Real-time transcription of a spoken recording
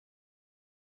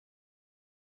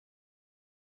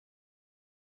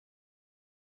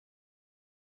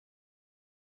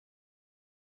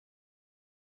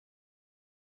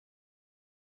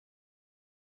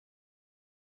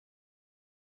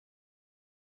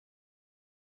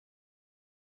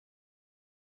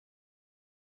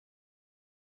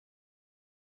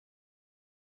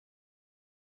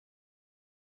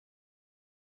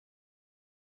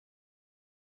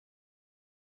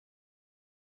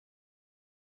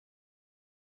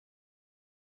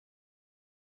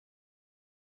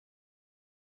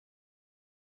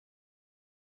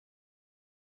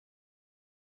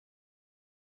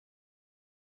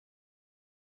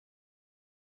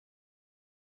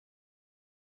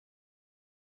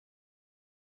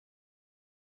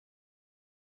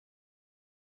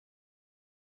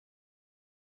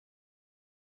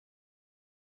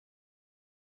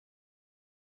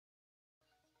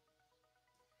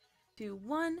2,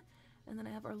 1. And then I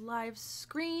have our live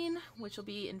screen, which will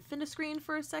be infinite screen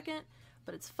for a second,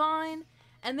 but it's fine.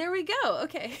 And there we go.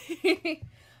 Okay.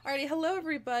 Alrighty, hello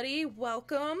everybody.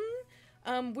 Welcome.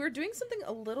 We're doing something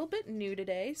a little bit new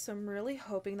today, so I'm really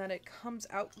hoping that it comes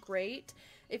out great.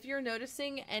 If you're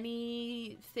noticing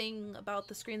anything about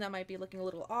the screen that might be looking a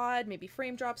little odd, maybe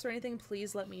frame drops or anything,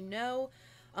 please let me know.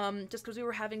 Just because we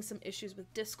were having some issues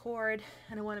with Discord,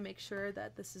 and I want to make sure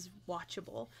that this is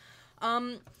watchable.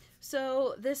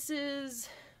 So this is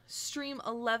stream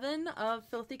 11 of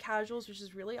Filthy Casuals, which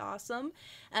is really awesome,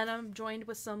 and I'm joined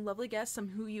with some lovely guests, some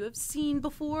who you have seen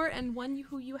before and one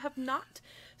who you have not.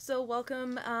 So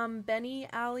welcome Bennie,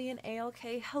 Ali, and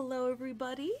ALK. Hello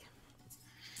everybody.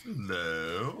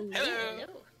 Hello. Hello.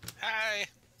 Hi.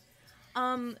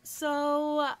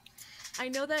 So I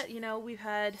know that, you know, we've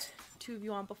had two of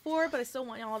you on before, but I still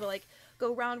want y'all to like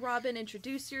go round robin,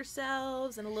 introduce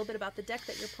yourselves, and a little bit about the deck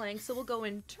that you're playing. So we'll go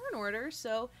in turn order.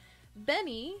 So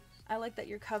Bennie, I like that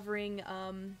you're covering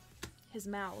his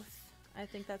mouth. I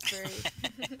think that's very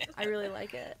I really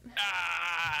like it.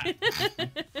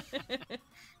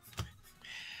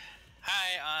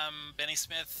 Hi, I'm Bennie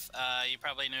Smith. You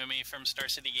probably know me from Star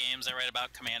City Games. I write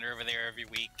about Commander over there every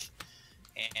week.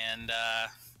 And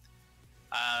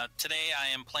today I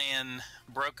am playing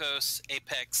Brokkos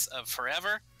Apex of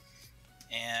Forever.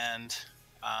 And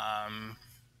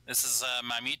this is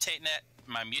my mutate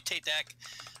deck.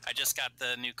 I just got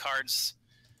the new cards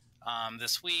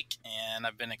this week, and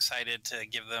I've been excited to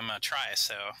give them a try.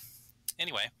 So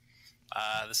anyway,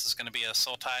 this is going to be a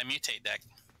Sultai mutate deck.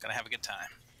 Gonna have a good time.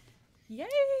 Yay!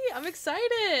 I'm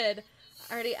excited!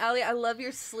 Alrighty, Ali, I love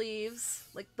your sleeves.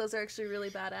 Like, those are actually really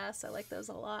badass. I like those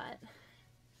a lot.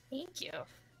 Thank you.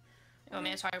 You want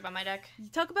me to talk about my deck?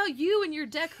 Talk about you and your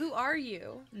deck. Who are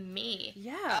you? Me?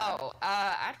 Yeah. Oh,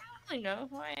 I don't really know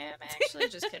who I am, actually.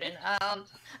 Just kidding.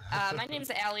 My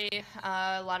name's Ali.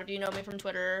 A lot of you know me from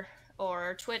Twitter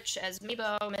or Twitch as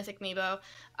Meebo, Mythic Meebo.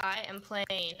 I am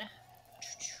playing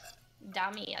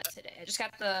Damia today. I just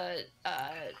got the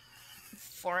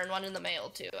 4-in-1 in the mail,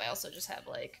 too. I also just have,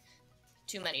 like,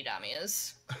 too many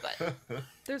Damias, but...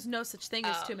 There's no such thing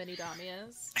as too many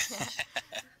Damias.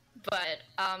 But,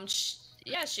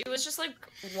 yeah, she was just, like,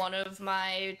 one of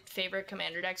my favorite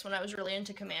Commander decks when I was really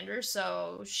into Commander,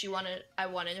 so I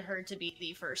wanted her to be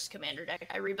the first Commander deck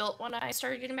I rebuilt when I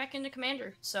started getting back into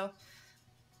Commander, so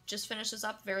just finished this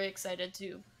up, very excited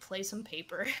to play some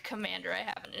paper Commander. I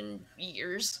haven't in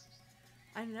years.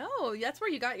 I know, that's where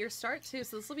you got your start, too,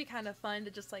 so this will be kind of fun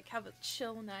to just, like, have a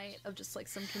chill night of just, like,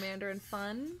 some Commander and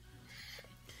fun.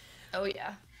 Oh,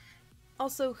 yeah.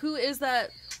 Also, who is that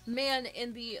man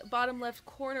in the bottom left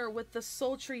corner with the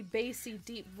sultry, bassy,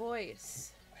 deep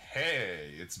voice?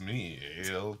 Hey, it's me,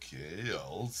 ALK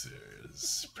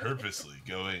Alters, purposely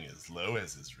going as low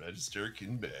as his register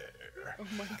can bear. Oh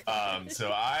my god. So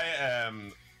I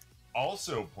am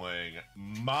also playing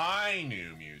my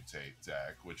new mutate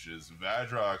deck, which is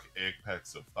Vadrok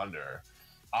Apex of Thunder.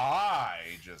 I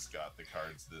just got the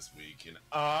cards this week, and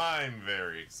I'm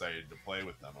very excited to play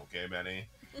with them, okay, Bennie?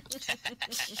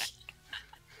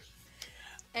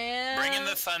 And Bringing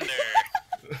the thunder.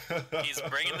 He's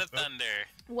bringing the thunder.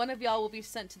 one of y'all will be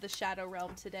sent to the Shadow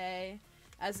Realm today,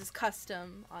 as is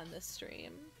custom on this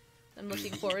stream. I'm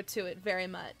looking forward to it very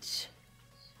much.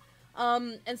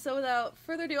 And so without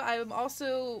further ado, I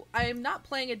am not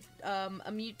playing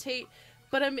a mutate,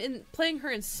 but I'm playing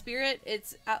her in spirit.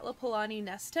 It's Atla Palani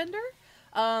Nesttender.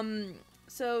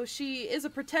 So she is a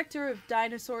protector of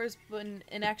dinosaurs, but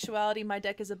in actuality, my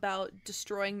deck is about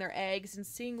destroying their eggs and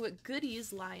seeing what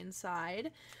goodies lie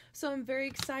inside. So I'm very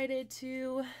excited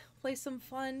to play some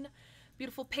fun,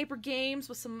 beautiful paper games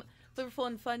with some flavorful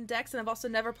and fun decks. And I've also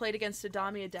never played against a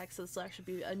Damia deck, so this will actually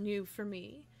be a new for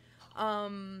me.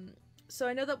 So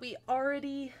I know that we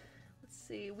already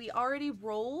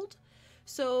rolled.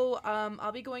 So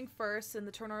I'll be going first, and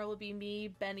the turn order will be me,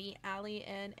 Bennie, Ali,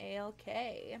 and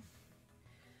ALK.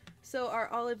 So are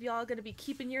all of y'all going to be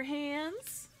keeping your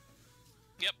hands?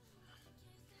 Yep.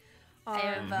 I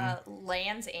have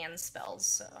lands and spells,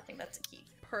 so I think that's a key.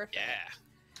 Perfect.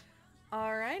 Yeah.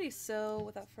 Alrighty, so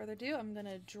without further ado, I'm going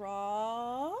to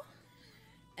draw,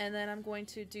 and then I'm going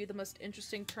to do the most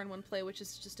interesting turn one play, which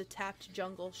is just a tapped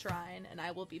jungle shrine, and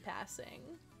I will be passing.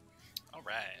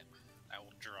 Alright. I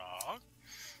will draw,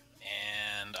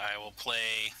 and I will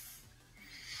play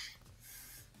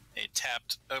a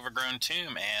tapped Overgrown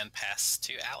Tomb and pass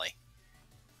to Ali.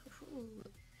 Ooh.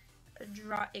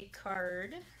 Draw a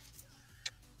card.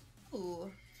 Ooh.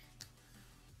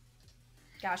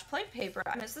 Gosh, play paper.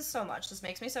 I miss this so much. This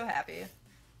makes me so happy.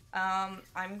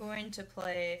 I'm going to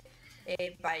play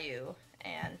a Bayou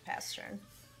and pass turn.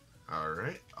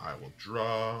 Alright, I will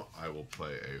draw. I will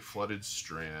play a Flooded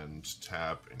Strand,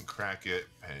 tap and crack it,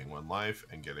 paying 1 life,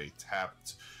 and get a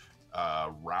tapped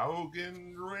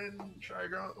Raugengrin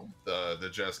Trigon? The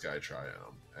Jeskai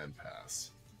Triome, and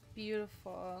pass.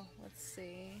 Beautiful. Let's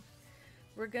see.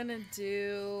 We're gonna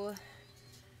do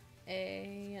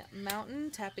a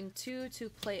mountain, tapping 2 to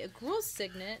play a Gruul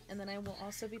Signet, and then I will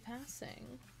also be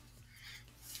passing.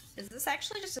 Is this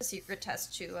actually just a secret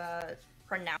test to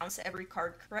pronounce every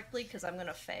card correctly? Because I'm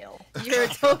gonna fail. You're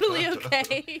totally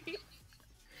okay.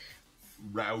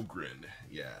 Raugrin,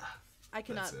 yeah. I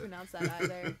cannot pronounce that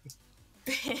either.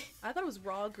 I thought it was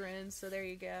Rawgrin, so there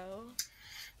you go.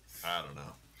 I don't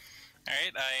know.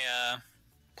 Alright, I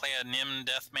play a Nim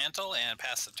Death Mantle and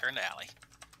pass the turn to Allie.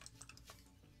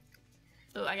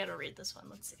 Oh, I gotta read this one.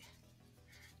 Let's see.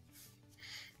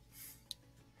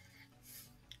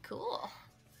 Cool.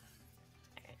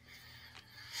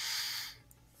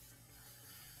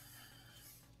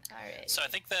 Alright. So I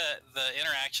think the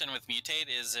interaction with mutate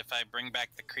is if I bring back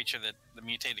the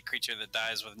mutated creature that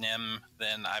dies with Nim,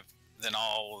 then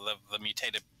all of the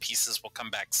mutated pieces will come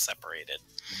back separated.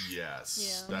 Yes,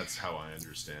 Yeah. that's how I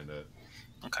understand it.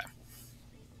 Okay.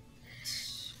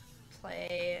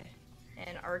 Play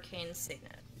an Arcane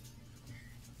Signet.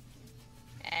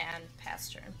 And pass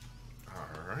turn.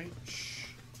 Alright.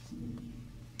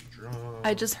 Draw.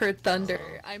 I just heard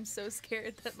thunder. I'm so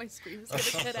scared that my screen is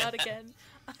gonna cut out again.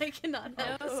 I cannot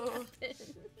have this happen.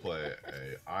 Play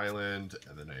a island,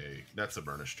 and then that's a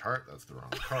Burnished Heart. That's the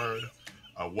wrong card.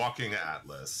 A Walking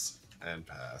Atlas, and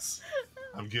pass.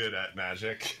 I'm good at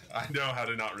Magic. I know how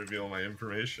to not reveal my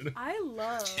information. I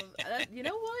love. You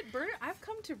know what? I've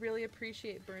come to really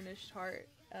appreciate Burnished Heart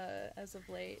as of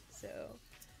late. So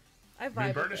I vibe. I mean,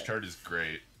 with Burnished it. Heart is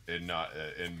great in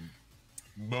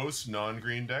most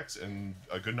non-green decks and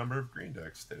a good number of green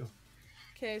decks too.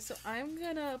 Okay, so I'm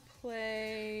gonna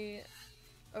play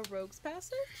a Rogue's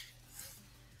Passage,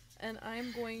 and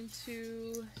I'm going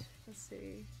to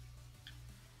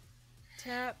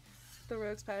tap the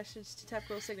Rogue's Passage to tap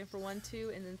Gruul Signet for 1,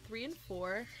 2, and then 3 and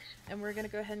 4, and we're gonna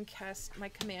go ahead and cast my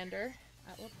commander,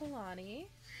 Atla Palani.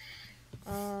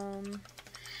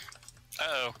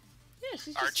 Uh-oh. Yeah,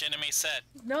 she's Arch just... enemy set.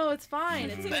 No, it's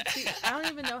fine. I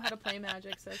don't even know how to play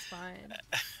Magic, so it's fine.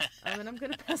 And I'm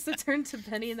gonna pass the turn to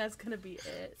Bennie, and that's gonna be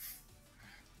it.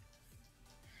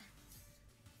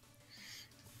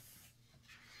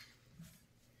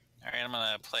 Alright, I'm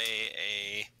gonna play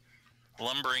a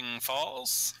Lumbering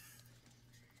Falls.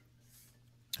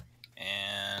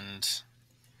 And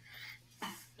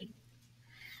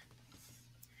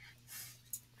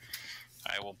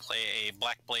I will play a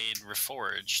Blackblade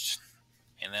Reforged,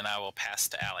 and then I will pass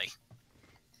to Allie.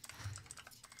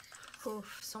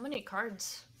 Oof, so many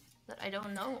cards that I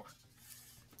don't know.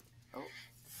 Oh.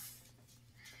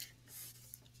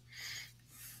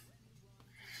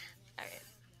 Alright.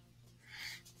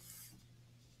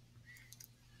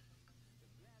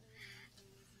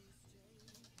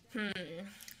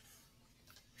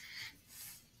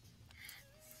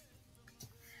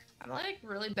 I'm like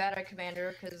really bad at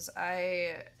Commander because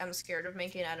I am scared of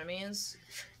making enemies.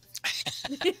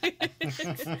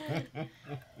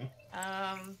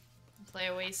 Play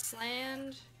a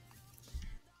Wasteland.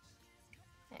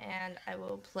 And I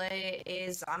will play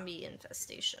a Zombie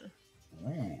Infestation.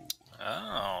 Ooh.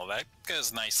 Oh, that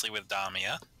goes nicely with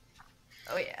Damia.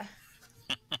 Oh yeah.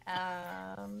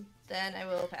 Then I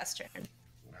will pass turn.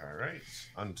 Alright.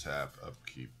 Untap,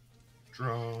 upkeep,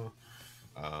 draw.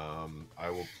 I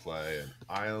will play an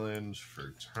island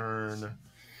for turn,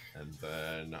 and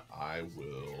then I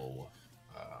will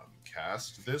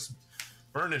cast this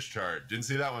Burnished Heart. Didn't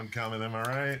see that one coming, am I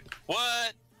right?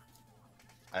 What?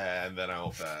 And then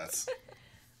I'll pass.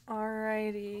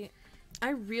 Alrighty. I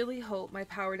really hope my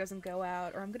power doesn't go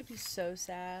out, or I'm gonna be so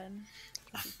sad.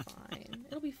 It'll be fine.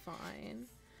 It'll be fine.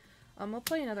 I'll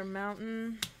play another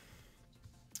mountain.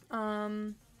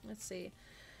 Let's see.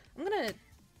 I'm gonna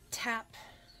tap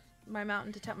my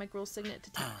mountain to tap my Gruul Signet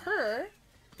to tap her,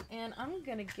 and I'm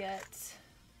gonna get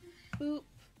boop.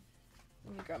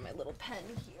 Let me grab my little pen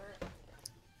here.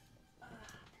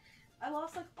 I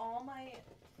lost like all my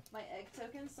egg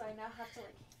tokens, so I now have to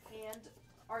like hand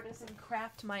artisan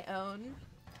craft my own.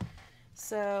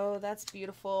 So that's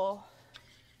beautiful.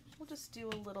 We'll just do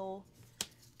a little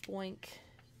boink.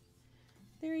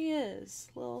 There he is,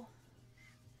 little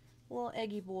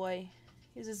eggy boy.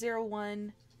 He's a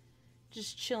 0/1,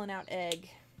 just chilling out egg.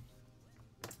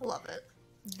 Love it.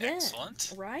 Yeah,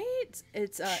 Excellent. right?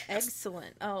 It's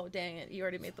excellent. Oh, dang it. You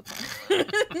already made the pun.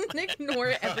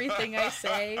 Ignore everything I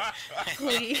say,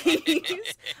 please.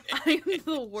 I am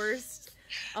the worst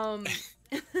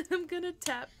And then I'm gonna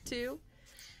tap 2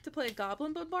 to play a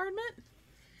Goblin Bombardment.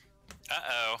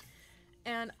 Uh-oh.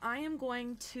 And I am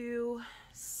going to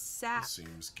sack.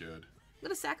 Seems good. I'm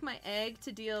gonna sack my egg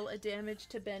to deal a damage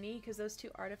to Bennie because those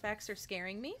 2 artifacts are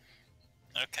scaring me.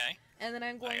 Okay. And then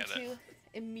I'm going gotta- to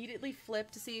immediately flip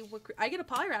to see what I get a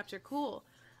Polyraptor. Cool.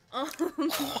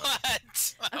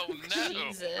 What? Oh no.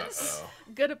 Jesus. Uh-oh.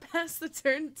 Gonna pass the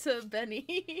turn to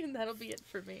Bennie, and that'll be it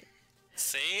for me.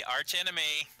 See, arch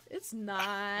enemy. It's not.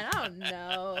 I don't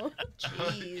know.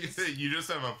 Jeez. You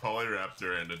just have a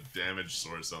Polyraptor and a damage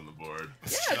source on the board.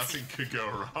 Yes. Nothing could go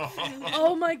wrong.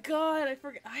 Oh my god, I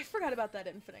forgot about that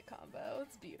infinite combo.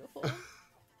 It's beautiful.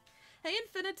 Hey,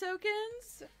 infinite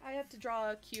tokens! I have to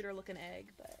draw a cuter looking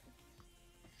egg, but...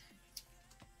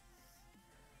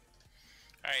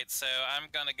 Alright, so I'm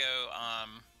gonna go,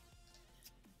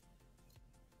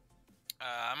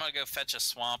 I'm gonna go fetch a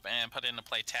swamp and put it into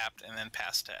play tapped and then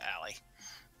pass to Allie.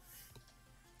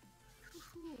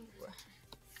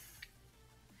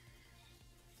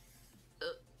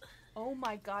 Oh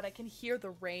my god, I can hear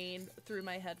the rain through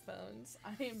my headphones.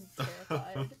 I am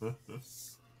terrified.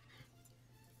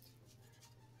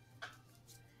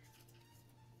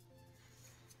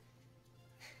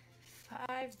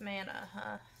 5 mana,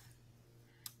 huh?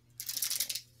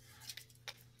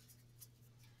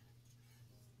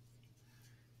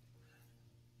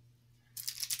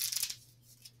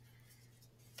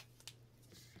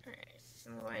 Alright,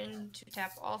 I'm going to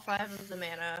tap all 5 of the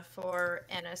mana for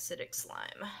an acidic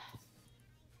slime.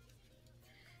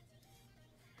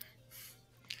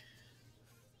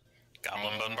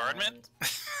 Goblin Bombardment?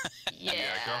 Yeah,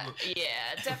 Goblin-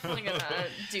 yeah, definitely gonna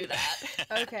do that.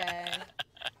 Okay.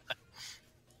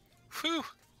 Whew.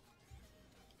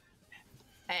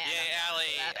 And Yay,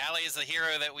 Allie! Allie is the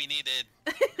hero that we needed.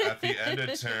 At the end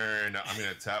of turn, I'm going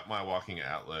to tap my Walking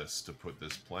Atlas to put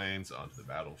this plains onto the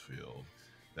battlefield.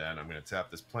 Then I'm going to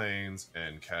tap this plains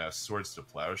and cast Swords to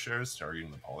Plowshares, targeting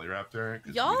the Polyraptor.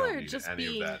 'Cause we Y'all don't are need just any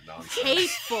of being that nonsense.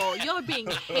 hateful. Y'all are being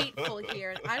hateful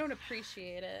here, and I don't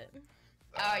appreciate it.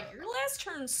 your last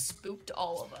turn spooked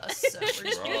all of us, so we're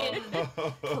just being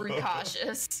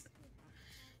precautious.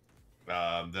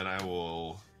 Then I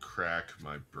will crack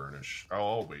my Burnish.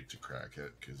 Oh, I'll wait to crack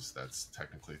it, because that's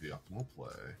technically the optimal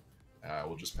play. I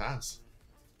will just pass.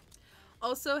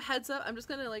 Also, heads up, I'm just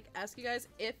gonna ask you guys,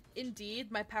 if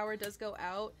indeed my power does go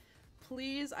out,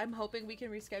 please, I'm hoping we can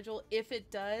reschedule if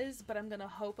it does, but I'm gonna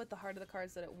hope with the heart of the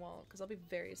cards that it won't, because I'll be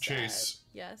very sad. Chase,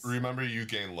 yes. remember you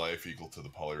gain life equal to the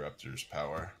Polyraptor's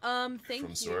power. Thank from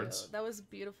you. Swords? That was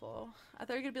beautiful. I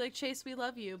thought you were gonna be like, Chase, we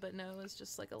love you, but no, it was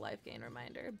just like a life gain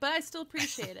reminder. But I still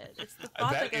appreciate it. It's the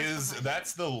thought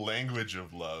That's the language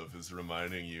of love, is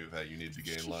reminding you that you need to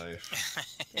gain life.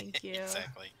 Thank you.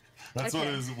 Exactly. That's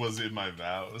Okay. what was in my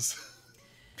vows.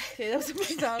 Okay, that was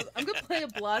my vows. I'm gonna play a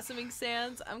Blossoming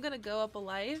Sands. I'm gonna go up a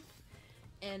life,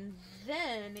 and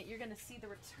then you're gonna see the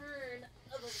return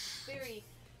of a very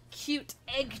cute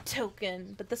egg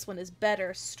token. But this one is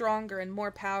better, stronger, and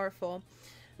more powerful.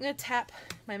 I'm gonna tap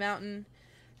my mountain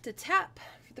to tap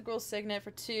for the girl's signet for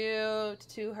 2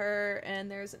 to her, and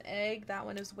there's an egg. That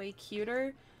one is way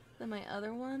cuter than my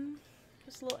other one.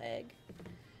 Just a little egg.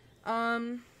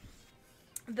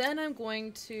 Then I'm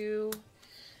going to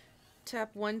tap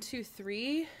 1, 2,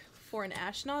 3 for an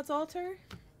Ashnod's Altar.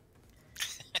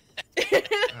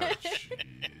 Oh,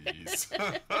 jeez.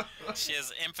 She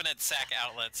has infinite sack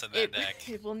outlets in that deck.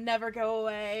 It will never go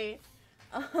away.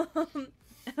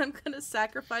 And I'm gonna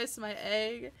sacrifice my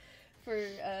egg for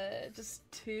just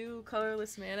 2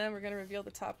 colorless mana. We're gonna reveal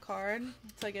the top card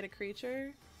until I get a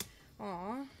creature.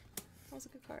 Aw, that was a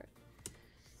good card.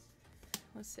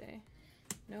 Let's see.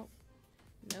 Nope.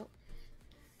 Nope.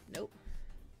 Nope.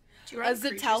 Do you run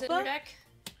creatures in your Zitalpa? deck?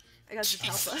 I got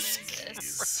Zitalpa.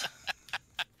 Jesus.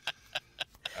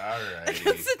 I got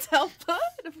Alrighty. Zitalpa.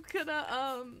 I'm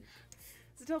gonna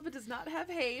Zitalpa does not have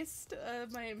haste.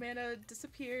 My mana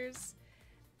disappears.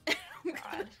 I'm gonna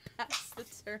God. pass the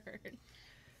turn,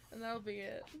 and that'll be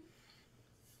it.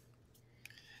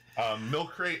 Milk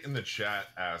Crate in the chat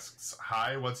asks,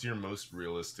 "Hi, what's your most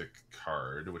realistic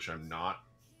card?" Which I'm not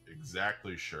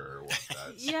exactly sure what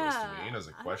that's supposed to mean as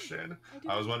a question.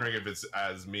 I was wondering if it's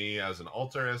as me as an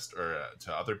altarist or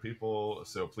to other people.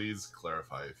 So please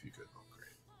clarify if you could, Milk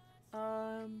Crate.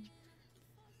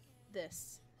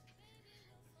 This.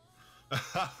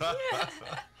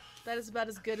 That is about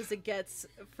as good as it gets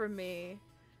for me.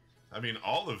 I mean,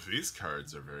 all of these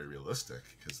cards are very realistic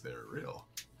because they're real.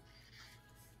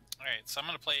 Alright, so I'm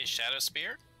going to play Shadow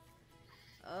Spear.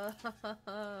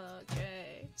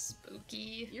 Okay.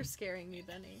 Spooky. You're scaring me,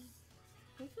 Bennie.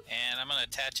 And I'm going to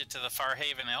attach it to the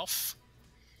Farhaven Elf.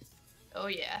 Oh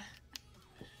yeah.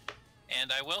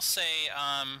 And I will say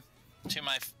to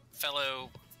my fellow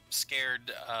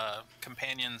scared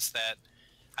companions that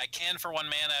I can, for 1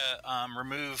 mana,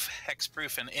 remove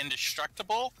hexproof and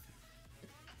indestructible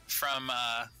from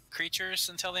creatures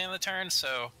until the end of the turn.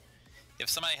 So if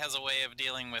somebody has a way of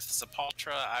dealing with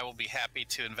Sepultura, I will be happy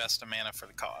to invest a mana for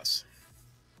the cause.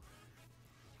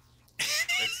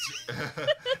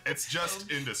 It's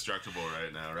just indestructible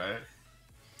right now, right?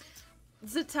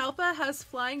 Zatalpa has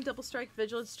flying, double strike,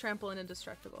 vigilance, trample, and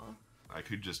indestructible. I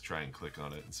could just try and click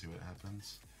on it and see what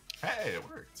happens. Hey, it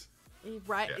worked.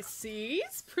 Right, Yeah. see?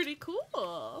 It's pretty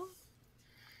cool.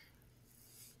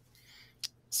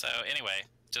 So anyway,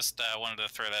 just wanted to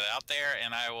throw that out there,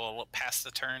 and I will pass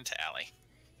the turn to Allie.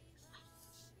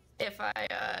 If I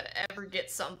ever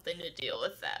get something to deal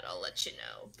with that, I'll let you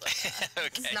know. But Okay.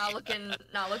 it's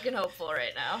not looking hopeful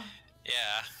right now.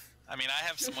 Yeah, I mean, I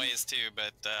have some ways too,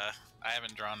 but I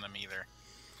haven't drawn them either.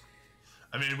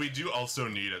 I mean, we do also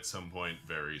need at some point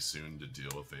very soon to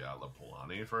deal with the Atla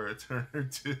Palani for a turn or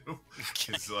two.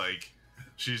 It's like,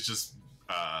 she's just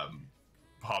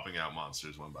popping out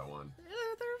monsters one by one.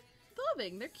 They're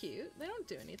loving. They're cute. They don't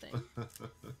do anything.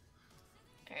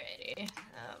 Alrighty.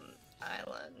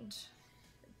 Island.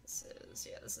 This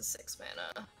is 6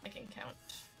 mana. I can count.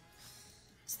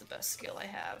 It's the best skill I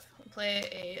have. I play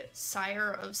a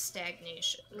Sire of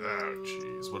Stagnation. Oh,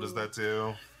 jeez. What does that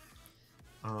do?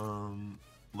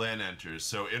 Land enters.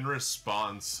 So in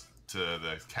response to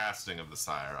the casting of the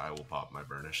Sire, I will pop my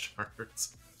Burnished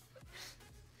Hearts.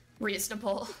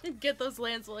 Reasonable. Get those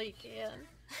lands while you can.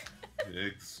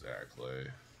 Exactly.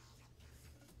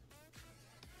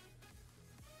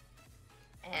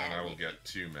 And I will get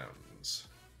 2 mountains.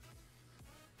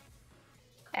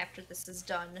 After this is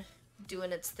done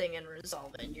doing its thing and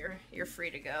resolving, you're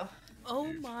free to go.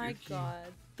 Oh my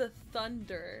god. The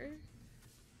thunder.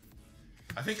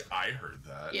 I think I heard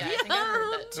that. Yeah, I think I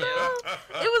heard that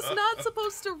too. It was not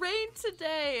supposed to rain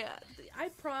today. I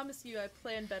promise you I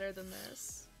planned better than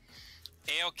this.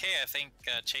 ALK, I think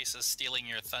Chase is stealing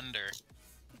your thunder.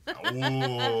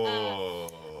 Oh.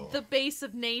 The bass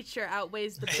of nature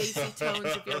outweighs the bassy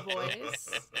tones of your voice.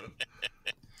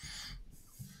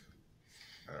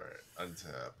 Alright,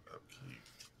 untap, upkeep,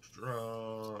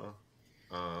 draw.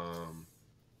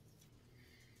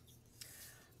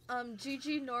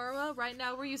 GG Norma, right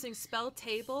now we're using Spell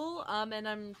Table, and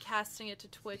I'm casting it to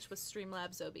Twitch with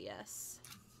Streamlabs OBS.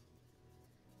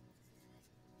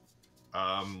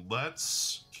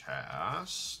 Let's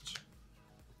cast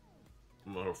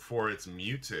for its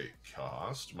mutate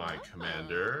cost, my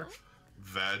commander,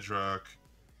 Vadrok,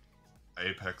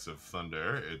 Apex of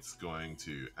Thunder. It's going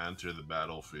to enter the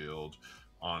battlefield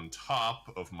on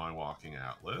top of my Walking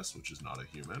Atlas, which is not a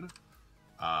human.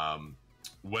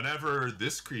 Whenever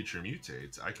this creature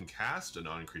mutates, I can cast a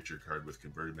non-creature card with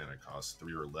converted mana cost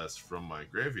 3 or less from my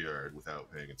graveyard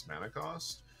without paying its mana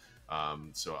cost.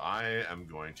 So I am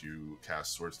going to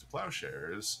cast Swords to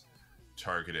Plowshares,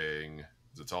 targeting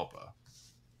Zatalpa.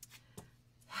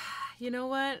 You know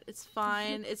what? It's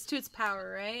fine. It's to its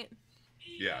power, right?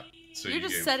 Yeah. So You're you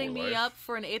just gain setting 4 me life. up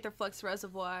for an Aetherflux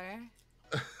Reservoir.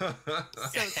 So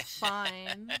it's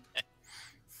fine.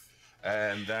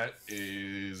 And that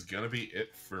is gonna be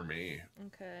it for me.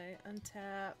 Okay,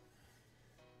 untap.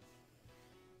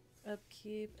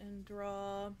 Upkeep and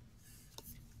draw.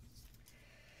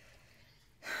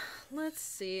 Let's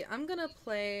see. I'm gonna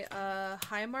play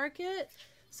High Market.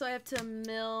 So I have to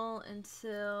mill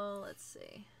until, let's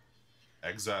see.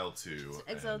 Exile 2,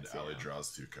 Exile and 2. Allie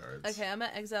draws 2 cards. Okay, I'm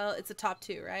at exile. It's a top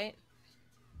 2, right?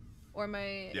 Or am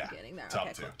I Yeah, getting there? top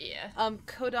Okay, 2. cool. Yeah.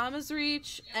 Kodama's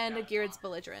Reach and Agirad's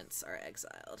Belligerence are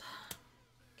exiled.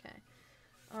 Okay.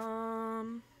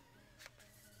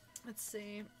 Let's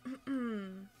see.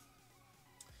 I'm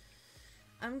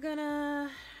gonna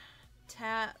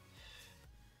tap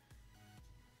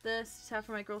this, tap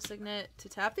for my Girl Signet, to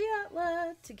tap the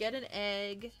Atla, to get an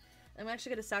egg. I'm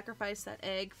actually gonna sacrifice that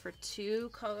egg for 2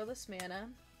 colorless mana.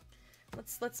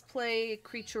 Let's play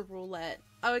Creature Roulette.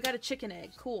 Oh, I got a chicken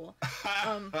egg. Cool.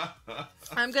 I'm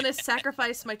gonna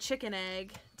sacrifice my chicken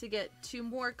egg to get 2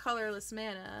 more colorless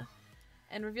mana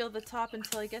and reveal the top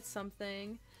until I get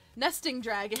something. Nesting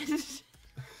Dragon.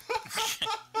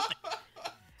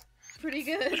 Pretty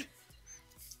good.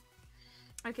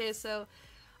 Okay, so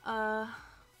 5,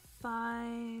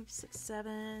 6,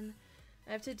 7.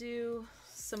 I have to do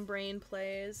some brain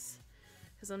plays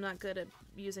because I'm not good at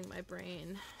using my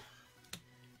brain.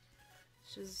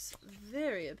 Which is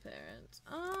very apparent.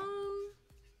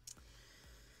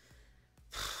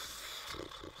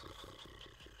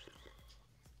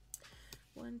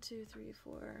 1, 2, 3,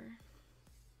 4.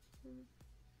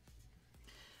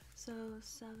 So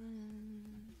 7.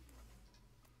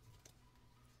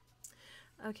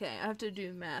 Okay, I have to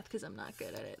do math because I'm not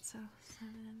good at it. So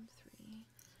 7,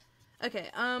 3.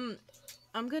 Okay, I'm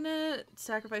gonna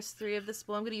sacrifice 3 of this.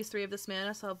 Well, I'm gonna use 3 of this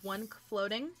mana, so I'll have 1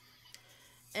 floating.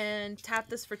 And tap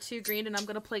this for 2 green, and I'm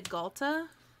gonna play Galta.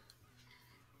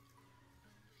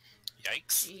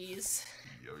 Yikes. Jeez.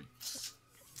 Yikes.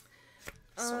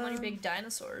 So many big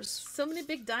dinosaurs. So many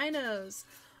big dinos.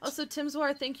 Also,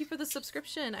 Timswar, thank you for the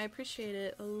subscription. I appreciate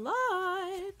it a lot.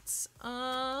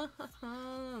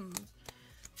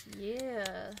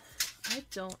 Yeah. I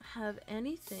don't have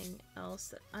anything else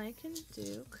that I can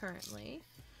do currently.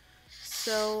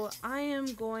 So I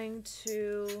am going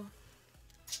to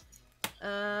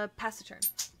pass the turn.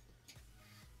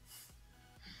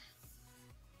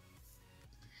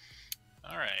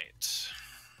 All right.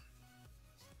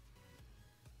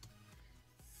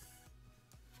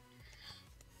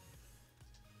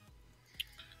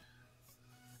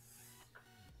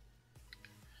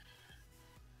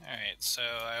 All right, so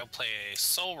I'll play a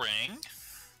Soul Ring.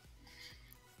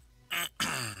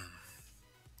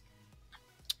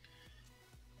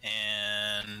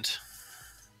 And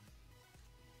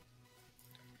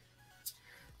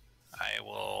I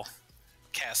will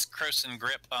cast Croson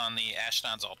Grip on the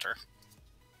Ashnod's Altar.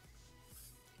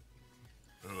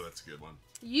 Oh, that's a good one.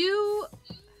 You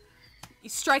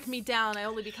strike me down, I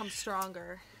only become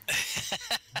stronger.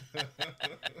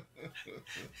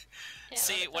 Yeah,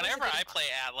 See, that was a whenever good I one. play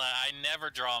Atla, I never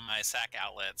draw my sack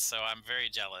outlets, so I'm very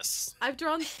jealous. I've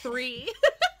drawn 3.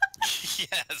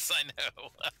 Yes, I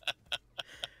know.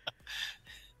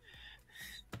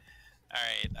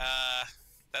 Alright,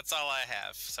 that's all I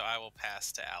have, so I will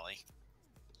pass to Allie.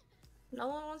 No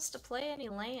one wants to play any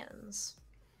lands.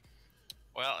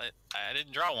 Well, I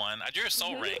didn't draw one. I drew a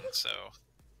Soul Ring, so...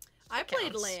 I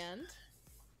played Counts. land.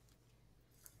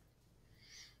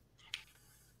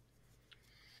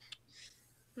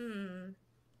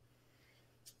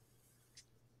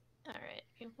 Alright,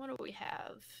 what do we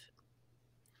have?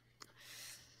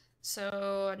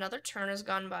 So, another turn has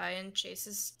gone by and Chase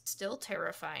is still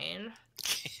terrifying.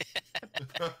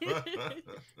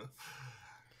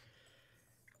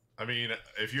 I mean,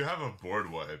 if you have a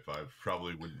board wipe, I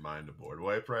probably wouldn't mind a board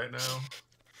wipe right now.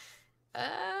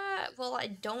 Well, I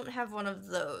don't have one of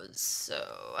those,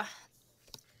 so...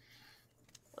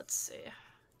 Let's see.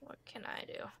 What can I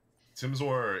do?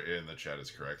 Timswar in the chat is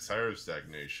correct. Sire's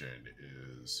Stagnation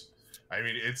is... I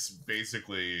mean, it's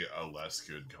basically a less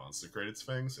good Consecrated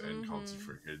Sphinx, and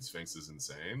Consecrated Sphinx is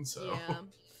insane, so... Yeah.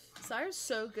 Sire's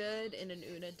so good in an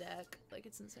Una deck. Like,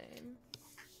 it's insane.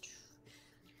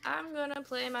 I'm gonna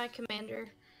play my commander.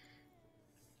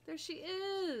 There she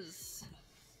is.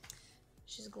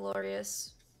 She's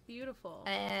glorious. Beautiful.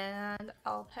 And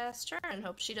I'll pass turn.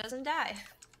 Hope she doesn't die.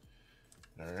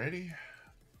 Alrighty.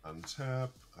 Untap,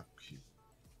 upkeep,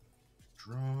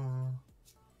 draw.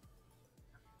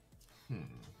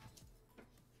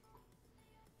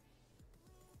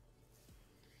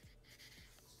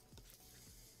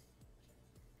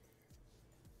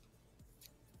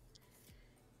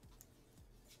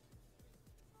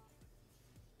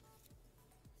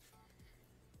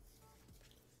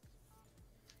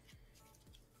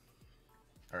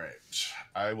 Alright,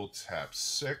 I will tap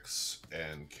 6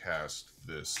 and cast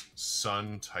this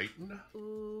Sun Titan.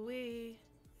 Ooh-wee.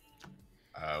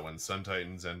 When Sun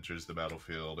Titans enters the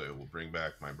battlefield, it will bring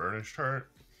back my Burnished Heart.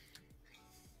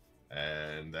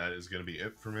 And that is going to be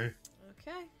it for me.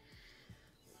 Okay.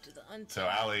 To the untap. So,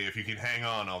 Allie, if you can hang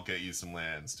on, I'll get you some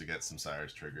lands to get some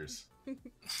Sire's triggers.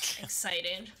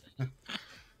 Excited.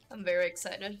 I'm very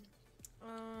excited.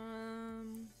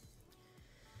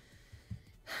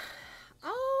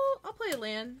 I'll play a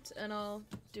land and I'll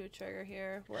do a trigger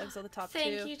here. We'll exile the top 2.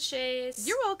 Thank you, Chase.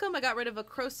 You're welcome. I got rid of a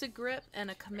Corrosive Grip and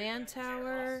a Command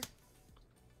Tower.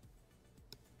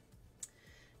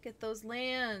 Get those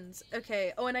lands.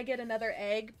 Okay. Oh, and I get another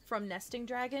egg from Nesting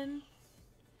Dragon.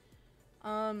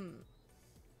 Let's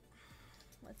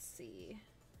see.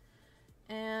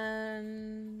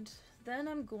 And then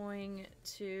I'm going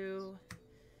to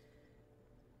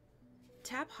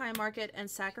tap High Market and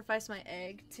sacrifice my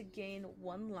egg to gain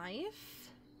 1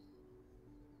 life.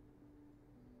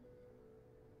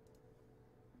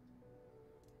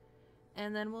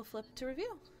 And then we'll flip to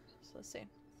reveal. So let's see.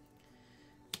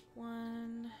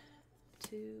 1,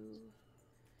 2,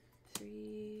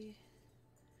 3.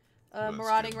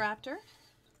 Marauding good. Raptor.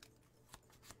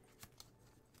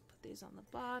 Put these on the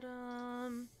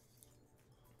bottom.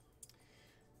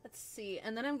 Let's see.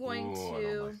 And then I'm going Ooh, I to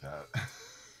don't like that.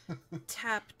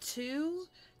 tap 2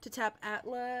 to tap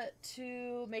Atla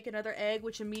to make another egg,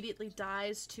 which immediately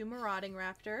dies to Marauding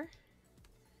Raptor.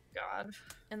 God.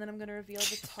 And then I'm gonna reveal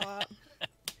the top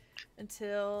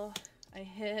until I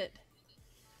hit.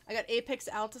 I got Apex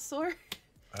Alters. Oh,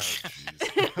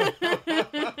 jeez.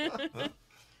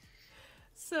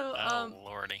 So,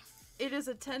 lordy. it is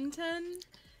a 10/10,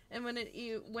 and when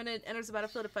it enters the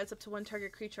battlefield, it fights up to one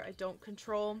target creature I don't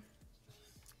control.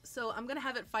 So I'm gonna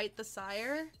have it fight the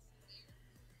sire.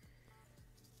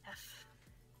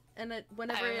 And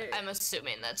I'm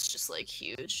assuming that's just like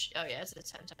huge. Oh yeah, it's a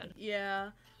 10/10.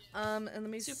 Yeah. And let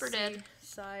me Super see. dead.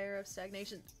 Sire of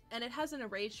Stagnation. And it has an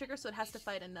enrage trigger, so it has to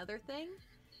fight another thing.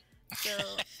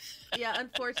 So, yeah,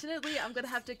 unfortunately, I'm gonna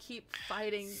have to keep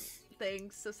fighting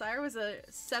things. So Sire was a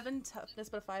 7 toughness,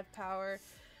 but a 5 power.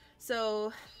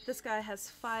 So this guy has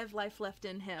 5 life left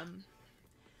in him.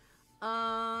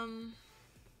 How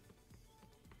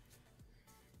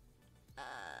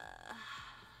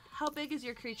big is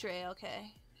your creature,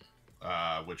 ALK?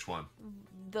 Which one?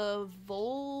 The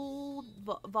Vadrok.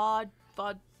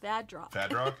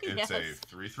 Vadrok? It's Yes. a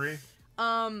 3/3.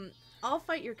 I'll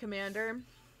fight your commander.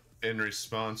 In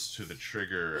response to the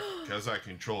trigger, because I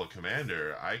control a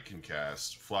commander, I can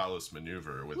cast Flawless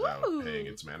Maneuver without Woo! paying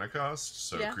its mana cost.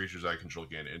 So Yeah. creatures I control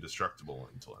gain indestructible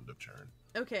until end of turn.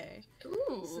 Okay.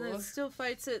 Ooh. So then it still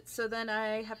fights it, so then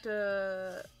I have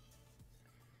to...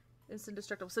 It's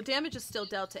indestructible. So damage is still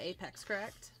dealt to Apex,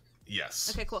 correct?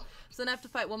 Yes. Okay, cool. So then I have to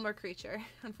fight one more creature,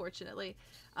 unfortunately.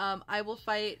 I will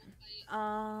fight...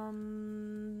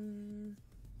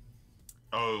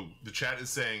 Oh, the chat is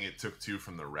saying it took 2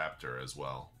 from the Raptor as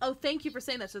well. Oh, thank you for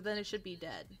saying that, so then it should be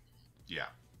dead. Yeah.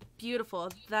 Beautiful.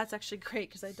 That's actually great,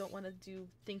 because I don't want to do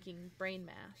thinking brain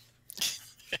math.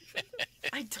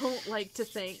 I don't like to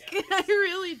think. I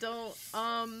really don't.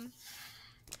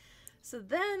 So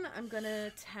then I'm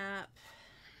gonna tap.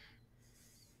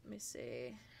 Let me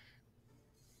see.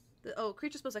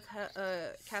 Creature spells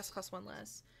cast cost 1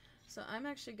 less. So I'm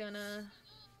actually gonna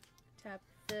tap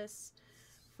this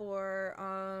for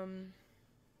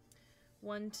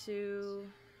 1, 2.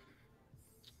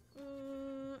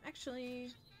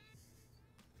 Actually,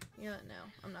 yeah, no,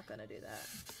 I'm not gonna do that.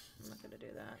 I'm not gonna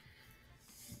do that.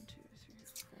 1, 2,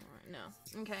 3, 4. No.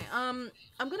 Okay. I'm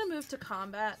gonna move to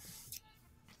combat.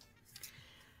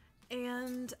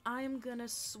 And I'm gonna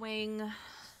swing.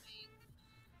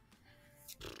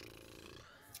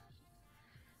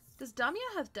 Does Damia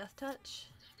have Death Touch?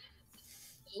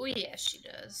 Oh yeah, she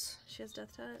does. She has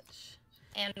Death Touch.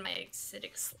 And my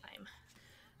acidic slime.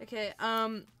 Okay,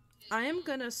 I am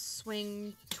gonna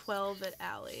swing 12 at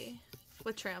Allie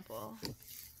with Trample.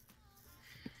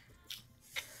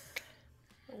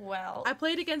 Well, I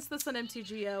played against this on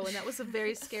MTGO, and that was a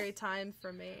very scary time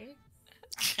for me.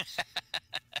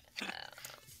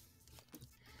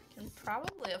 can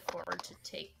probably afford to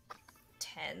take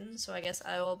 10, so I guess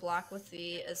I will block with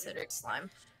the acidic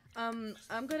slime. I'm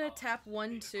gonna tap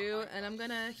 1, 2, and I'm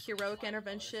gonna Heroic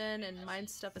Intervention and Mind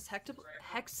Stuff is hexproof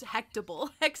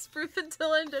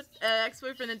until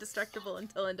hexproof and indestructible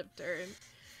until end of turn.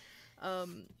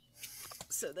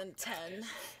 So then 10.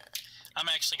 I'm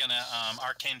actually gonna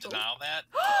arcane denial that.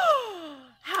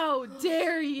 How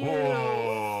dare you!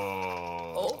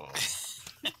 Oh.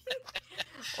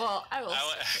 Well, I will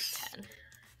stick with 10.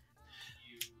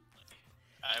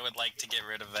 I would like to get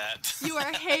rid of that. You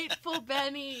are hateful,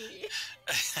 Bennie.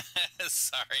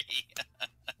 Sorry.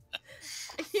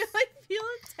 I feel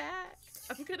attacked.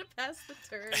 I'm gonna pass the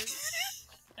turn.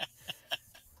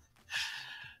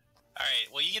 Alright,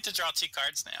 well you get to draw 2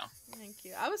 cards now. Thank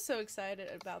you. I was so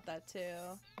excited about that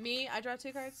too. Me, I draw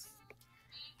 2 cards?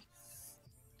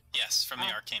 Yes, from the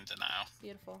arcane denial.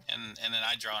 Beautiful. And then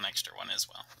I draw an extra one as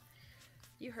well.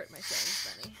 You hurt my feelings,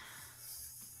 Bennie.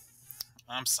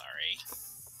 I'm sorry.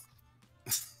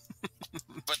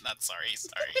 But not sorry.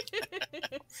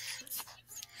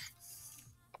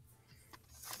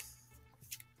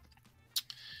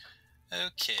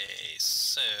 Okay,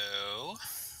 so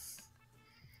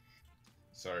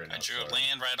Sorry, I drew a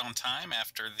land right on time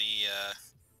after the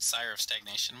Sire of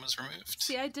Stagnation was removed.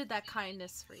 See, I did that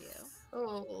kindness for you.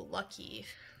 Oh, lucky.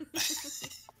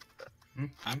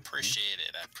 I appreciate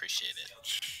it.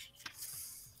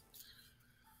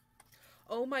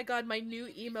 Oh my god, my new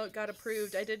emote got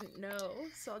approved. I didn't know.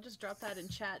 So I'll just drop that in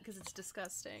chat because it's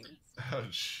disgusting. Oh,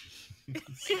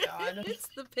 jeez. God. It's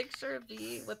the picture of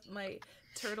me with my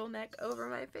turtleneck over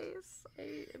my face.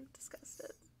 I am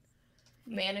disgusted.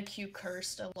 Manicure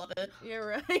cursed, I love it.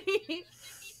 You're right.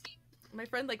 My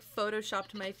friend like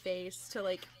photoshopped my face to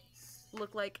like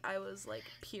look like I was like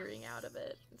peering out of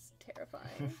it. It's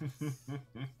terrifying.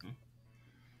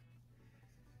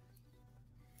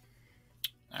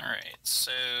 Alright,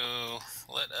 so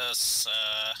let us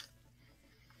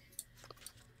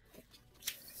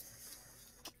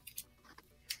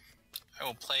I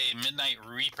will play Midnight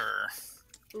Reaper.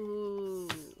 Ooh.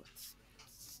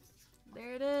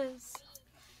 There it is.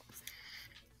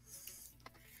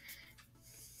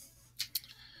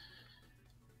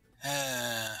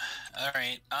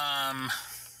 Alright, I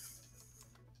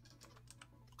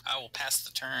will pass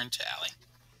the turn to Allie.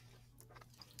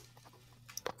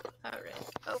 Alright.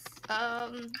 Oh,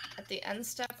 at the end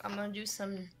step, I'm gonna do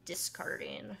some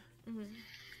discarding.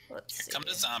 Let's see. Here come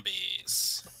the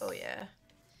zombies. Oh, yeah.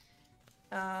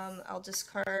 I'll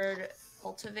discard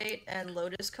Cultivate and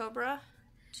Lotus Cobra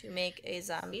to make a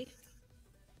zombie.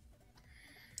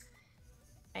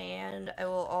 And I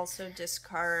will also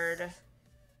discard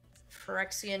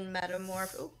Phyrexian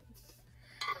Metamorph. Ooh.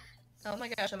 Oh my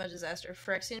gosh, I'm a disaster.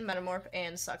 Phyrexian Metamorph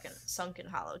and Sunken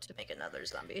Hollow to make another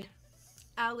zombie.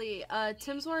 Allie,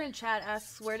 Tim's War in chat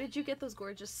asks, where did you get those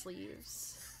gorgeous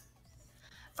sleeves?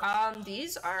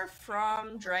 These are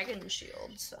from Dragon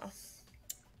Shield, so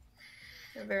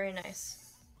they're very nice.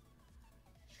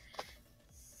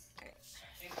 Okay.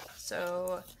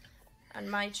 So, on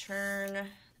my turn,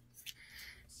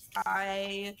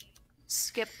 I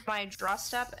skip my draw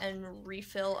step and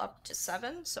refill up to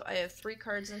 7, so I have 3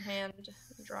 cards in hand.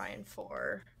 I'm drawing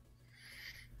 4.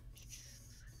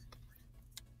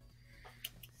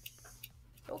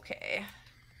 Okay,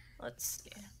 let's see.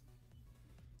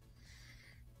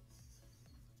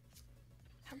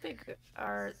 How big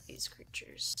are these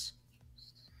creatures?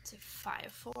 It's a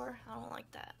 5/4? I don't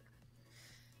like that.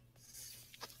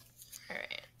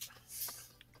 Alright.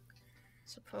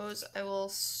 Suppose I will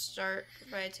start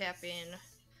by tapping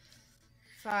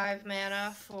 5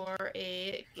 mana for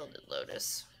a Gilded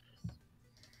Lotus.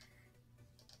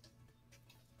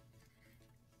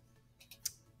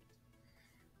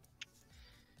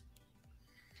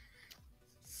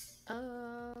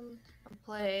 I'll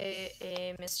play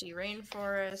a Misty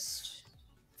Rainforest.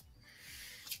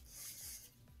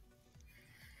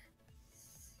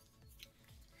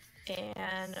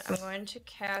 And I'm going to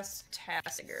cast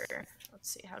Tasigur. Let's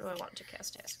see, how do I want to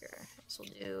cast Tasigur? So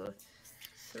we'll do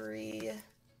 3,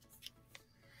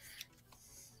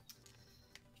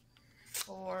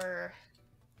 4,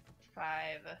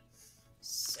 5,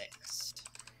 6.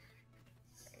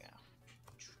 There we go.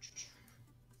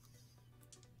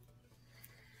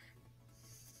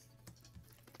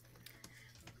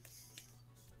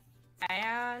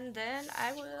 And then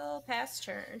I will pass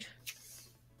turn.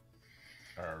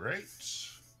 Alright.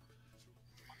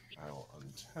 I will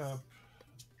untap,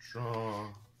 draw,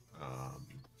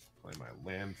 play my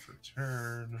land for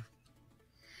turn.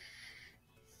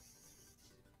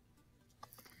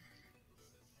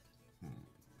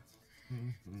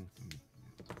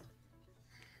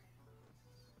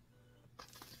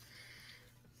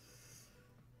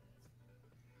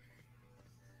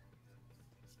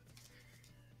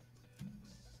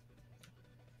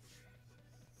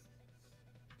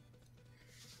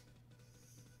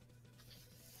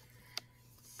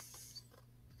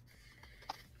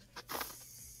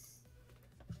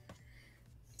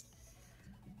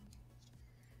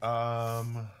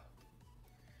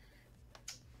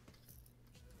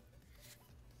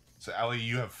 So Allie,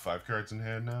 you have 5 cards in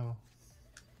hand now?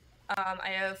 I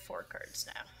have 4 cards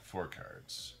now. 4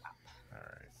 cards.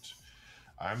 Alright.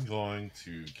 I'm going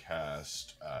to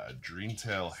cast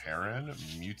Dreamtail Heron,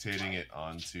 mutating it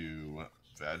onto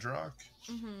Vadrok.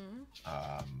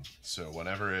 So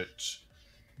whenever it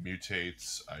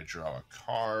mutates, I draw a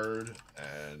card,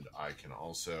 and I can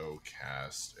also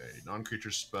cast a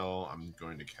non-creature spell. I'm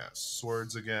going to cast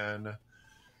Swords again.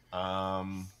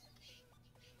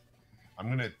 I'm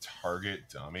going to target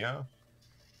Damia.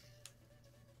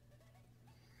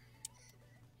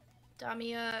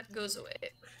 Damia goes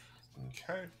away.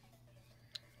 Okay.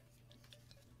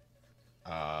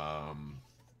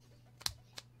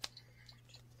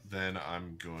 Then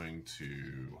I'm going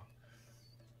to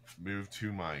move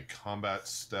to my combat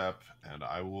step, and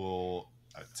I will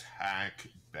attack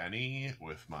Bennie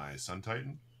with my Sun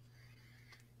Titan.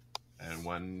 And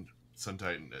when Sun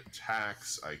Titan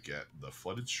attacks, I get the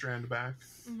Flooded Strand back.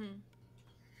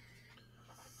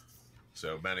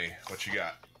 So, Bennie, what you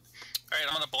got? Alright,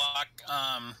 I'm going to block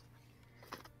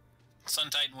Sun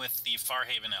Titan with the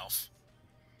Farhaven Elf.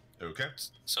 Okay.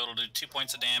 So it'll do 2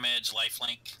 points of damage,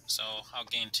 lifelink, so I'll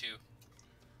gain 2.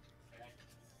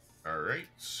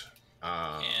 Alright.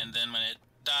 And then when it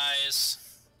dies,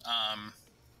 I'll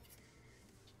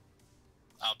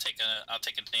take a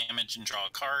damage and draw a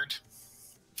card.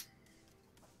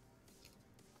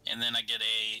 And then I get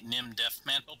a Nim Death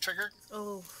Mantle trigger.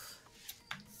 Oh.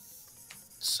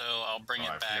 So I'll bring it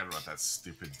I back. forgot about that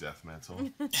stupid Death Mantle.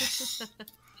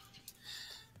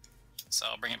 So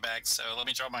I'll bring it back. So let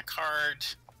me draw my card.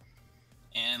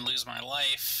 and lose my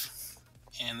life,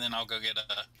 and then I'll go get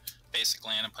a basic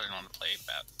land and put it on the play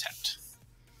tapped.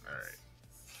 All right.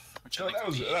 Which So I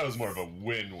think that was more of a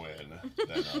win-win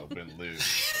than a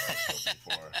win-lose.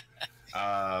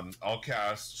 I'll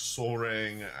cast Soul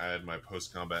Ring at my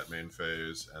post-combat main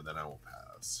phase, and then I will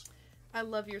pass. I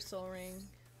love your Soul Ring.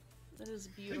 That is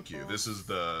beautiful. Thank you. This is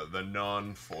the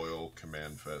non-foil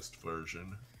Command Fest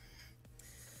version.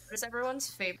 What is everyone's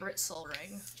favorite Soul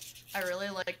Ring? I really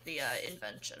like the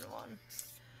Invention one.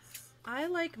 I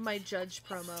like my Judge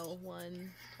promo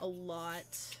one a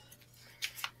lot.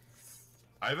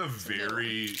 I have a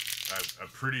pretty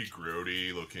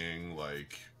grody looking,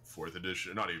 like, 4th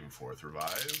edition, not even 4th,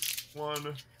 revised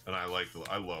one, and I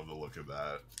love the look of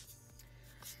that.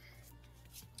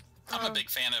 I'm a big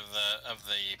fan of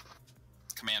the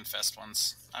Command Fest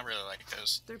ones. I really like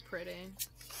those. They're pretty.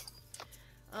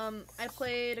 I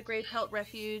played a Great Pelt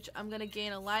Refuge. I'm gonna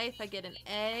gain a life. I get an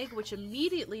egg, which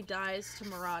immediately dies to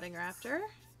Marauding Raptor.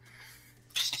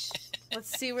 Let's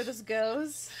see where this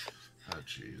goes. Oh,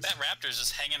 jeez. That raptor's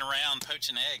just hanging around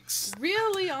poaching eggs.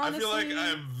 Really, honestly? I feel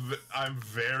like I'm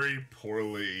very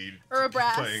poorly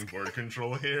Urabrask. playing board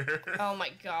control here. Oh my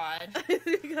god.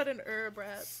 You got an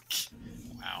Urabrask.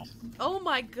 Wow. Oh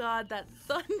my god, that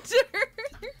thunder!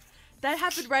 That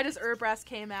happened right as Urabrask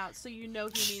came out, so you know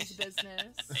he means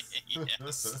business.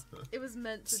 Yes. It was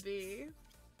meant to be.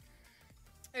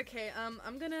 Okay,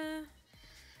 I'm gonna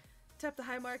tap the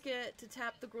High Market to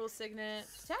tap the Gruul Signet,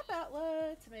 to tap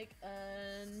Atla to make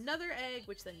another egg,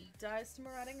 which then dies to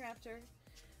Marauding Raptor.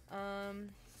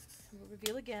 We'll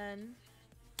reveal again.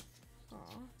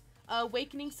 Aw.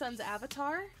 Awakening Sun's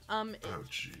Avatar. Oh,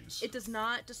 jeez. It does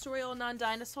not destroy all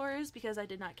non-dinosaurs because I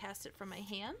did not cast it from my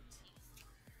hand.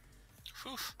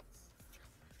 Whew.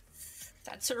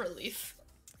 That's a relief.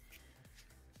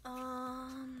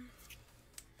 Let's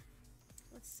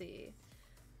see.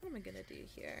 What am I gonna do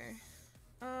here?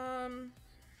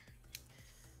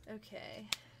 Okay.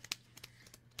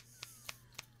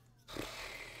 I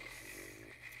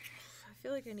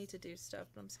feel like I need to do stuff,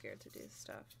 but I'm scared to do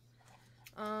stuff.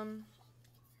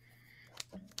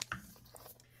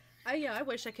 I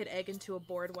wish I could egg into a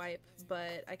board wipe,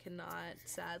 but I cannot,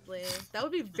 sadly. That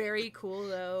would be very cool,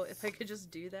 though, if I could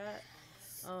just do that.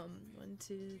 1,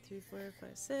 2, 3, 4,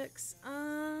 5, 6.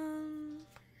 I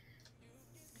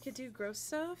could do gross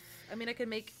stuff. I mean, I could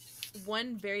make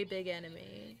one very big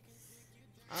enemy.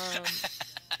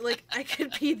 Like, I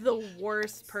could be the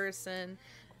worst person.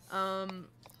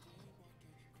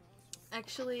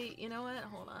 Actually, you know what?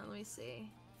 Hold on, let me see.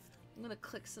 I'm gonna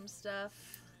click some stuff.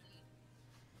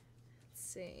 Let's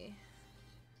see.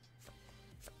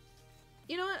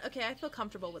 You know what? Okay, I feel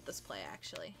comfortable with this play,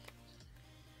 actually.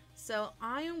 So,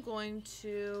 I am going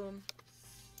to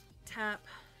tap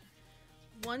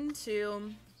 1,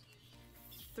 2,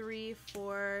 3,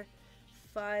 4,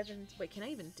 5, and... Wait, can I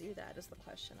even do that is the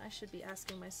question. I should be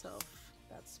asking myself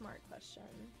that smart question.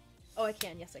 Oh, I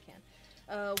can. Yes, I can.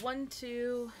 1,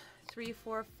 2, 3,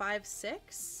 4, 5,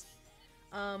 6.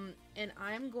 And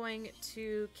I'm going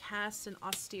to cast an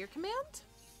Austere Command.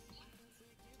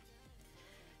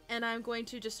 And I'm going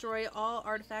to destroy all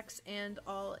artifacts and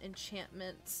all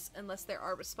enchantments unless there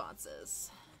are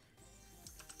responses.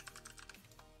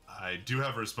 I do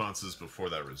have responses before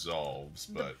that resolves,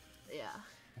 but... Yeah.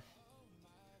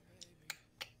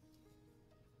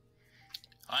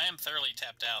 I am thoroughly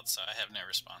tapped out, so I have no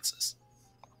responses.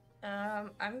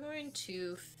 I'm going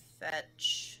to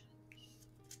fetch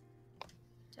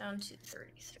down to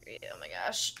 33. Oh my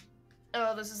gosh.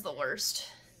 Oh, this is the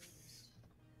worst.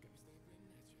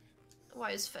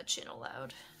 Why is fetching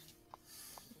allowed?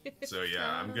 So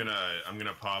yeah, I'm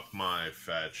gonna pop my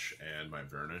fetch and my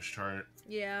Burnish chart.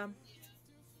 Yeah.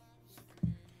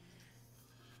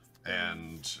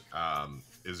 And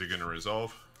is it gonna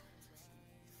resolve?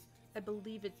 I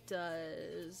believe it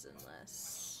does,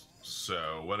 unless...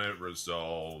 So when it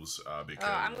resolves, because...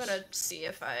 I'm gonna see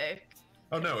if I...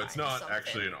 Oh no, it's find not something.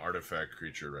 actually an artifact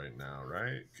creature right now,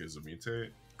 right? Because of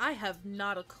mutate? I have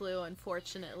not a clue,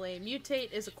 unfortunately.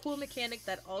 Mutate is a cool mechanic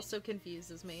that also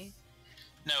confuses me.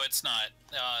 No, it's not.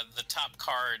 The top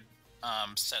card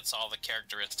sets all the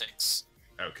characteristics.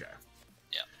 Okay.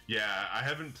 Yeah. Yeah, I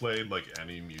haven't played like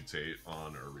any mutate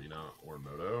on Arena or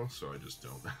Moto, so I just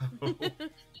don't know.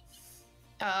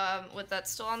 With that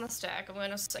still on the stack, I'm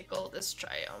gonna cycle this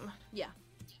Triome. Yeah.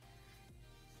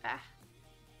 Ah.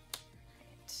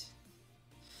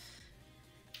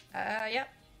 Right. Yep.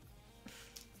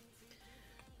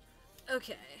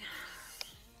 Okay.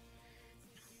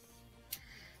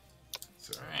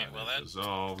 So Alright, well that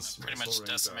resolves. pretty My much Soul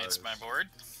Ring decimates dies. my board.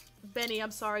 Benny,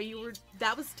 I'm sorry,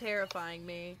 that was terrifying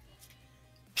me.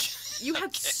 You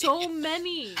had so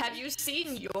many. Have you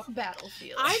seen your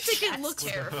battlefield? I think it That's looks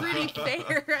terrifying. pretty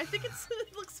fair. I think it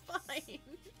looks fine.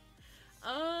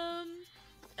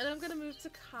 And I'm gonna move to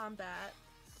combat.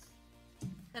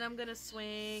 And I'm gonna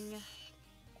swing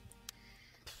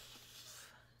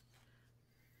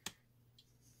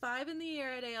 5 in the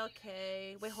air at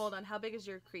ALK. Wait, hold on. How big is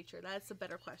your creature? That's a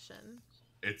better question.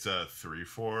 It's a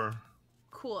 3/4.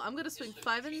 Cool. I'm gonna swing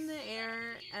 5 in the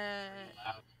air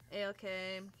at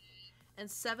ALK and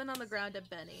 7 on the ground at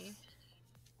Bennie.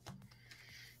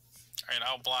 Alright,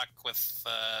 I'll block with,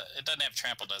 it doesn't have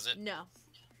trample, does it? No.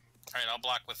 Alright, I'll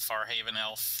block with Farhaven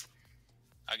Elf.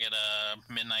 I'll get a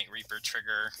Midnight Reaper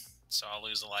trigger, so I'll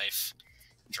lose a life.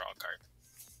 Draw a card.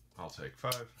 I'll take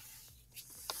 5.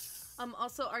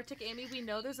 Also, Arctic Amy, we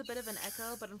know there's a bit of an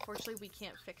echo, but unfortunately we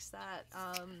can't fix that.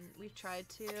 We've tried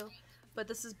to, but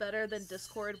this is better than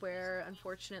Discord, where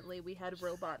unfortunately we had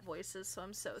robot voices, so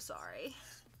I'm so sorry.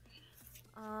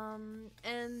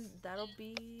 And that'll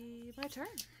be my turn.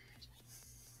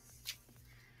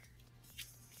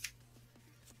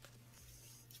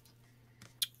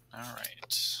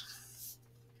 Alright.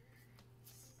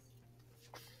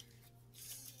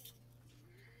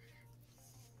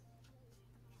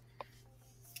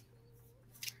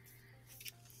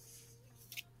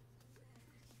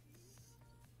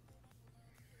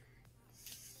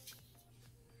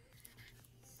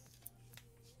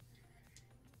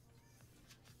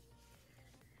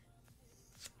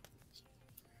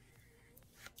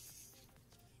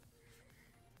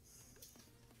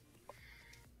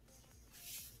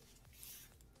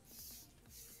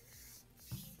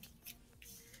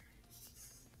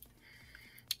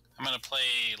 I'm gonna play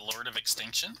Lord of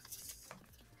Extinction.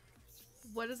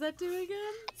 What does that do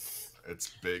again?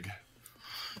 It's big.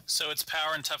 So its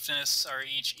power and toughness are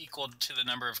each equal to the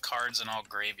number of cards in all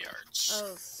graveyards.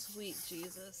 Oh, sweet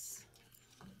Jesus.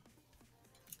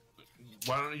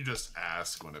 Why don't you just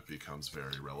ask when it becomes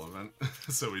very relevant,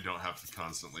 so we don't have to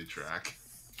constantly track?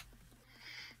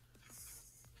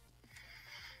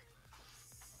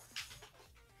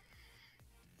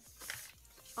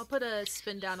 I'll put a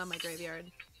spin down on my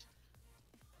graveyard.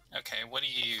 Okay, what do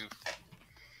you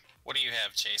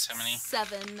have, Chase? How many?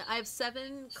 7. I have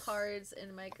 7 cards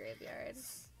in my graveyard.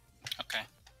 Okay.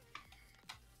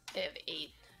 I have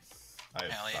 8. I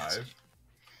have Hell yes. 5.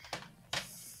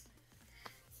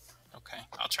 Okay,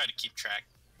 I'll try to keep track,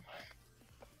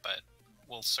 but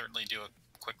we'll certainly do a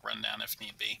quick rundown if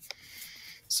need be.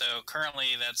 So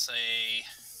currently that's a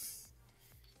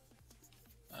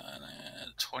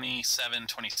 27.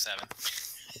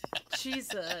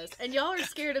 Jesus. And y'all are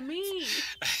scared of me.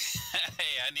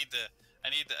 Hey, I need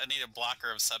a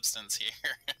blocker of substance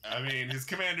here. I mean, his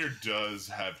commander does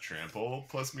have trample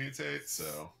plus mutate,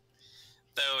 so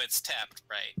Though it's tapped,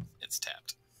 right? It's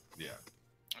tapped. yeah,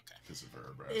 Okay. because of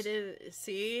Verabras. It is.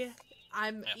 See?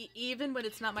 I'm Yep. even when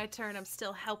it's not my turn, I'm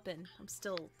still helping. I'm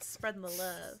still spreading the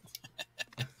love.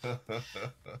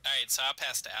 Alright, so I'll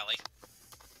pass to Allie.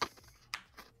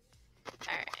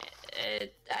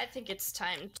 Alright, I think it's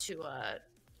time to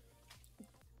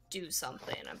do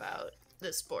something about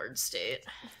this board state.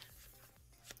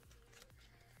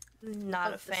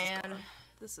 Not Oh, a fan.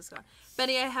 This is gone.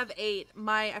 Benny, I have 8.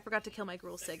 I forgot to kill my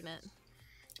Gruul Signet.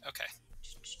 Okay.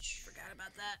 Forgot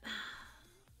about that.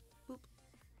 Boop.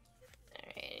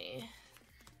 Alrighty.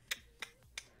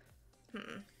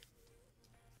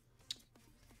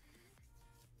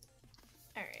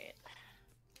 Alright.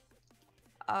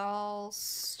 I'll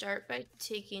start by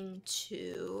taking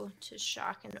 2 to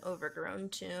shock an Overgrown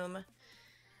Tomb.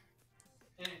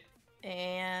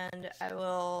 And I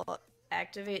will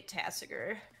activate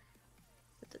Tassiger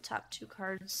with the top 2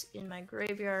 cards in my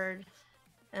graveyard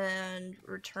and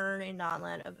return a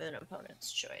non-land of an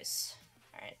opponent's choice.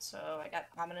 Alright, so I got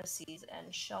Ominous Seas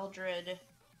and Sheldred.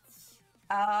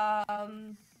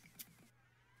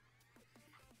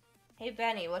 Hey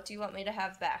Benny, what do you want me to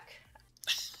have back?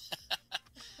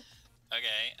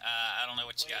 Okay, I don't know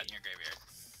what you got in your graveyard.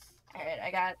 Alright,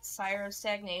 I got Sire of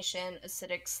Stagnation,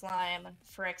 Acidic Slime,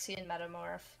 Phyrexian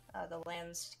Metamorph. The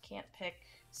lands can't pick.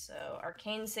 So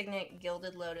Arcane Signet,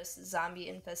 Gilded Lotus, Zombie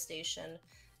Infestation,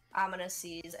 Ominous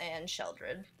Seas, and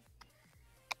Sheldred.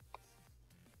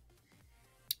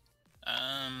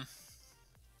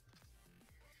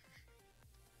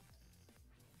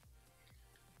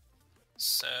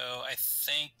 So I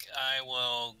think I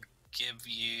will give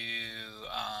you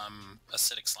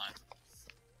Acidic Slime.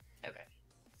 Okay.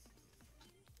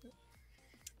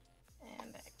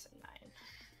 And back to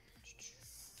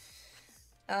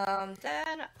 9.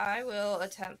 Then I will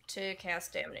attempt to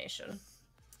cast Damnation.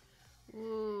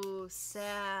 Ooh,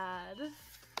 sad.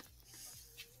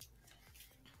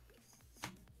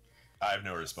 I have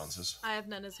no responses. I have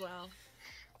none as well.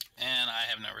 And I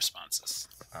have no responses.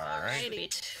 All right. Alrighty.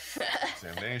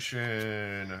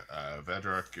 Examination.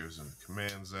 Vadrok goes in the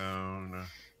command zone.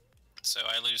 So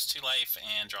I lose 2 life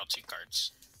and draw 2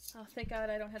 cards. Oh, thank God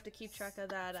I don't have to keep track of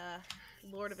that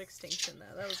Lord of Extinction,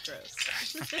 though. That was gross.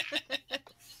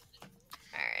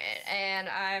 Alright, and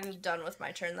I'm done with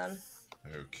my turn then.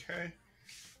 Okay.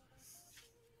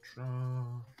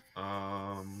 Draw.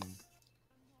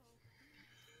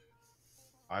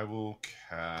 I will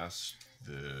cast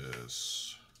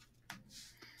this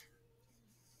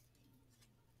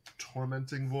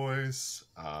Tormenting Voice,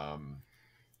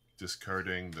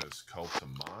 discarding this Call to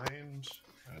Mind,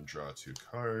 and draw 2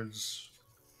 cards.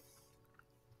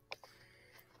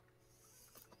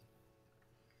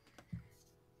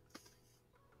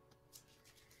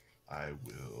 I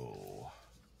will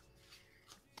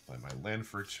play my land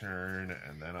for turn,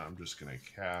 and then I'm just going to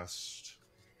cast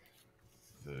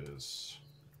this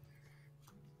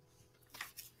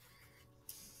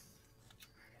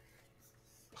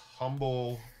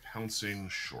Humble Pouncing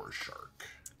Shore Shark.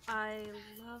 I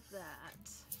love that.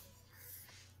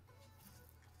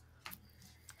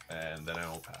 And then I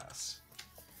will pass.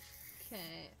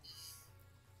 Okay.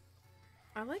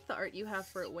 I like the art you have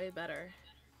for it way better.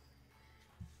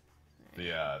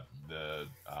 The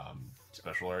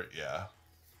special art, yeah.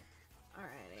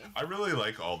 Alrighty. I really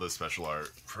like all the special art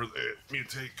for the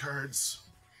mutate cards.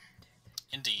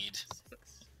 Indeed.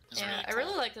 It's Yeah, really I cool.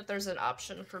 really like that there's an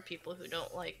option for people who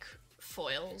don't like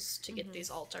foils to get these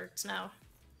alt arts now.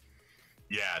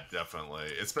 Yeah,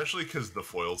 definitely. Especially because the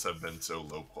foils have been so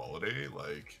low quality.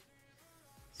 Like,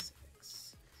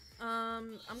 6.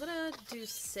 I'm gonna do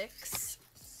 6,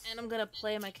 and I'm gonna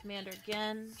play my commander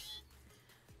again.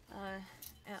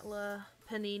 Atla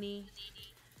Palani.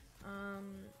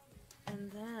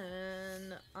 And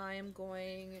then I'm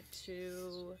going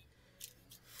to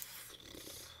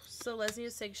Selesnya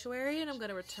Sanctuary, and I'm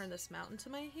gonna return this mountain to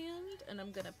my hand, and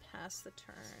I'm gonna pass the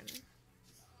turn.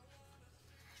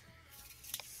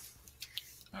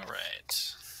 All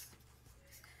right.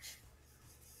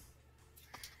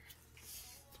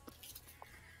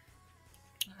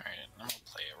 All right, I'm gonna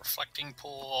play a Reflecting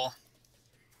Pool.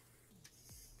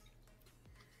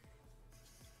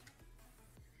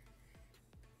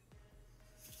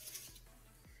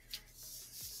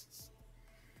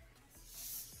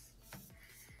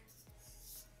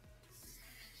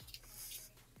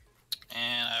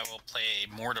 And I will play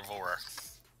Mortivore.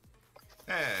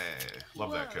 hey,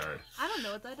 love that Whoa. card. I don't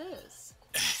know what that is.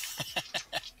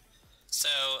 So,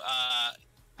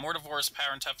 Mortivore's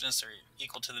power and toughness are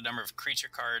equal to the number of creature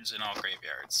cards in all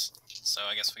graveyards. So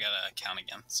I guess we gotta count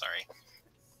again. Sorry.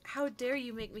 How dare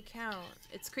you make me count?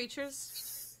 It's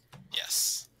creatures?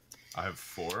 Yes. I have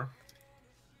 4.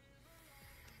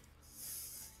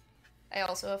 I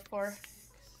also have 4.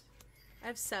 I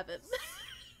have 7.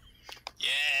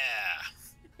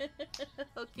 Yeah.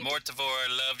 Okay. Mortivore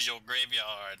loves your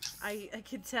graveyard. I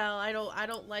can tell. I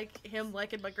don't like him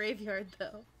liking my graveyard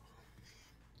though.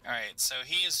 All right, so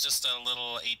he is just a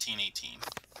little 18/18.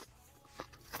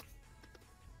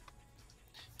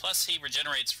 Plus, he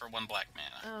regenerates for 1 black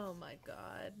mana. Oh my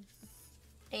god.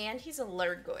 And he's a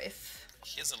Lurgoyf.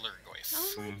 He is a Lurgoyf.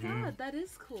 Oh my Mhm. god, that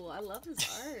is cool. I love his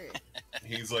art.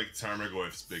 He's like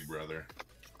Tarmogoyf's big brother.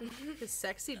 His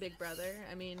sexy big brother.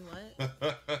 I mean, what?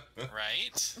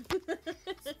 Right?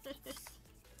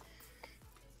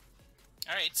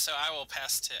 All right, so I will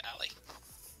pass to Allie.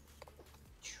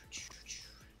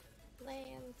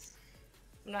 Lands.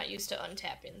 I'm not used to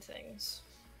untapping things.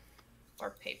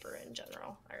 Or paper in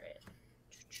general. Alright.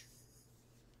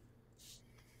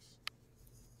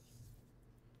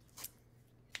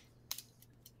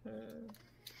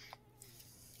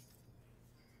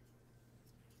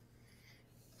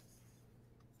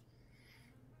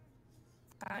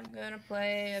 I'm gonna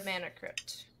play a Mana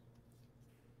Crypt.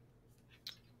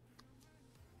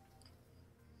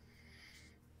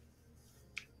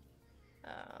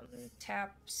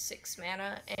 Tap 6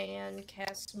 mana and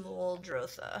cast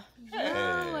Muldrotha. Yo,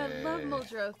 I love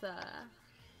Muldrotha.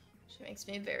 She makes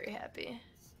me very happy.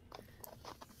 I'm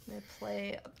gonna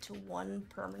play up to 1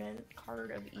 permanent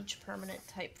card of each permanent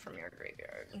type from your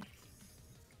graveyard.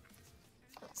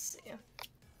 Let's see.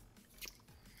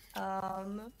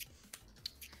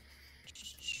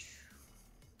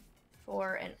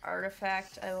 For an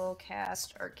artifact, I will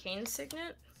cast Arcane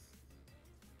Signet.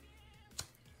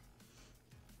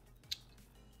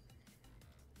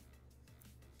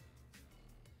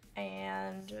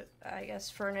 And I guess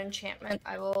for an enchantment,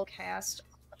 I will cast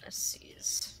Ominous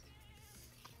Seas.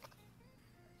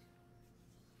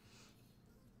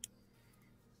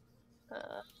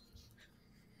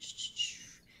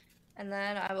 And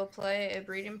then I will play a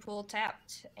breeding pool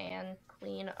tapped and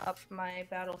clean up my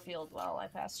battlefield while I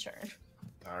pass turn.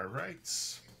 All right.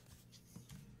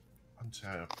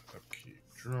 Untap, upkeep,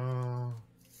 draw.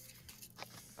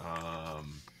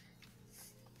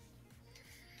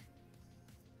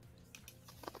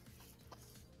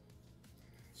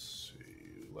 Let's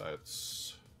see.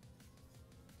 Let's.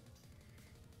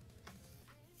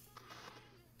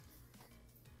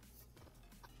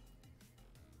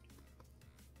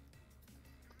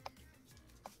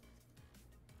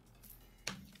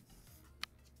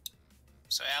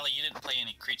 So, Allie, you didn't play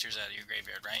any creatures out of your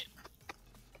graveyard, right?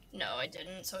 No, I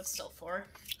didn't, so it's still 4.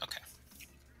 Okay.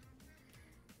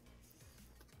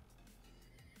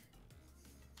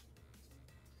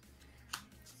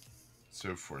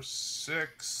 So for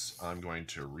 6, I'm going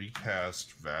to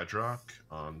recast Vadrok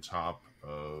on top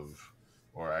of,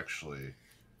 or actually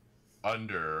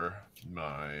under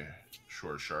my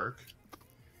Shore Shark.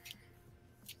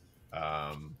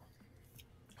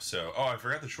 Oh, I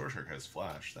forgot the Shore Shark has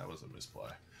Flash. That was a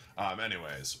misplay.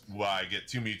 Anyways, well, I get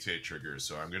 2 mutate triggers,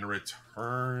 so I'm going to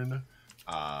return.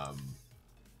 I'm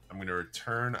going to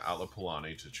return Atla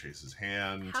Palani to Chase's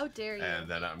hand. How dare you? And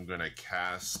then I'm going to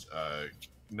cast a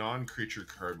non-creature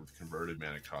card with converted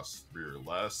mana cost 3 or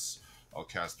less. I'll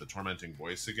cast the Tormenting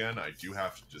Voice again. I do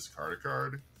have to discard a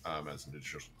card as an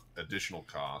additional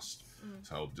cost.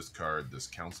 So I'll discard this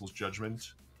Council's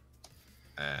Judgment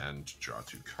and draw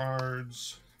 2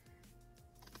 cards.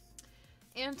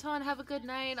 Anton, have a good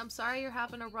night. I'm sorry you're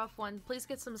having a rough one. Please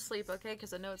get some sleep, okay?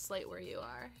 Because I know it's late where you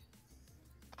are.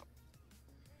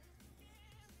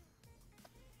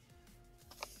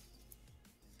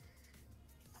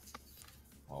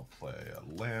 I'll play a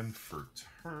land for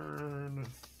turn.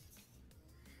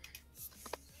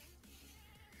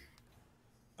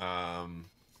 And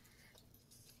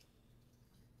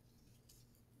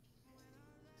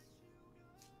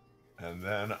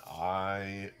then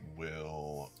I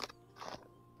will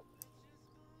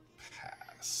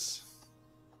pass.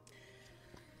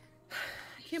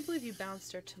 I can't believe you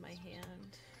bounced her to my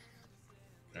hand.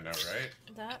 I know, right?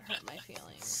 That hurt my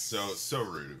feelings. So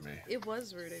rude of me. It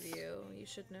was rude of you. You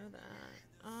should know that.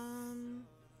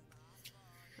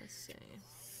 Let's see.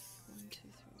 1, 2, 3,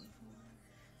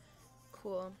 4.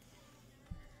 Cool.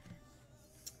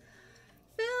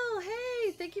 Phil,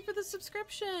 hey, thank you for the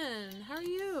subscription. How are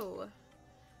you?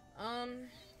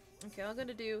 Okay, I'm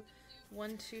gonna do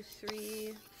 1, 2,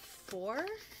 3, 4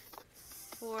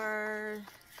 for,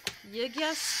 you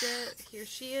guessed it. Here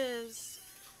she is.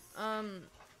 And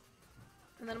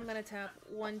then I'm gonna tap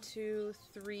 1, 2,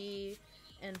 3,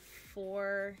 and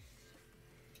 4.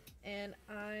 And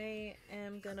I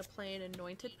am gonna play an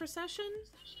Anointed Procession.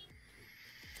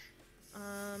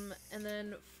 And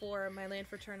then for my land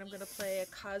for turn, I'm gonna play a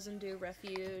Kazandu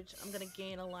Refuge. I'm gonna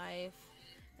gain a life,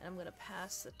 and I'm gonna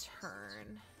pass the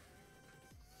turn.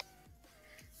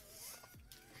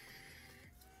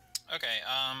 Okay,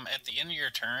 at the end of your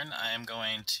turn, I am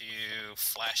going to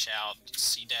flash out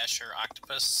Sea Dasher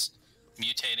Octopus,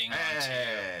 mutating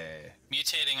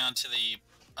onto the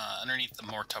underneath the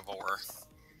Mortavor.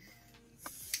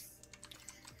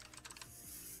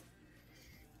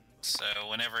 So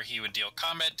whenever he would deal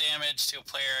combat damage to a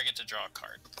player, I get to draw a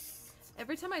card.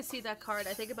 Every time I see that card,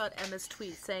 I think about Emma's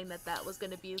tweet saying that that was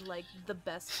going to be, like, the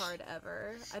best card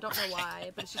ever. I don't know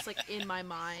why, but it's just, like, in my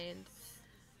mind.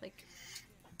 Like,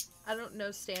 I don't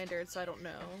know Standard, so I don't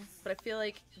know. But I feel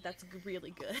like that's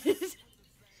really good.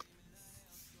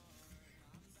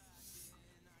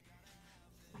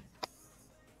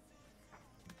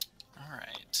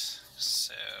 Alright,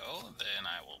 so then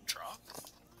I will draw.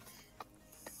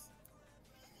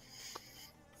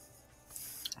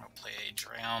 I'll play a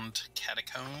Drowned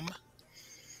Catacomb.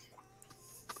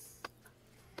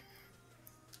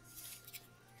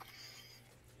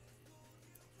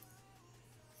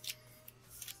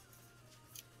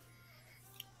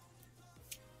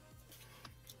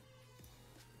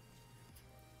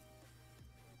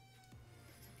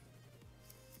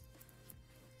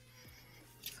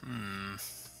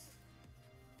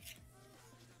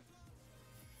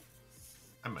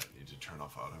 I might need to turn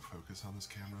off autofocus on this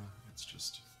camera. It's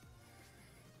just...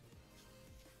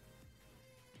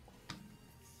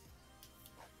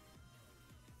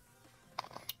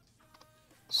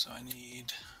 So I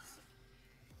need...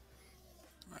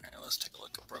 Alright, let's take a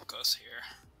look at Brokkos here.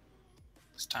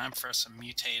 It's time for some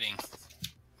mutating.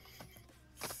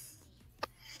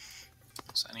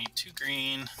 So I need 2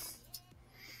 green,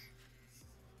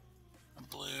 a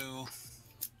blue,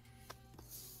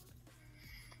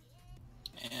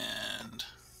 and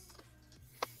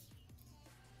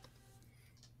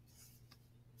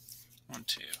 1,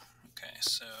 2. Okay,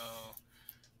 so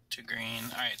 2 green.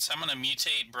 All right, so I'm gonna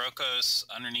mutate Brokkos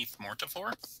underneath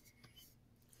Mortivore.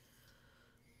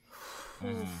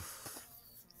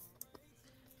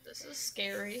 This is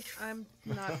scary. I'm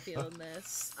not feeling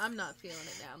this. I'm not feeling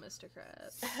it now, Mr.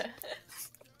 Krabs.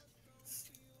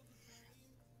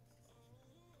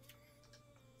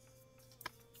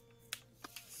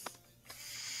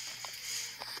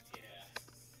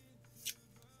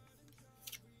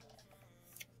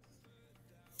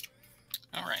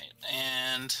 All right,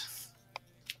 and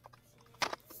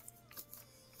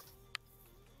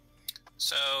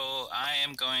so I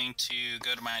am going to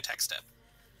go to my attack step.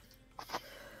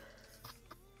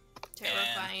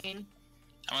 Terrifying.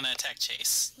 I'm gonna attack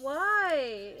Chase.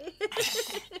 Why?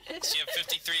 She have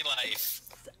 53 life.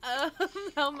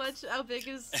 How big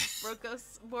is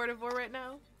Brokkos Mortivore right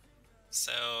now?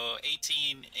 So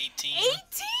 18. 18?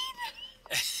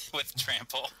 With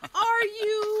trample. Are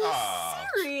you Aw.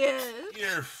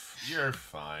 serious? You're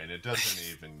fine. It doesn't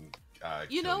even.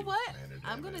 You kill know what? commander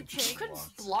I'm gonna damage. take- You could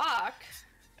Blocks. block.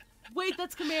 Wait,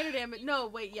 that's commander damage. No,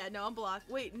 wait, yeah, no, I'm blocked.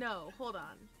 Wait, no, hold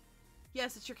on.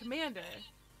 Yes, it's your commander.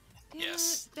 Damn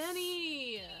Yes. it,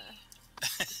 Benny.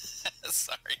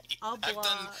 Sorry. I'll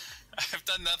block. I've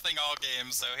done nothing all game,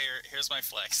 so here's my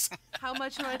flex. How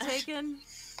much am I taking?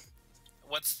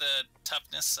 What's the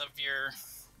toughness of your?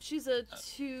 She's a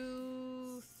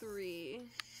 2/3.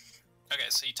 Okay,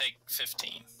 so you take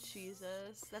 15.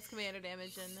 Jesus, that's commander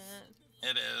damage, isn't it?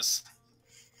 It is.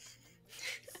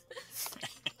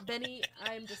 Benny,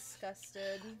 I'm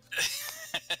disgusted.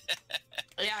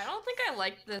 Yeah, I don't think I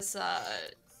like this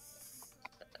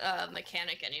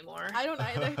mechanic anymore. I don't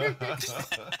either.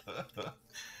 All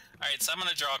right, so I'm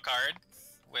gonna draw a card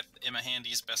with Emma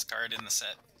Handy's best card in the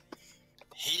set.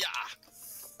 Yeah.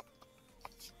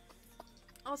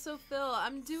 Also, Phil,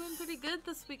 I'm doing pretty good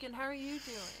this weekend. How are you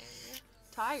doing?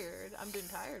 Tired. I'm doing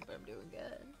tired, but I'm doing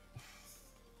good.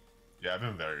 Yeah, I've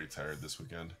been very tired this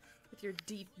weekend. With your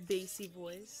deep, bassy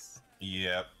voice.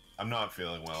 Yep, I'm not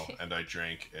feeling well, and I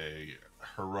drank a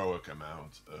heroic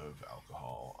amount of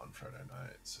alcohol on Friday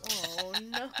night. So. Oh,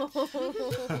 no.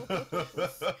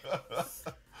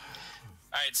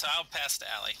 Alright, so I'll pass to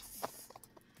Allie.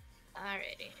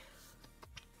 Alrighty.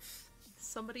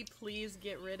 Somebody please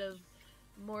get rid of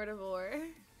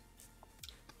Mortivore.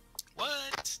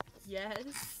 What?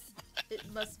 Yes. It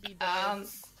must be done.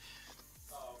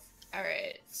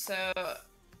 Alright, so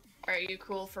are you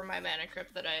cool for my mana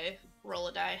crypt that I roll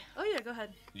a die? Oh, yeah, go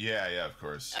ahead. Yeah, of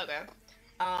course. Okay.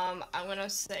 I'm gonna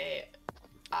say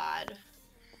odd.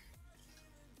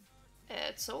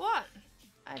 It's a 1.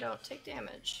 I don't take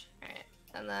damage. Alright.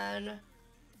 And then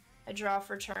I draw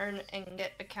for turn and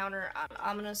get a counter on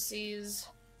Ominous Seas.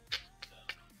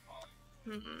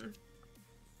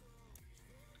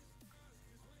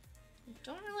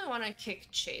 Don't really want to kick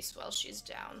Chase while she's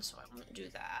down, so I won't do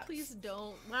that. Please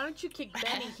don't. Why don't you kick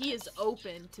Benny? He is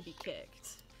open to be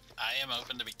kicked. I am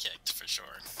open to be kicked for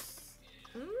sure.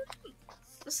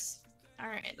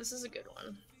 Alright, this is a good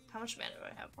one. How much mana do I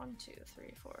have? 1, 2,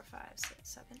 3, 4, 5, 6,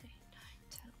 7, 8, 9,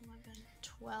 10, 11,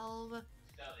 12.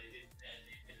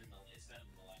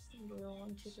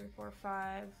 1, 2, 3, 4,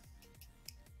 5.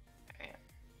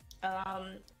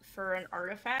 Alright. For an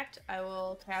artifact, I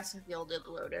will cast Gilded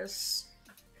Lotus.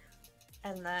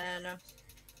 And then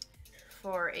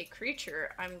for a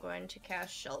creature, I'm going to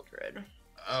cast Sheldred.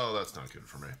 Oh, that's not good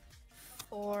for me.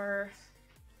 4,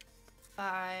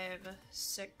 5,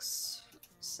 6,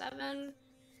 7.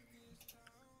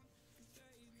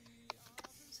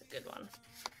 It's a good one.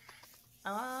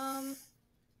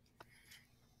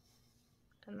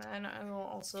 And then I will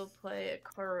also play a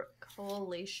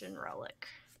Coalition Relic.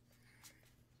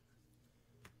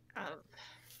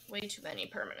 Way too many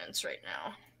permanents right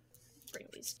now. Bring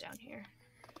these down here.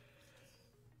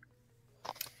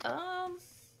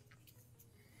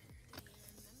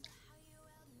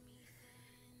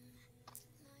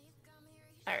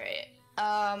 Alright.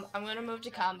 I'm gonna move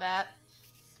to combat.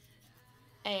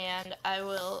 And I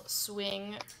will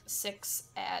swing 6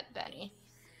 at Benny.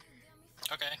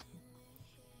 Okay.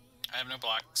 I have no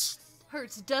blocks.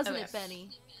 Hurts, doesn't Okay. it, Benny?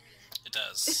 It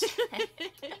does.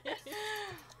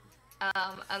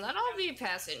 And then I'll be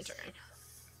passing turn.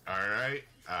 Alright,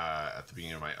 at the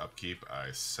beginning of my upkeep,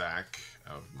 I sack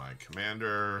of my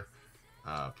commander,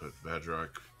 put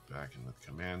Vadrok back in the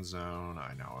command zone.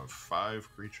 I now have 5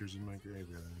 creatures in my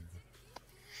graveyard.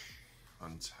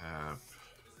 Untap,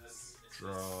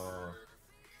 draw,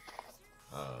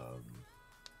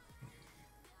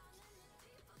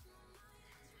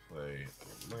 play a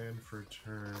land for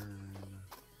turn.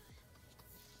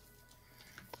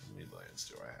 How many lands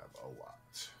do I have? A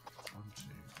lot. 1, 2,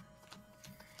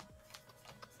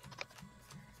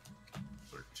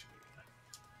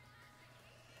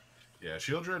 Yeah,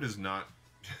 Shield Dread is not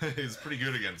is pretty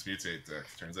good against mutate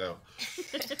decks, turns out.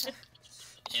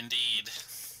 Indeed.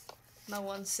 My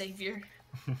one savior.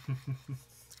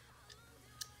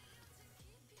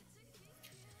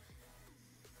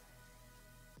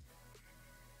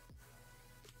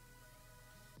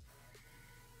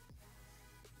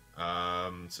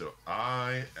 So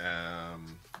I am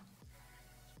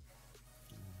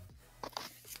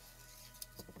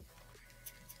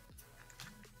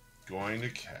going to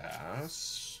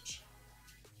cast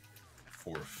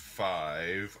for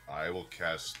 5. I will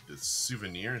cast the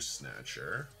Souvenir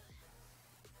Snatcher.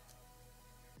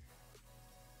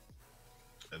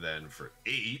 And then for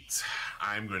 8,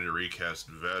 I'm going to recast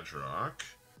Vadrok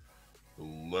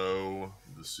below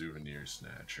the Souvenir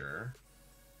Snatcher.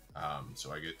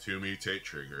 So I get 2 mutate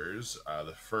triggers.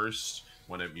 The first,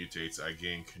 when it mutates, I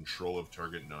gain control of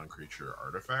target non-creature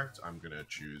artifact. I'm going to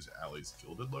choose Ali's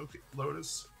Gilded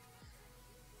Lotus.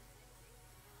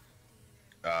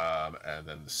 And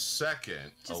then the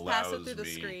second Just allows pass it through the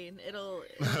me... screen. It'll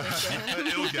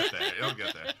It'll get there. It'll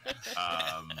get there.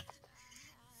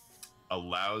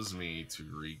 Allows me to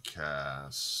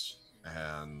recast,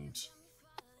 and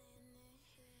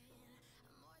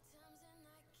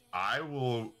I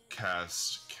will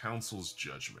cast Council's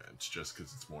Judgment just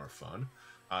because it's more fun.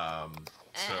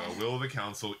 So, Will of the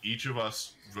Council, each of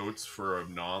us votes for a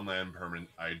non-land permanent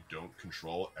I don't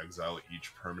control. Exile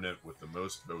each permanent with the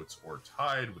most votes or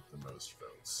tied with the most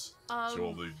votes.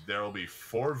 So there will be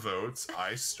 4 votes.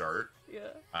 I start.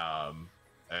 Yeah.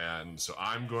 And so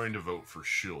I'm going to vote for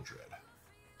Shieldred.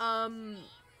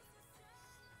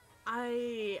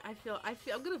 I feel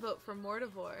I'm gonna vote for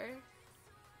Mortivore.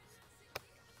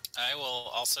 I will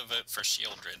also vote for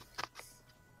Shieldred.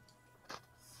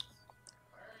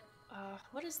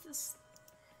 What is this?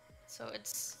 So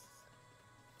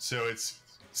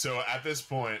at this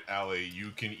point, Ali,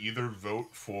 you can either vote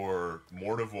for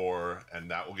Mortivore and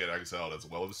that will get exiled as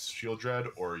well as Shieldred,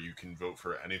 or you can vote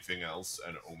for anything else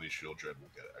and only Shieldred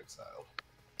will get exiled.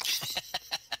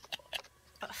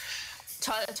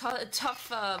 tough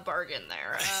bargain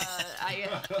there.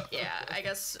 I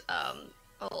guess I'll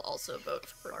also vote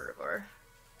for Mortivore.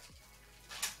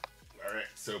 Alright,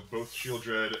 so both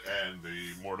Shieldred and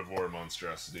the Mortivore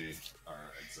monstrosity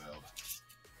are exiled.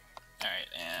 Alright,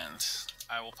 and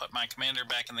I will put my commander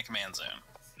back in the command zone.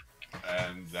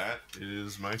 And that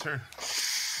is my turn.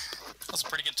 That's a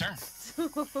pretty good turn.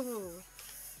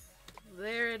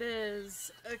 There it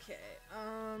is. Okay,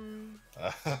 I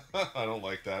don't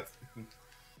like that.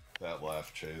 That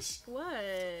laugh, Chase. What?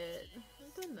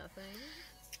 I've done nothing.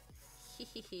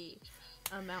 Hehehe.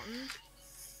 A mountain?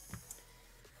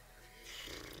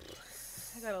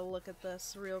 I gotta look at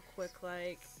this real quick,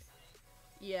 like...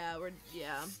 Yeah, we're...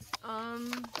 Yeah. I'm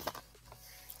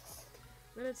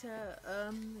gonna tap...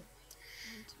 1, 2,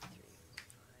 3, 4,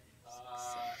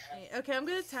 5, 6, 7, 8. Okay, I'm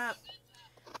gonna tap...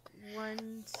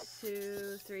 1,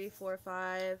 2, 3, 4,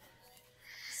 5,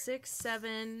 6,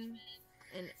 7,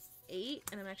 and 8,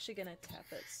 and I'm actually gonna tap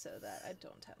it so that I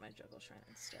don't tap my Juggle Shrine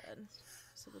instead.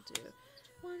 So we'll do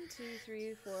 1, 2,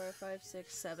 3, 4, 5,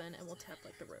 6, 7, and we'll tap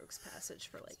like the Rogue's Passage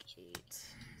for like 8.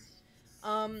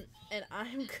 And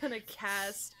I'm gonna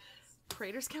cast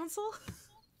Praetor's Council.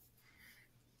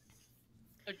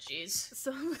 Oh jeez.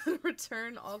 So I'm gonna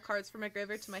return all cards from my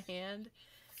graveyard to my hand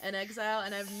and exile,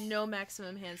 and I have no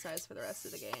maximum hand size for the rest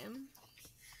of the game.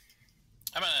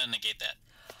 I'm gonna negate that.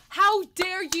 How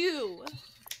dare you!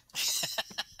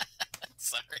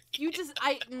 Sorry. You just,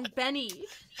 Bennie.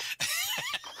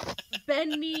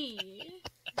 Bennie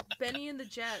and the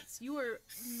Jets. You are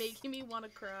making me want to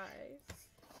cry.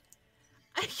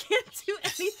 I can't do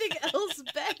anything else,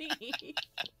 Bennie.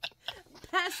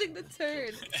 Passing the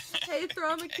turn. Hey,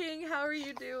 Thrama King, how are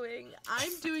you doing?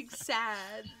 I'm doing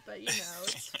sad, but you know,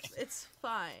 it's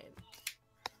fine.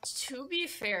 To be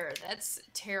fair, that's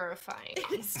terrifying.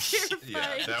 It's terrifying.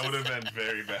 Yeah, that would have been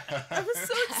very bad. I was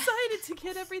so excited to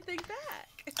get everything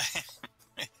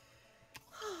back.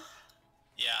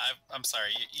 Yeah, I'm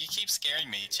sorry. You keep scaring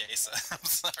me, Chase. I'm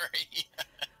sorry.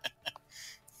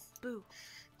 Boo.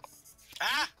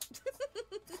 Ah!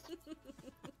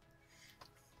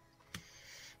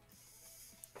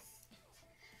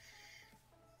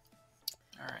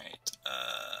 Alright,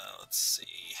 let's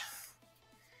see.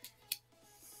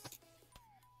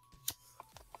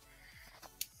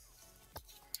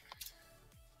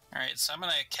 Alright, so I'm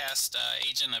gonna cast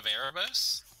Agent of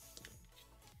Erebos.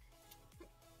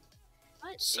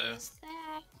 What So- is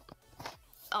that?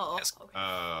 Oh, Yes. okay.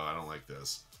 I don't like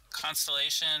this.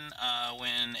 Constellation,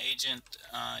 when agent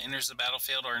enters the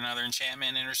battlefield or another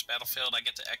enchantment enters the battlefield, I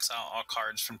get to exile all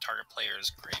cards from target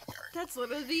player's graveyard. That's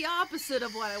literally the opposite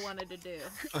of what I wanted to do.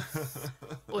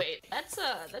 Wait, that's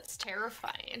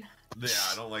terrifying. Yeah,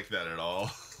 I don't like that at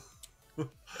all.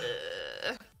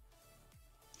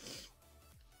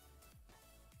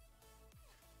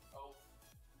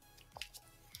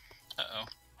 Uh-oh.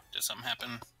 Did something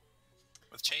happen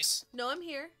with Chase? No, I'm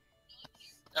here.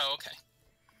 Oh, okay.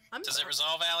 Does it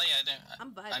resolve, Allie?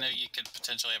 I'm vibing. I know you could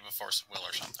potentially have a force of will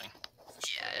or something.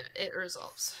 Yeah, it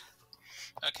resolves.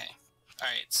 Okay.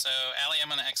 Alright, so Allie, I'm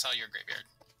going to exile your graveyard.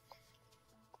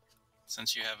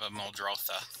 Since you have a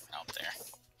Muldrotha out there.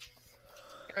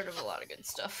 Get rid of a lot of good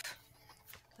stuff.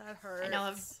 That hurts. I now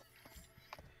have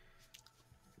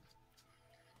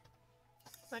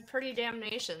my pretty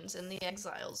damnations in the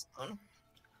exile zone.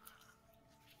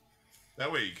 That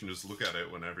way you can just look at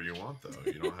it whenever you want, though.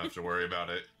 You don't have to worry about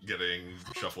it getting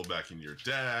shuffled back in your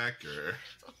deck, or...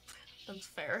 That's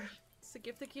fair. It's the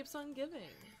gift that keeps on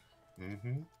giving.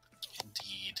 Mm-hmm.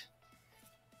 Indeed.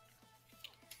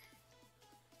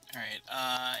 Alright,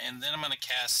 and then I'm going to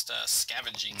cast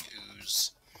Scavenging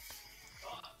Ooze.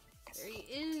 There he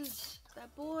is.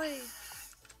 That boy.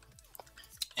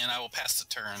 And I will pass the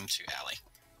turn to Allie.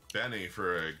 Benny,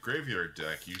 for a graveyard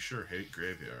deck, you sure hate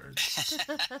graveyards.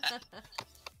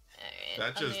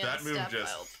 That move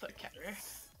just I'll put counter.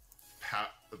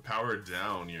 powered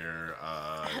down your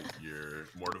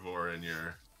Mortivore and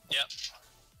your... Yep.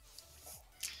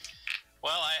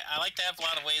 Well, I like to have a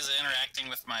lot of ways of interacting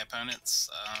with my opponents,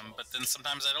 but then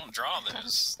sometimes I don't draw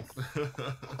those.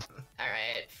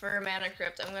 Alright, for Mana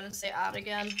Crypt, I'm gonna say odd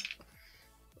again.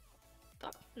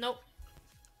 Oh, nope.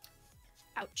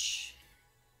 Ouch.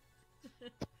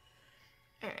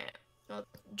 Alright, I'll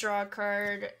draw a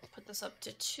card, put this up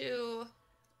to 2.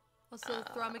 Also,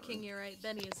 Thromaking, you're right.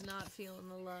 Benny is not feeling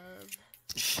the love.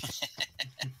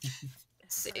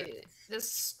 Let's see,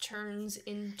 this turns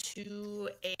into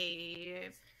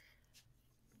a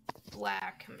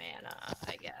black mana,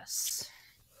 I guess.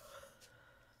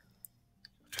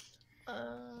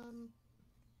 Alright,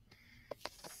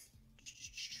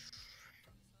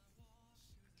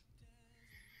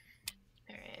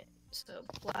 so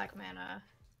black mana.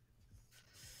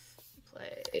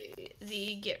 Play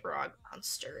the Gitrog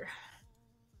monster.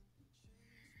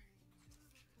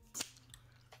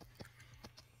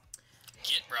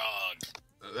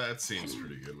 Gitrog. That seems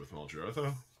pretty good with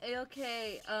Muldrotha. ALK,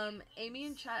 Amy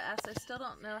in chat asked, I still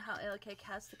don't know how ALK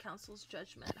casts the Council's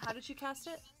Judgment. How did you cast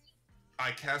it?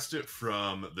 I cast it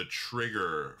from the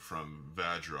trigger from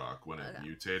Vadrok when it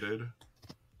mutated.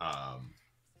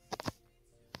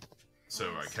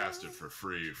 So I cast it for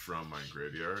free from my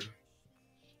graveyard.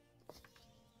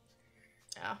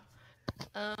 Yeah.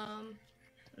 And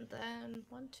then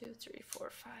 1, 2, 3, 4,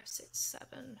 5, 6,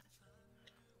 7.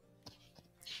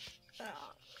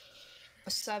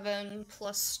 7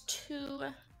 plus 2.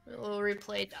 We'll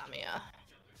replay Damia.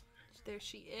 There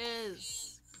she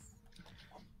is.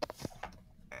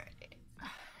 Alright.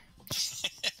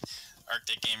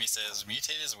 Arctic Amy says,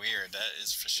 mutate is weird, that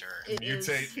is for sure.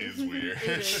 Mutate is weird.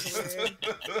 It is weird.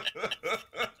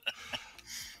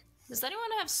 Does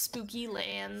anyone have spooky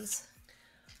lands?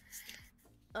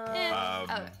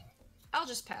 I'll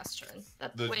just pass turn.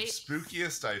 The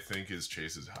spookiest, I think, is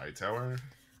Chase's Hightower.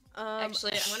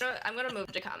 Actually, I'm gonna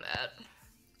move to combat,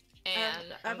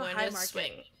 and I'm I have a going high to market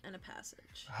swing. and a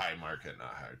passage. High market,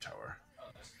 not Hightower.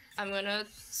 I'm gonna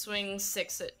swing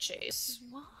 6 at Chase.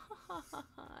 Why?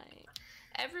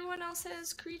 Everyone else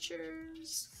has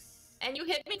creatures, and you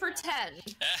hit me for 10.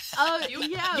 Oh, You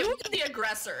yeah. you were the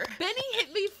aggressor. Benny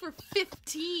hit me for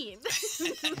 15.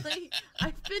 Like,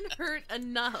 I've been hurt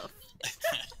enough.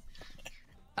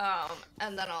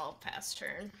 And then I'll pass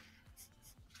turn.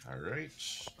 Alright.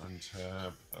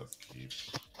 Untap, upkeep,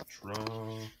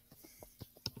 draw.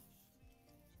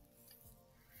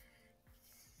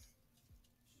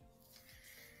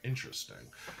 Interesting.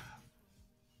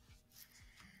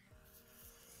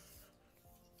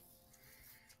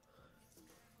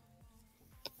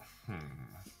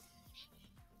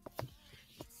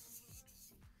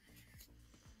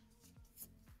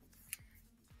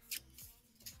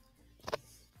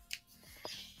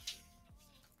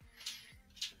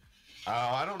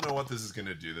 I don't know what this is going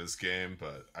to do this game,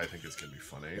 but I think it's going to be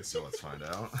funny, so let's find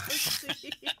out.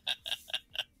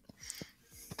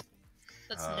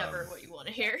 That's never what you want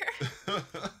to hear.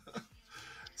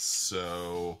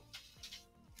 So,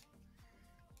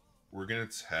 we're going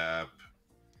to tap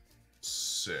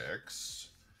 6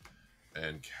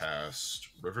 and cast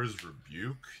River's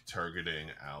Rebuke,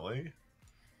 targeting Allie.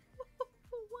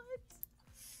 What?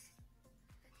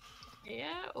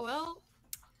 Yeah, well,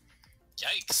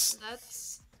 Yikes.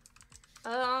 that's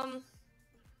let's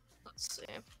see.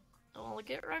 Well,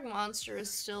 Get Rug Monster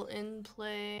is still in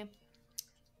play.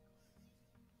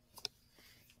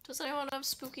 Does anyone have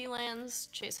Spooky Lands?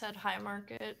 Chase had High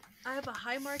Market. I have a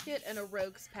High Market and a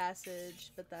Rogue's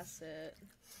Passage, but that's it.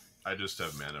 I just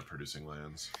have mana producing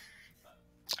lands.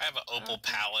 I have an Opal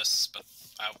Palace, but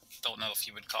I don't know if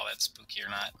you would call that spooky or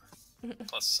not.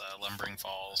 Plus Lumbering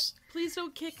Falls. Please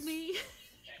don't kick me.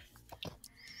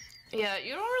 Yeah,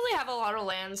 you don't really have a lot of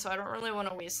land, so I don't really want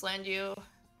to wasteland you.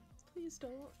 Please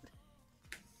don't.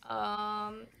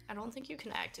 I don't think you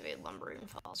can activate Lumbering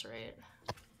Falls, right?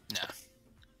 No.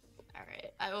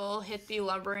 Alright, I will hit the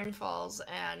Lumbering Falls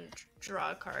and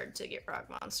draw a card to Get Rock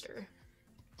Monster.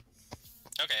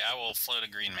 Okay, I will float a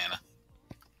green mana.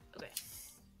 Okay.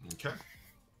 Okay.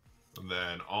 And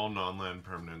then all non-land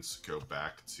permanents go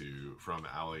back to, from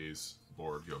Allie's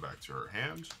board, go back to her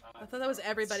hand. I thought that was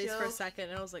everybody's for a Joke. second,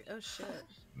 and I was like, oh shit.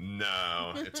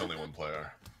 No, it's only one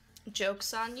player.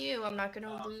 Joke's on you, I'm not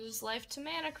gonna lose life to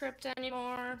Mana Crypt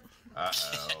anymore.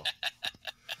 Uh-oh.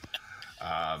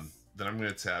 Then I'm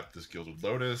going to tap this Gilded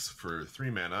Lotus for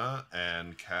 3 mana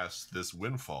and cast this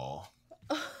Windfall.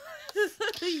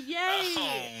 Yay!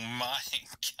 Oh my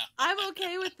god. I'm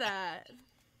okay with that.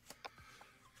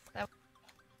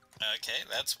 Okay,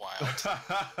 that's wild.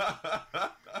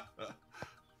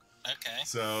 Okay.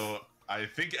 So, I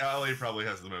think Allie probably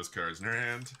has the most cards in her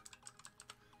hand.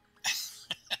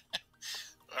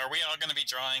 Are we all going to be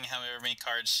drawing however many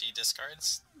cards she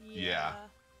discards? Yeah.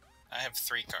 I have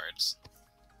 3 cards.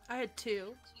 I had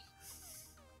 2.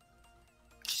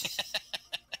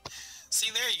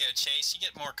 See, there you go, Chase. You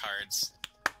get more cards.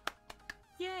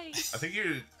 Yay! I think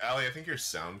Allie, I think your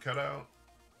sound cut out.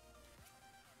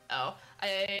 Oh,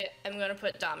 I am gonna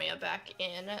put Damia back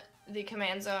in the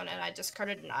command zone, and I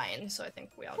discarded 9, so I think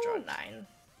we all draw 9.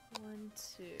 1,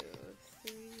 2,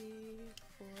 3,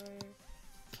 4,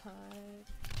 5,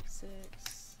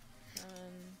 6, 7,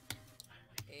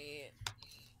 8.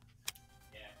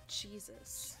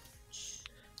 Jesus.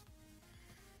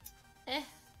 Alright.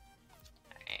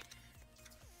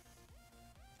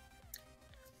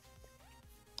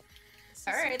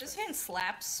 Alright, this hand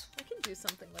slaps. I can do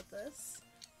something with this.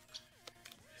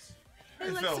 I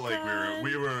Hey, felt like Lexicon.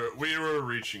 we were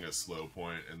reaching a slow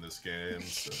point in this game,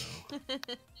 so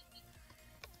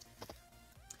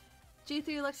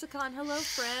G3 Lexicon, hello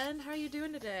friend. How are you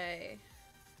doing today?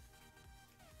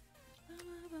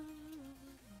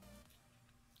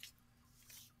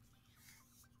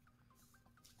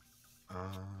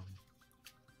 um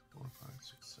 4, 5,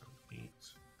 6, 7, 8.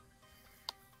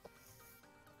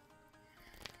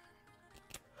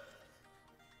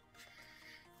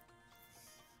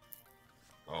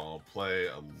 I'll play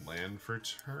a land for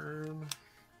turn.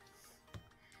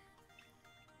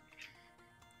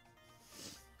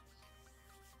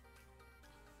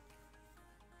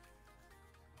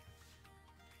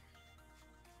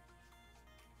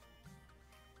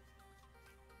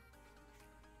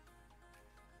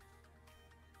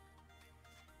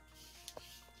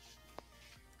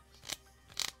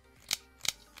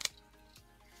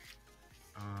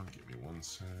 Give me 1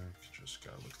 sec. Just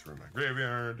gotta look through my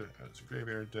graveyard as a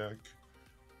graveyard deck.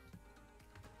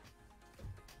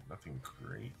 Nothing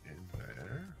great in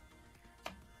there.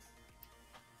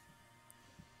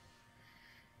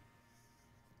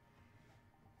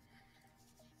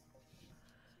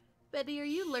 Betty, are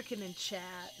you lurking in chat?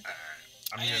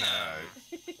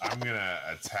 I'm gonna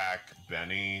attack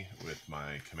Bennie with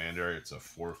my commander. It's a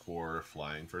 4/4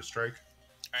 flying for strike.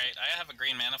 Alright, I have a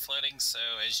green mana floating, so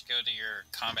as you go to your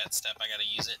combat step, I gotta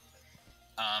use it.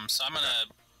 So I'm gonna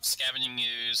Scavenging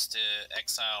Ooze to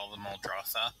exile the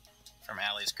Muldrotha from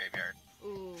Allie's graveyard.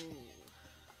 Ooh.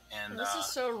 And This is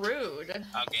so rude.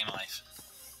 I'll gain life.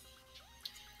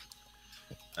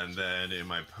 And then in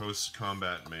my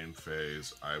post-combat main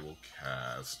phase, I will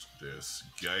cast this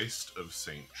Geist of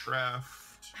Saint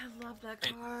Traft. I love that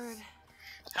Hey. card.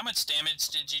 How much damage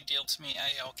did you deal to me?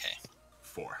 Okay.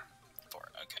 4.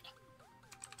 4, okay.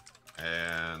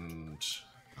 And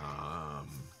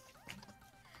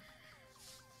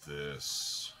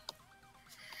this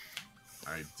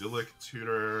Idyllic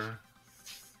Tutor,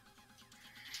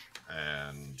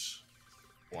 and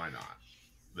why not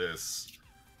this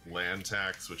land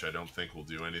tax, which I don't think will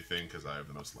do anything because I have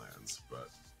the most lands, but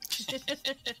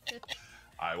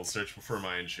I will search for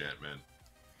my enchantment.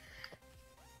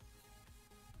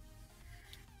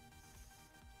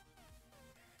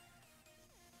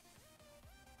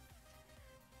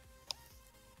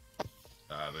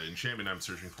 The enchantment I'm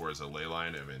searching for is a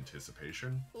Leyline of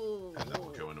Anticipation, Ooh. and that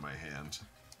will go into my hand.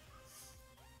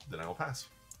 Then I will pass.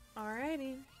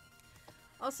 Alrighty.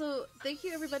 Also, thank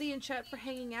you everybody in chat for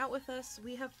hanging out with us.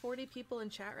 We have 40 people in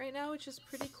chat right now, which is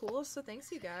pretty cool, so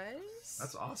thanks you guys.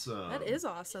 That's awesome. That is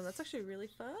awesome. That's actually really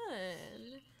fun.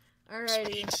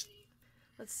 Alrighty. Sweet.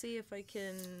 Let's see if I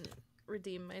can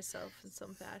redeem myself in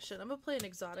some fashion. I'm gonna play an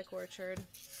exotic orchard.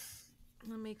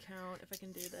 Let me count if I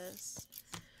can do this.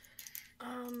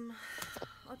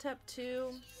 I'll tap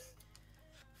 2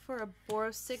 for a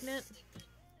Boros Signet.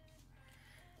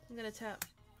 I'm gonna tap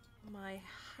my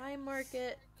high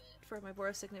market for my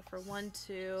Boros Signet for 1,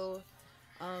 2,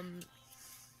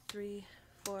 3,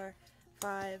 4,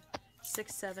 5,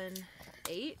 6, 7,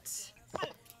 8.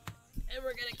 And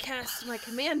we're gonna cast my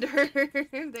commander.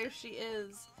 There she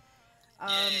is.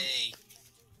 Yay.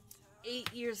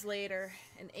 8 years later,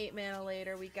 and 8 mana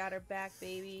later, we got her back,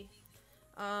 baby.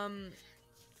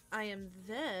 I am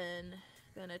then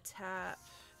gonna tap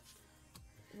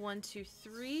 1, 2,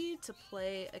 3 to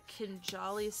play a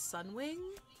Kinjali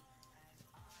Sunwing.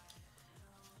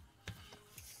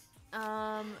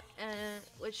 And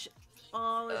which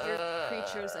all of your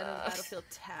creatures enter the battlefield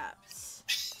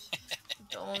taps.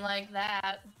 Don't like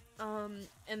that.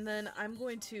 And then I'm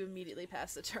going to immediately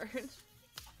pass the turn.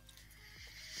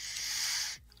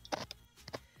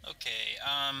 Okay,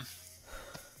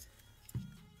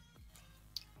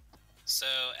 so,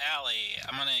 Allie,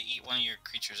 I'm gonna eat one of your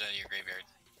creatures out of your graveyard.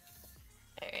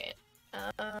 Alright.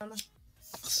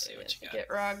 Let's see what you got. Get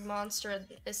Rog Monster and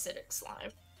Acidic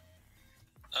Slime.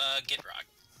 Get Rock.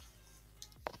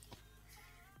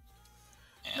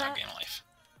 And That- I gain a life.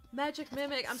 Magic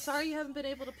Mimic, I'm sorry you haven't been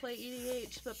able to play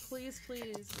EDH, but please,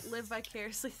 please, live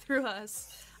vicariously through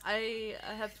us. I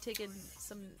have taken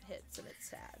some hits and it's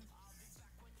sad.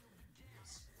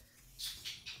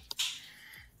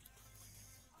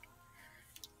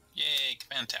 Yay,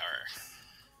 Command Tower.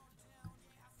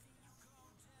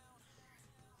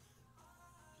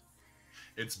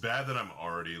 It's bad that I'm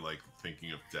already like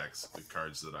thinking of decks, the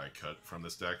cards that I cut from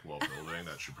this deck while building.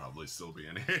 That should probably still be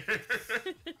in here.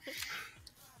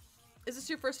 Is this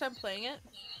your first time playing it?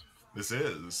 This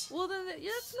is. Well, then, yeah,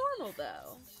 it's normal,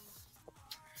 though.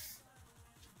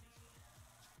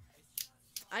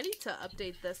 I need to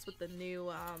update this with the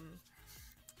new,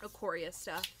 Ikoria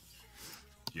stuff.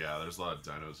 Yeah, there's a lot of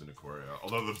dinos in Ikoria.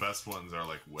 Although the best ones are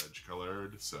like wedge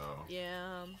colored, so.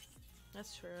 Yeah,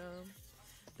 that's true.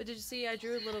 But did you see I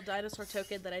drew a little dinosaur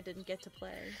token that I didn't get to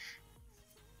play?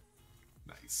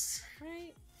 Nice.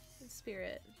 Right? In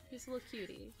spirit. He's a little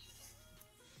cutie.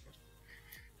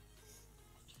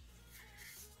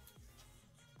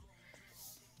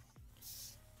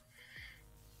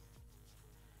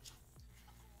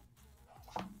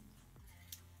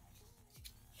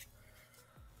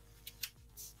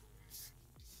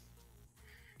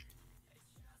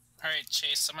 Alright,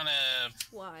 Chase, I'm gonna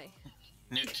Why?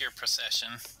 nuke your procession.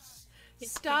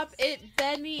 Stop it,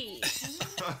 Bennie!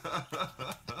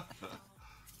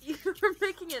 You're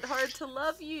making it hard to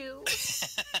love you.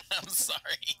 I'm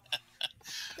sorry.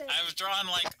 I've drawn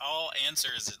like all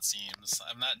answers, it seems.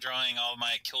 I'm not drawing all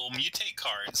my cool mutate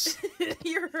cards.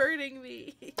 You're hurting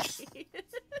me.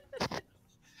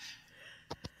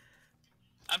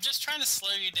 I'm just trying to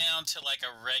slow you down to like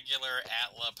a regular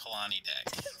Atla Palani deck.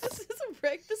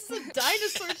 This is a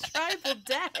dinosaur tribal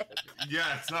deck.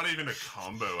 Yeah, it's not even a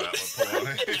combo Atla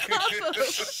Palani. Combo.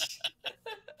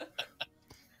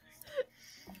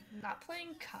 Not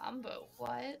playing combo.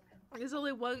 What? There's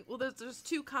only one. Well, there's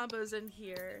 2 combos in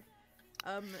here,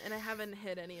 and I haven't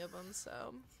hit any of them.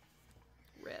 So,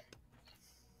 rip.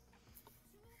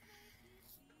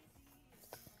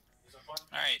 All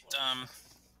right,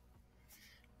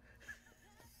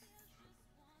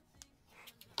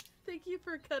 Thank you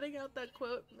for cutting out that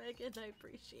quote, Megan. I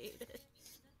appreciate it.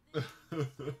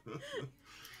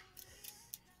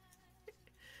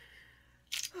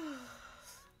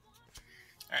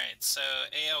 Alright, so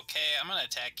ALK, I'm gonna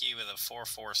attack you with a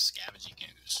 4/4 Scavenging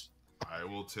Ooze. I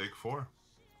will take 4.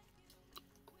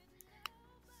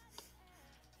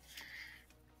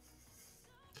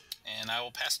 And I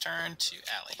will pass turn to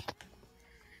Allie.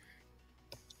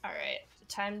 Alright,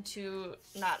 time to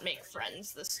not make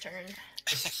friends this turn.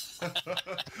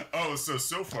 Oh,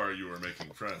 so far you were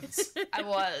making friends. I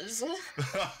was.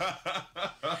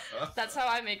 That's how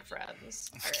I make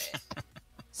friends. Alright.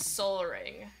 Soul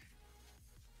Ring.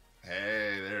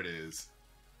 Hey, there it is.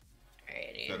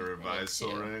 Alrighty. Is that a revised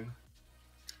Soul Ring?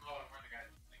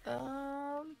 Alright,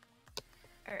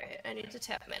 I need to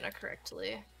tap mana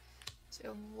correctly.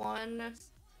 So 1,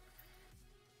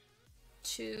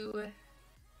 2,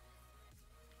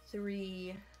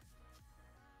 3,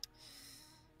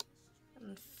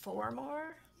 and 4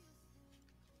 more.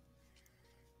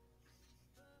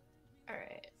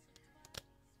 Alright,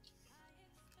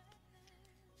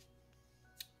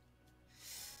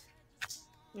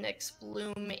 Nyx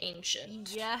Bloom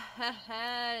Ancient. Yes.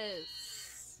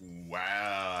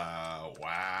 Wow.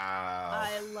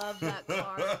 I love that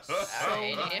card so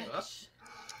Alrighty. much.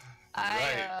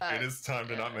 Right. It is time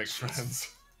to not make jeez.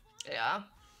 friends. Yeah.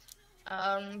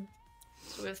 So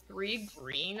we have 3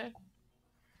 green.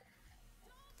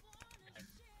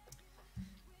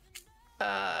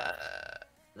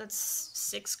 That's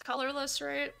 6 colorless,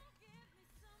 right?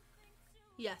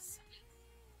 Yes.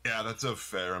 Yeah, that's a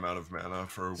fair amount of mana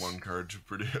for one card to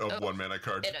produce. Oh, 1 mana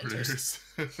card to it enters.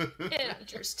 produce. It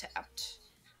enters tapped.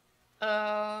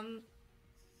 So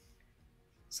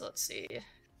let's see.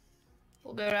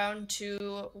 We'll go down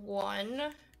to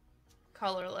 1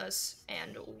 colorless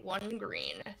and 1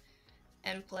 green,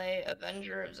 and play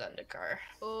Avenger of Zendikar.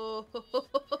 Oh.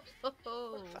 5,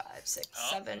 6,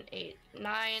 7, 8,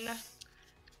 9.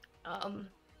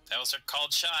 That was her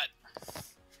called shot.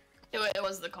 It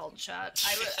was the called shot.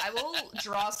 I will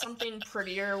draw something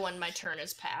prettier when my turn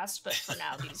is passed, but for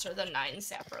now these are the 9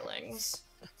 sapperlings.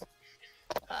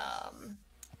 I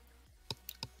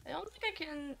don't think I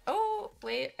can. Oh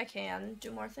wait, I can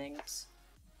do more things.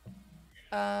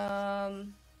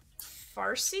 Farseek.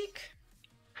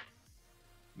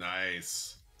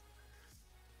 Nice.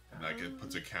 And that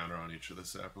puts a counter on each of the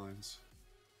saplings.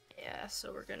 Yeah,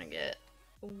 so we're gonna get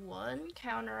 1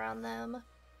 counter on them.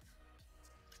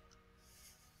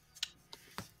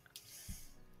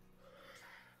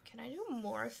 Can I do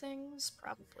more things?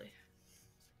 Probably.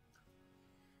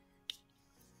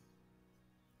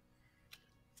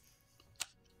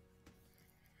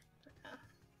 Yeah.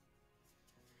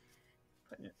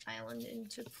 Put an island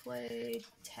into play.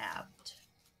 Tapped.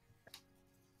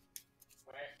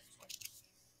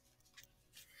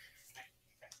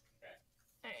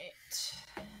 Alright.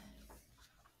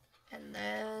 And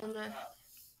then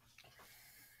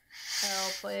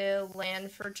I'll play a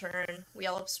land for turn.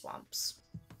 Wheel of Swamps.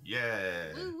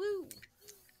 Yeah. Woo woo.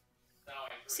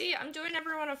 See, I'm doing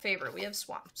everyone a favor. We have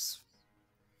swamps.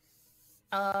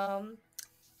 And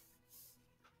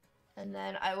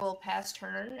then I will pass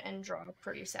turn and draw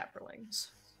pretty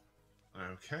sapperlings.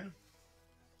 Okay.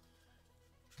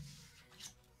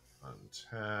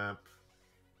 Untap.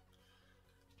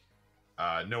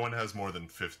 No one has more than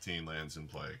 15 lands in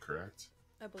play, correct?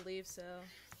 I believe so.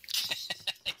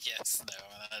 Yes, no,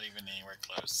 not even anywhere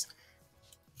close.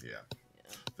 Yeah.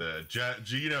 The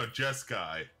Jess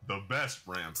guy, the best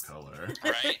ramp color.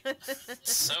 Right?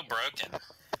 So broken.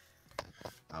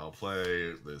 I'll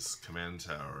play this command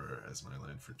tower as my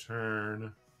land for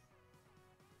turn.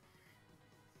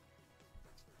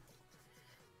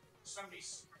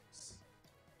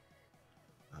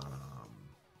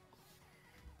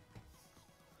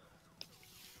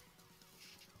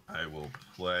 I will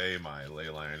play my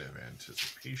Leyline of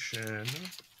Anticipation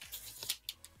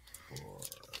for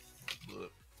blue.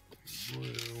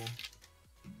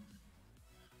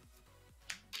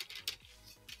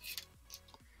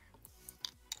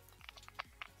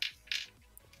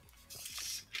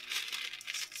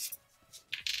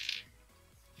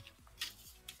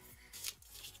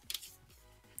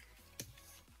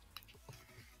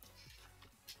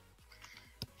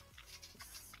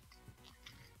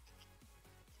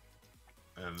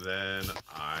 And then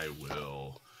I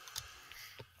will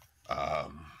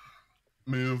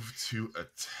move to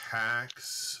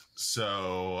attacks.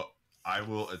 So I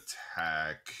will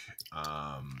attack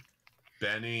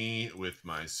Bennie with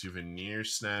my Souvenir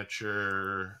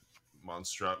Snatcher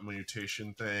Monstrot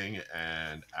mutation thing,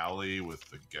 and Ali with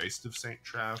the Geist of Saint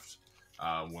Traft.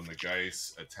 When the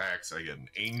Geist attacks, I get an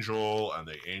Angel, and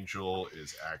the Angel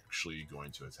is actually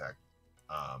going to attack.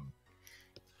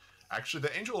 Actually,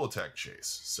 the Angel will attack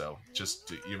Chase, so just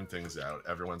to even things out,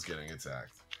 everyone's getting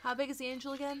attacked. How big is the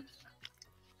angel again?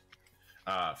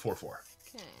 4/4.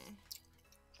 Okay.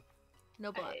 No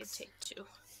I blocks. take 2.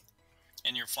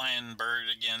 And your flying bird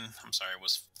again, I'm sorry,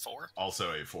 was 4?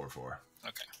 Also a 4/4.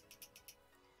 Okay.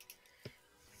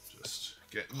 Just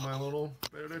getting my little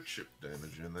bit of chip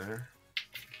damage in there.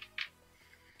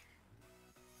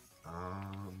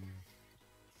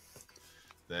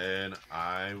 Then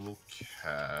I will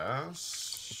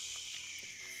cast.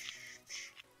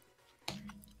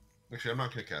 Actually, I'm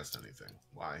not going to cast anything.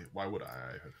 Why? Why would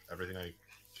I? Everything I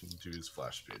can do is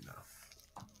flash speed now.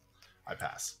 I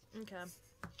pass. Okay.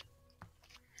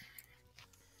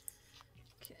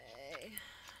 Okay.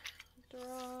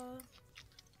 Draw.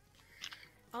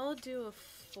 I'll do a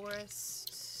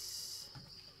forest.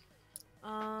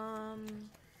 And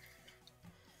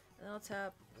I'll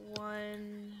tap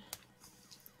 1,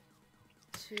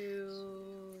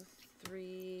 2,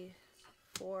 3,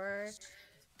 4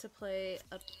 to play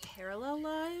a Parallel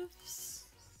Lives.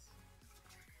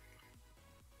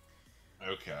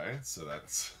 Okay, so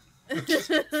that's...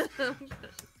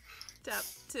 Tap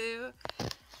 2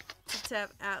 to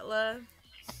tap Atla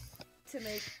to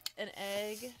make an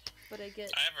egg, but I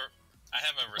get I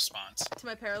have a response. to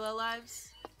my parallel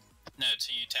lives. No,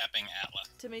 to you tapping Atla.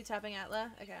 To me tapping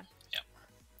Atla? Okay. Yep.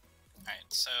 Alright,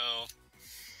 so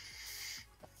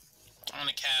I'm going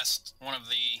to cast one of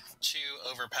the 2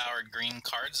 overpowered green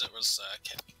cards that was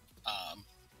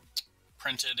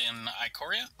printed in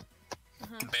Ikoria.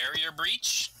 Barrier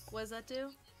Breach. What does that do?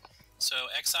 So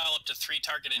exile up to 3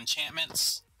 target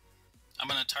enchantments. I'm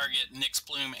going to target Nyx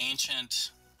Bloom Ancient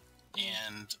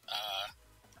and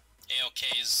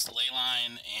ALK's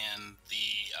Leyline and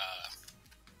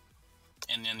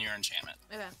and then your enchantment.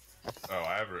 Okay. Oh,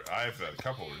 I've had a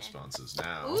couple responses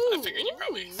now. Ooh, I figured you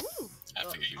probably. I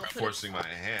figured you I'll probably. Forcing my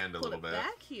hand a Put little it bit.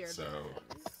 back here, So,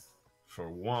 then. for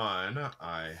 1,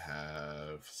 I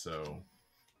have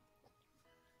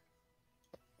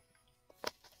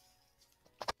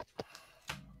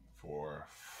For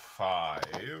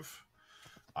 5,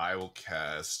 I will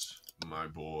cast my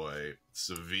boy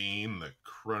Savine, the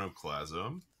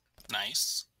Chronoclasm.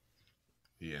 Nice.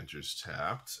 He enters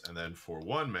tapped, and then for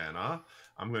 1 mana,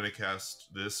 I'm going to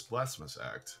cast this Blasphemous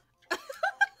Act.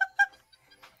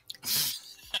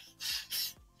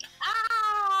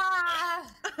 Ah!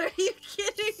 Are you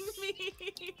kidding me?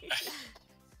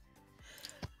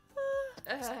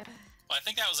 Well, I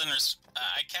think that was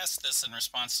I cast this in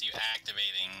response to you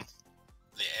activating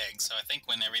the egg, so I think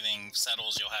when everything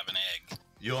settles, you'll have an egg.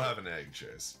 You'll have an egg,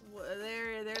 Chase.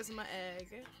 There's my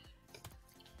egg.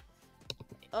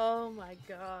 Oh my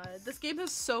god. This game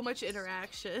has so much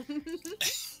interaction.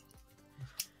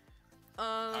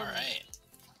 Alright.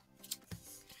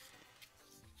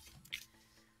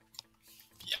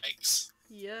 Yikes.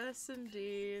 Yes,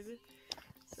 indeed.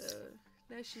 So,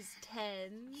 now she's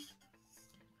 10.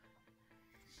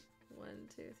 1,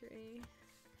 2, 3,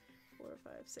 4,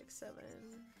 5, 6, 7.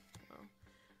 Well,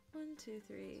 1, 2,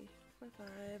 3, 4, 5,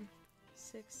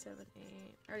 6, 7, 8.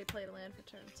 I already played a land for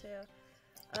turn 2.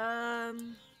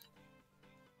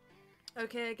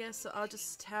 Okay, I guess I'll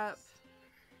just tap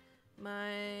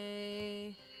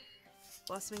my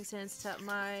Blossoming Sands, tap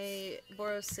my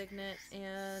Boros Signet,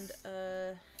 and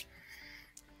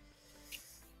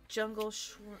Jungle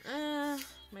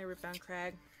my Rootbound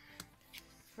Crag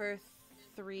for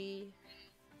 3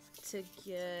 to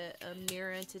get a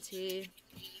Mirror Entity.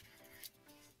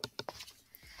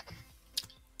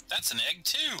 That's an egg,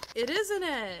 too! It is an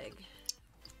egg!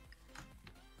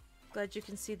 Glad you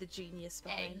can see the genius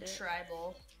behind Egg it.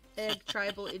 tribal. Egg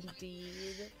tribal,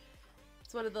 indeed.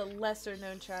 It's one of the lesser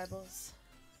known tribals.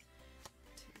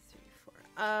 2, 3,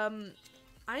 4.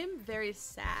 I am very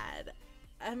sad.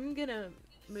 I'm gonna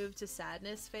move to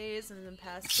sadness phase and then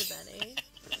pass to Bennie.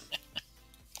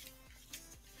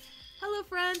 Hello,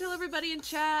 friend. Hello, everybody in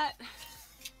chat.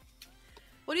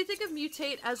 What do you think of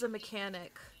Mutate as a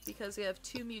mechanic? Because we have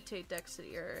 2 Mutate decks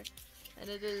here, and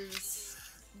it is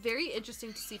very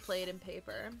interesting to see played in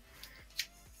paper.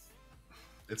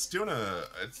 It's doing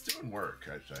work,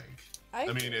 I think. I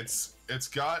mean, agree. it's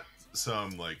got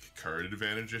some like card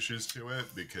advantage issues to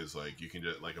it because like you can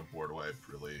get like a board wipe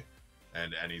really,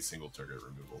 and any single target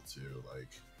removal too. Like,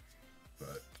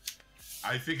 but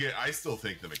I still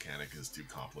think the mechanic is too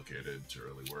complicated to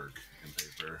really work in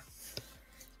paper.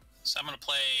 So I'm gonna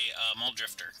play Mole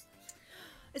Drifter.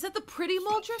 Is that the pretty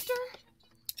Mole Drifter?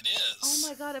 It is. Oh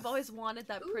my god, I've always wanted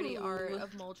that pretty Ooh. art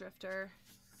of Mole Drifter.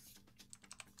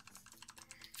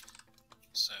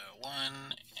 So 1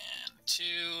 and 2.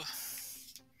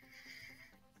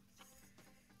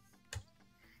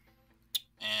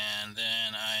 And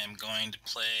then I am going to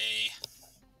play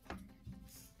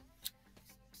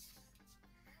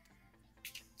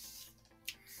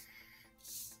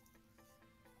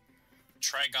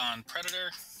Trigon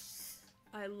Predator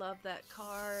I love that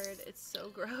card. It's so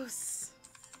gross.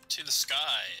 to the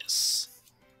skies.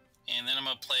 And then I'm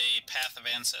going to play Path of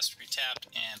Ancestry tapped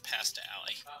and pass to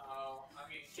Ally. Uh-oh, I'm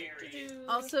getting carried.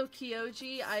 Also,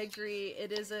 Kyoji, I agree.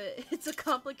 It's a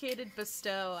complicated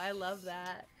bestow. I love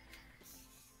that.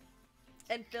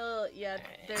 And Phil, yeah,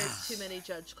 there's too many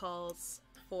judge calls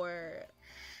for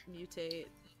mutate.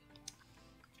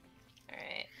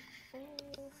 Alright.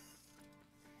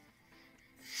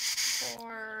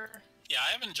 4. Yeah,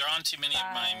 I haven't drawn too many of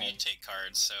my 5. mutate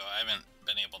cards, so I haven't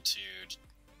been able to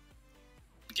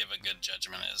give a good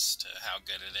judgment as to how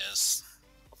good it is.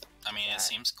 I mean, Yeah. it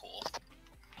seems cool.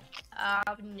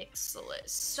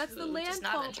 Nixilis. That's the who does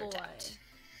not landfall enter boy. tapped.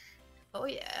 Oh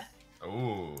yeah.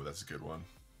 Oh, that's a good one.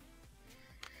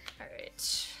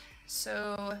 Alright.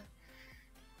 So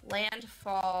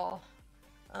landfall.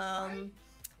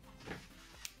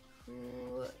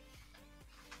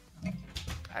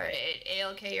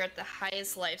 ALK, you're at the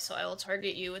highest life, so I will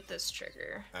target you with this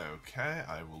trigger. Okay,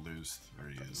 I will lose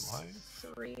 3 life.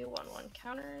 3 1/1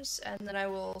 counters, and then I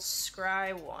will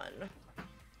scry 1.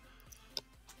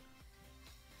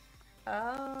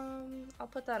 I'll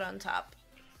put that on top.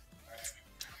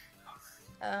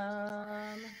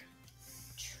 I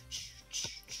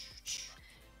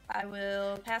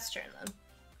will pass turn then.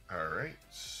 Alright.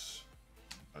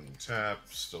 Untap,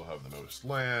 still have the most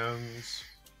lands.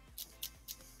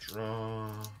 Draw.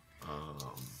 I'm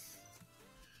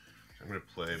going to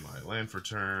play my land for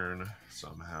turn.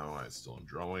 Somehow I still am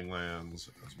drawing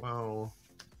lands as well.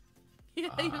 Yeah,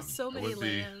 you have so many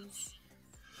lands.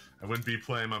 I wouldn't be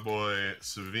playing my boy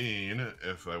Savine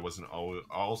if I wasn't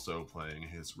also playing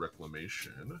his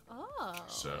Reclamation. Oh.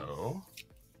 So,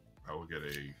 I will get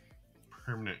a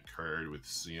permanent card with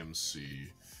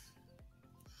CMC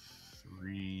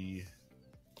 3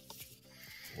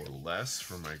 or less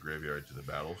from my graveyard to the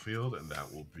battlefield, and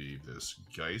that will be this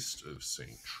Geist of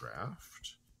St.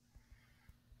 Traft.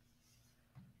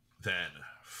 Then,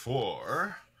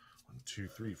 4, 1, 2,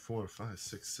 3, 4, 5,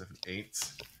 6, 7,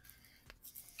 8,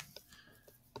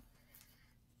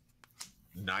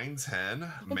 9,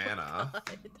 10 mana.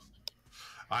 God.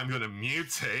 I'm gonna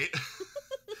mutate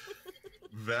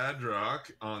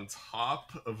Vadrok on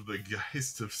top of the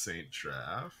Geist of St.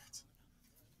 Traft.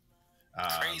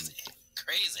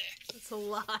 Crazy. That's a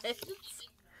lot.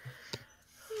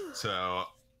 So,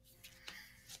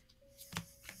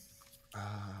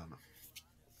 I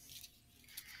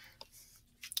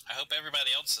hope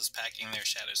everybody else is packing their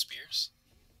Shadow Spears.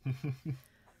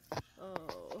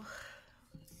 Oh.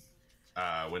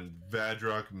 When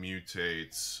Vadrok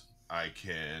mutates, I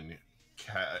can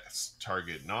cast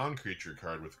target non-creature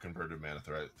card with converted mana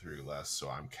threat 3 or less, so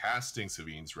I'm casting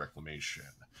Savine's Reclamation.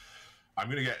 I'm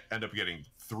going to end up getting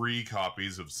 3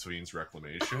 copies of Savine's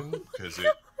Reclamation, because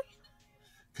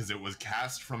it was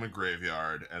cast from a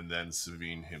graveyard, and then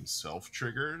Savine himself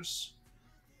triggers.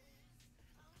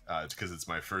 Because it's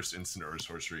my first instant or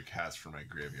sorcery cast from my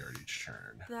graveyard each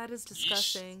turn. That is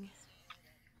disgusting.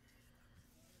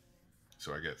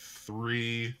 So I get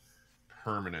 3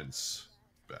 permanents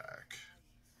back.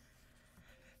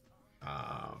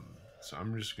 So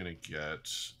I'm just gonna get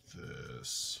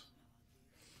this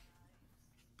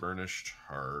Burnished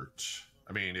Heart.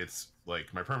 I mean, it's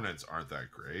like my permanents aren't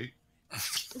that great,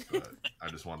 but I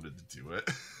just wanted to do it.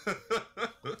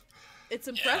 It's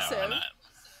impressive. Yeah, why not?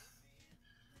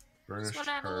 Burnished Just want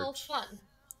to have a little Heart. fun.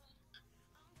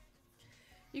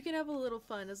 You can have a little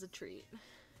fun as a treat.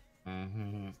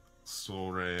 Mm-hmm.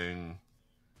 Soul Ring,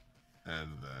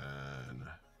 and then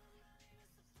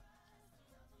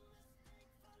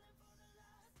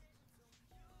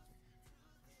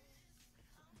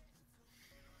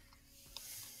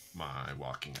my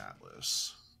Walking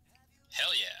Atlas.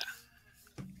 Hell yeah.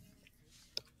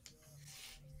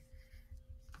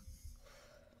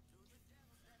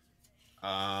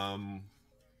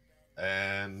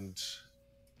 And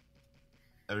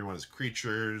everyone is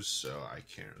creatures, so I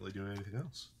can't really do anything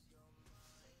else.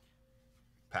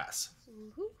 Pass.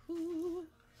 Woohoo.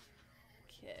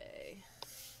 Okay.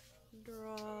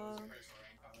 Draw. I'm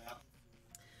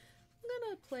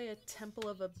gonna play a Temple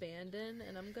of Abandon,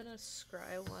 and I'm gonna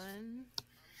scry 1.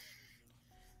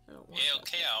 I don't want Yeah, that.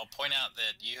 okay, I'll point out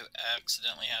that you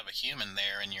accidentally have a human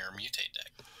there in your mutate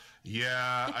deck.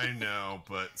 Yeah, I know,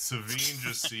 but Savine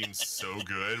just seems so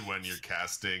good when you're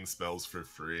casting spells for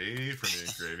free from your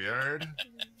graveyard.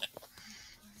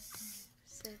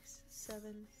 6,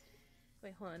 7.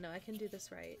 Wait, hold on. No, I can do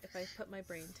this right if I put my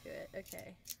brain to it.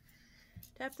 Okay.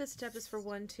 Tap this for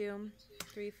 1, 2,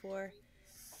 3, 4,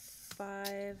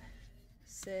 5,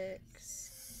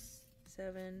 6,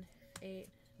 7, 8,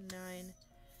 9,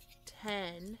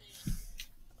 10.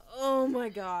 Oh my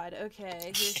god.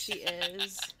 Okay, here she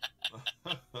is.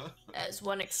 As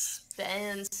one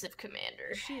expensive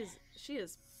commander. She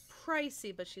is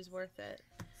pricey, but she's worth it.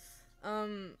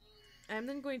 I'm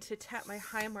then going to tap my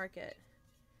high market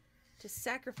to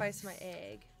sacrifice my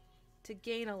egg to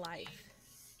gain a life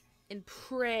and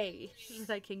pray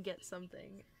that I can get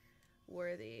something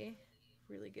worthy.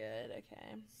 Really good.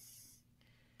 Okay.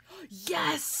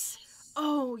 Yes!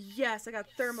 Oh, yes, I got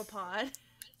Thermopod.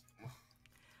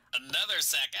 Another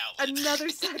sack outlet. Another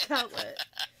sack outlet.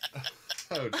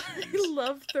 Oh, I jeez.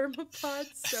 love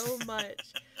Thermopod so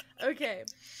much. Okay.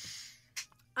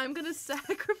 I'm gonna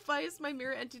sacrifice my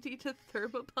mirror entity to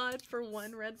Thermopod for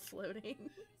 1 red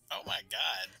floating. Oh my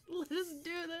god. Let us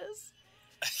do this.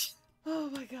 Oh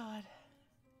my god.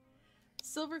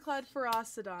 Silverclad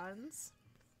Ferocidons.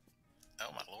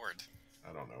 Oh my lord.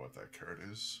 I don't know what that card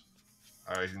is.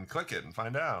 I can click it and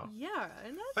find out. Yeah,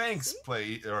 and that's, Thanks,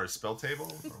 play or spell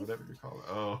table or whatever you call it.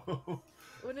 Oh.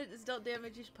 When it is dealt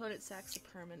damage, each opponent sacks a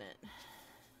permanent.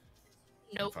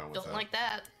 Nope, fine with don't that. like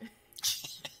that.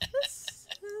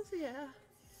 Yeah.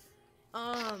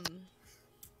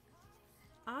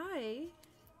 I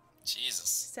Jesus.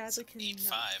 sadly It's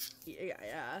cannot. 8-5.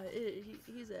 Yeah.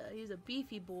 He's a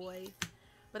beefy boy,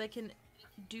 but I can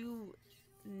do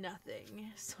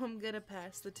nothing. So I'm gonna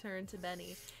pass the turn to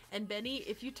Bennie. And Bennie,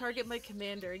 if you target my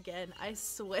commander again, I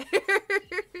swear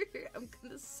I'm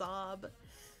gonna sob.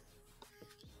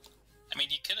 I mean,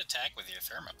 you could attack with your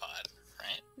thermopod,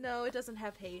 right? No, it doesn't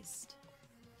have haste.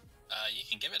 You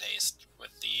can give it haste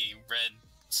with the red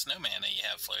snowman that you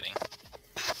have floating.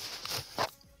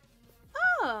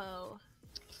 Oh.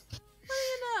 What do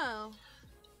you know?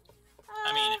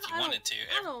 I mean, if you I wanted don't- to.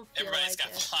 I don't feel Everybody's like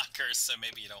got it. blockers, so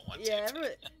maybe you don't want Yeah,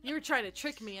 to. you were trying to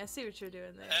trick me. I see what you're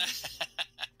doing there.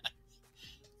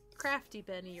 Crafty,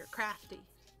 Bennie, you're crafty.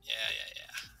 Yeah.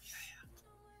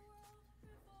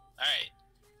 Alright.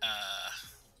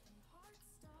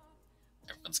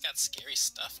 Everyone's got scary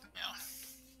stuff now.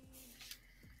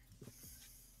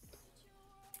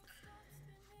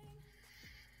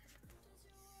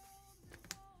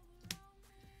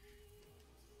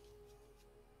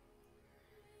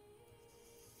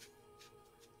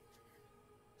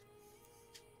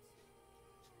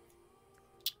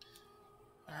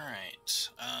 Alright,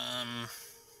 I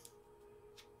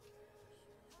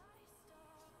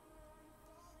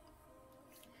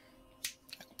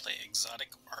can play Exotic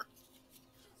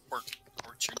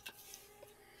Orchard.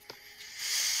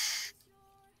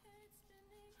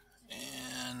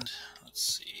 And, let's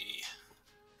see,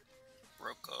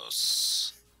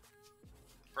 Brokkos.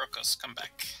 Brokkos, come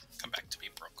back. Come back to me,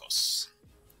 Brokkos.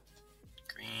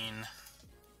 Green.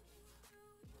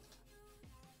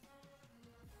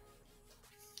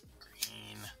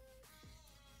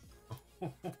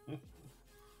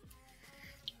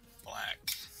 Black.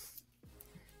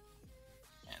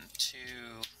 And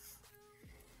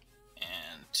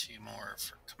two more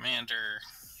for commander.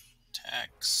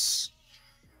 Tax.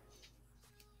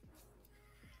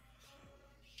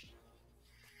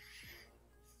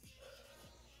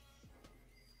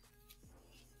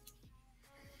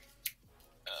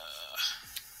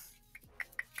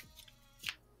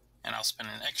 And I'll spend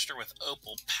an extra with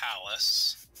Opal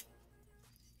Palace.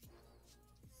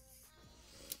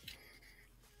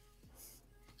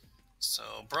 So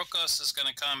Brokkos is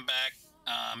going to come back,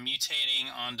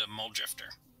 mutating onto Muldrifter.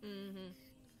 Mm-hmm.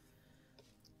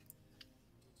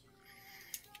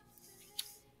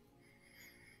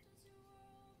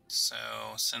 So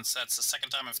since that's the second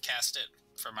time I've cast it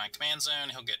for my command zone,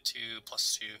 he'll get 2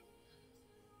 +2,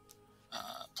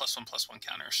 +1/+1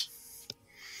 counters.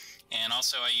 And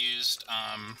also I used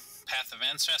Path of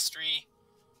Ancestry,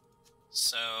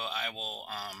 so I will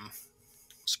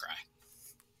scry.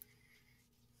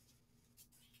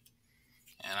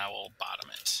 And I will bottom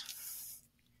it.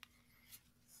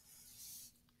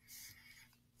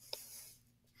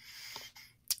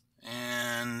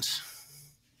 And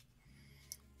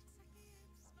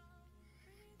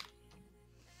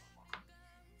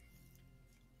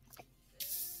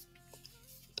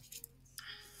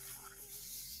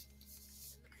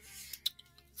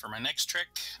for my next trick,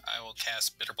 I will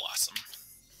cast Bitter Blossom.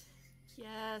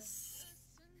 Yes.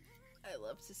 I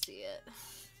love to see it.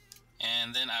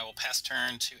 And then I will pass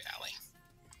turn to Allie.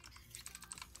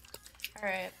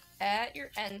 Alright, at your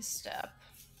end step,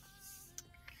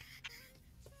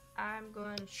 I'm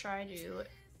going to try to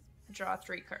draw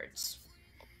 3 cards.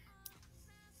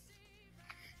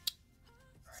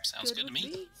 Sounds good to with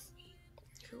me.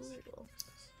 Cool.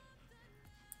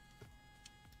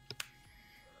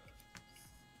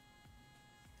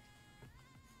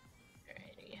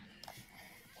 Alrighty.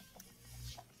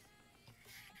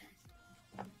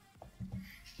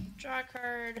 Draw a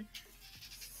card.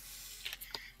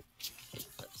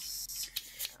 Let's see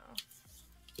now.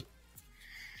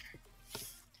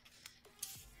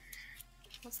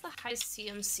 What's the highest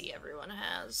CMC everyone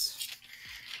has?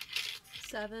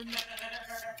 7.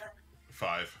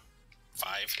 5.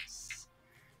 5.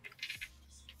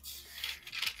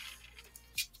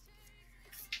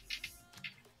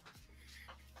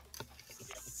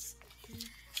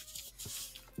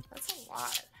 That's a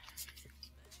lot.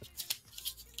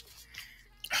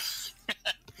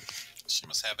 She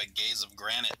must have a gaze of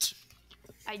granite.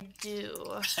 I do.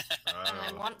 And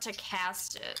I want to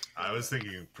cast it. I was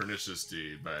thinking Pernicious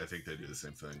Deed, but I think they do the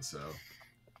same thing, so.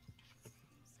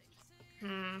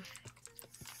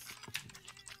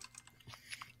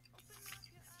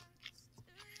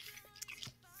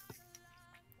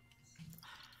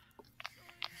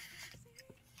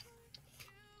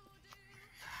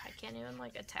 can't even,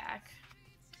 like, attack.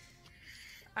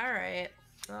 Alright.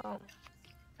 Well,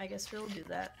 I guess we'll do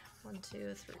that. 1,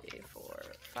 2, 3, 4,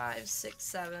 5, 6,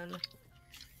 7.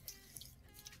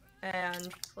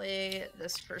 And play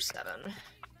this for 7.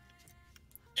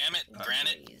 Damn it,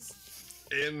 granite.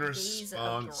 In Gaze of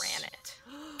response, granite.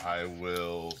 I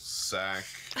will sack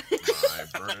my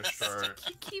burnish chart.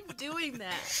 You keep doing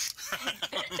that.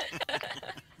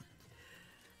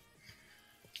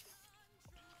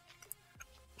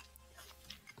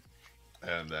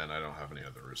 And then I don't have any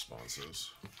other responses.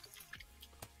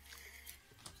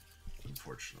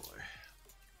 Unfortunately.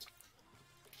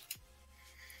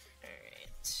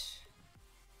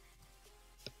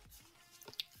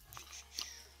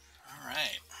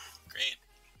 Alright, great.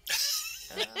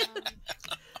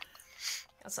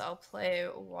 Guess I'll play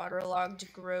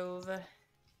Waterlogged Grove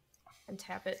and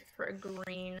tap it for a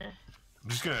green. I'm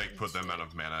just gonna put the amount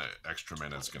of mana, extra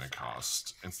mana it's gonna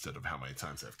cost, instead of how many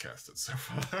times I've cast it so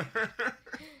far.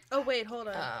 Oh wait, hold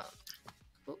on.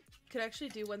 Could I actually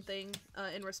do one thing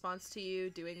in response to you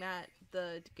doing that,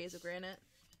 the Gaze of Granite?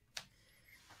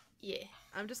 Yeah.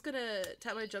 I'm just gonna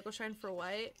tap my Jungle Shrine for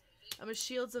white. I'm a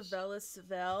Shields of Velis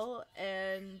Vel,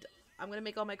 and I'm gonna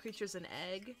make all my creatures an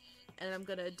egg, and I'm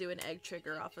gonna do an egg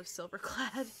trigger off of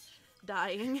Silverclad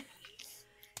dying.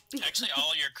 Actually,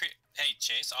 all your hey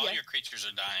Chase, all Yeah. your creatures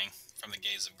are dying from the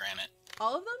Gaze of Granite.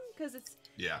 All of them? Because it's...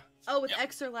 Yeah. Oh, with Yep.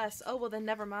 X or less. Oh, well then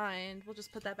never mind. We'll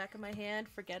just put that back in my hand,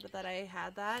 forget that I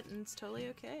had that, and it's totally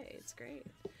okay. It's great.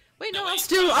 Wait, no, No, I'll wait,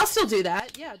 still do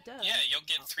that. Yeah, duh. Yeah, you'll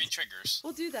get 3 triggers.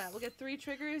 We'll do that. We'll get 3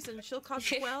 triggers, and she'll cost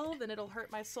 12, and it'll hurt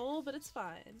my soul, but it's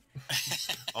fine.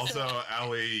 Also,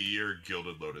 Allie, your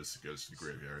Gilded Lotus goes to the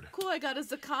graveyard. Cool, I got a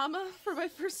Zakama for my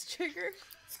first trigger.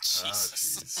 Oh,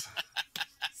 Jesus. jeez.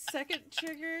 Second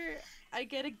trigger, I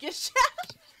get a gift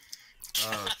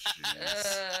Oh,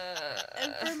 jeez.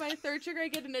 and for my third trigger, I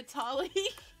get an Atali.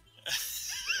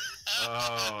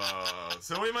 Oh,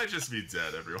 so we might just be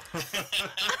dead, everyone.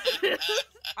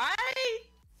 I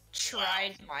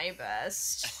tried my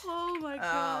best. Oh my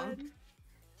god.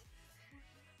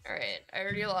 Alright, I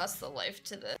already lost the life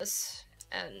to this,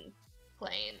 and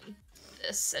playing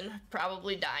this, and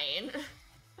probably dying.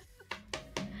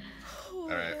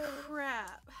 Holy Alright.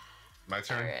 crap. My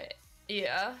turn? Alright,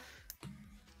 yeah.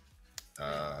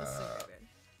 This is so good.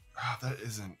 Oh, that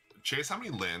isn't... Chase, how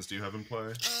many lands do you have in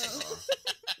play?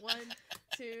 1,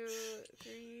 2,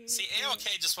 3. See,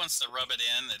 ALK just wants to rub it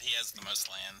in that he has the most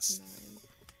lands.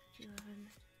 9, 11,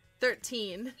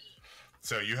 13.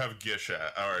 So you have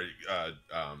Gisha, or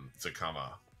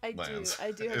Zakama I lands.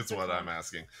 do have is what Zakama. I'm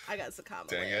asking. I got Zakama.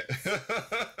 Dang lands. it.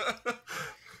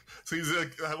 See,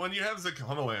 when you have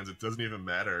Zakama lands, it doesn't even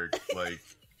matter. Like,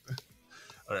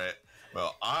 alright.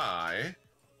 Well, I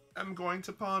am going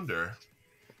to ponder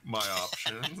my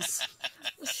options.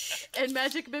 And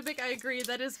Magic Mimic, I agree,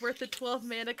 that is worth the 12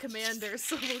 mana commander,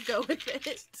 so we'll go with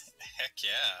it. Heck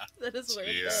yeah. That is worth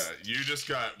Yeah, it. you just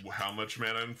got how much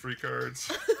mana in free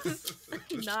cards?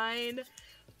 9,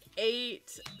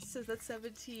 8, so that's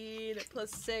 17,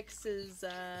 plus 6 is,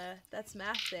 that's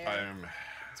math there. I'm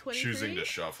 23? choosing to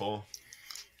shuffle.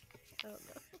 I don't know.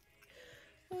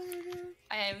 Oh my god.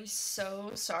 I am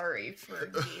so sorry for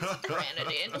these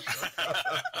graniting.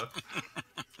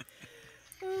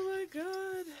 Oh my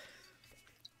god.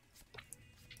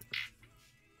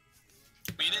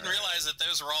 We didn't realize that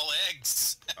those were all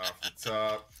eggs. Off the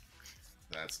top.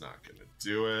 That's not gonna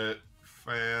do it,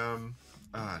 fam.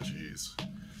 Ah, jeez.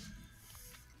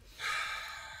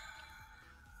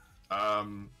 I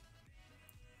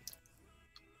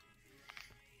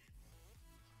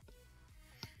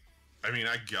mean,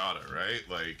 I gotta, right?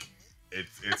 Like,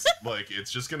 it's like,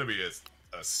 it's just gonna be a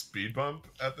speed bump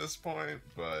at this point,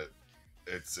 but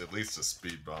it's at least a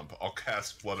speed bump. I'll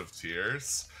cast Flood of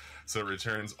Tears, so it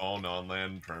returns all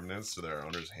non-land permanents to their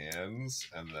owner's hands,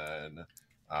 and then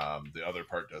the other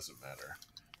part doesn't matter.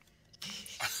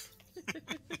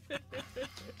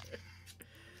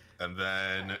 And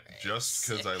then, just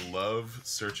because I love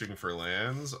searching for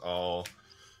lands, I'll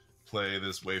play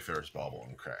this Wayfarer's Bauble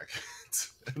and crack it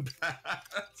and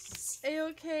pass.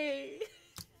 A-okay.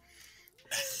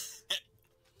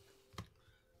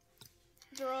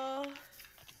 Draw.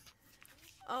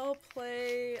 I'll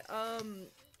play, a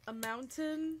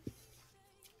mountain.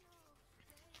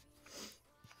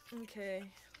 Okay,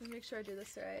 let me make sure I do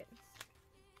this right.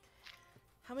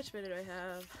 How much mana do I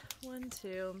have? 1,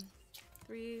 2,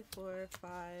 3, 4,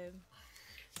 5,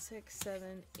 6,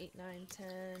 7, 8, 9, 10,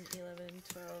 11,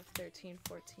 12, 13,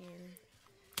 14,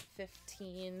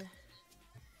 15.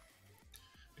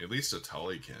 At least a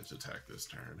Tully can't attack this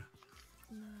turn.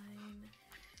 9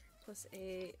 plus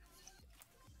 8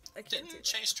 I can't do Didn't that.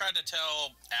 Chase try to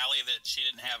tell Allie that she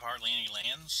didn't have hardly any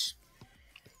lands?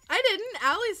 I didn't.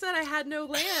 Allie said I had no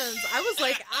lands. I was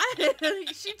like,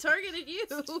 she targeted you.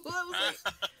 I was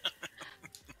like,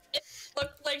 It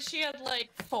looked like she had like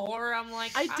 4. I'm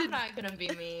like, I'm not gonna be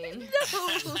mean.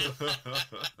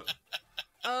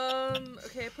 no.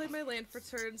 Okay, I played my land for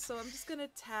turn, so I'm just gonna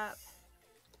tap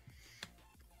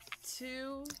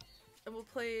 2, and we'll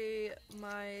play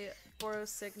my Boros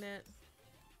Signet.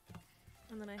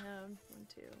 And then I have 1,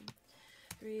 2,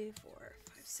 3, 4,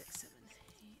 5, 6, 7, 8,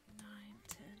 9,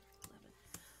 10,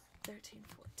 11, 13,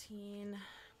 14.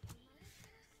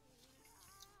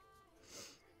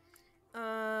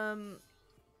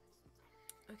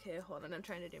 Okay, hold on, I'm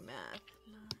trying to do math.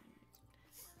 9.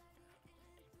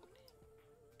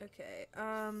 Okay,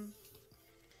 I'm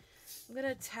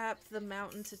gonna tap the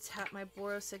mountain to tap my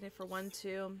Boros Signet for 1,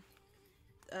 2,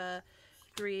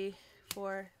 3,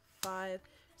 4, 5,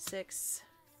 6,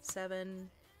 7,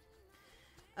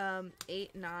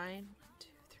 8, 9. 1, 2,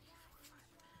 3,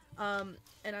 4, 5.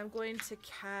 And I'm going to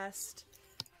cast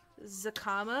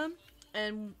Zakama,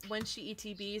 and when she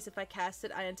ETBs, if I cast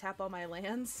it, I untap all my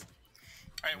lands.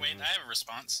 Alright, wait, I have a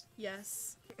response.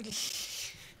 Yes.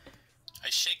 I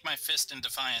shake my fist in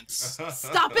defiance.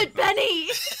 Stop it, Bennie!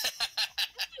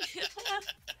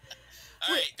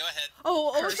 Alright, go ahead.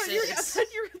 Oh, I Curses.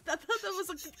 thought that was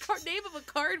a name of a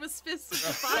card was Fist of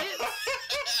Defiance.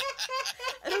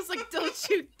 And I was like, don't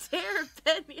you dare,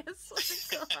 Bennie, I swear to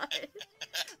God.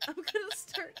 I'm gonna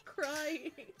start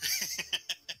crying.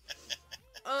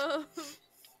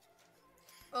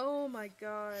 Oh my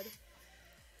God.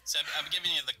 So I'm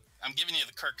giving you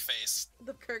the Kirk face.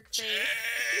 The Kirk face.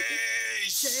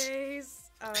 Chase!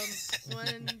 Chase.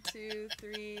 1, 2,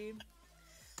 3,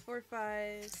 4,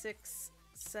 5, 6,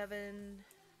 7,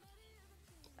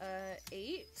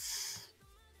 8.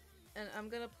 And I'm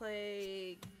gonna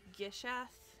play Gishath.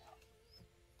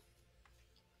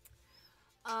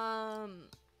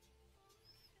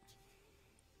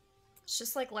 It's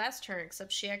just like last turn,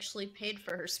 except she actually paid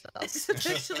for her spells.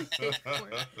 Actually paid for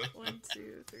it. 1,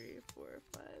 2, 3, 4,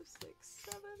 5, 6,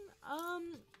 7.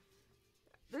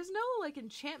 There's no like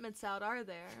enchantments out, are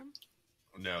there?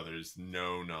 No, there's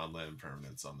no non-land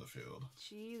permanents on the field.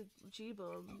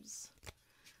 G-bums.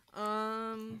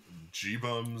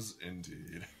 G-bums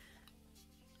indeed.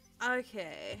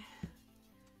 Okay.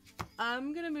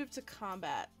 I'm gonna move to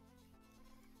combat.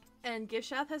 And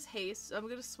Gishath has haste, so I'm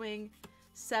gonna swing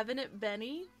 7 at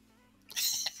Bennie.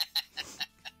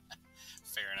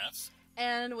 Fair enough.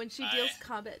 And when she deals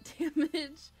combat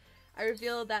damage, I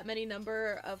reveal that many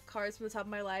number of cards from the top of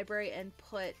my library and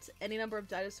put any number of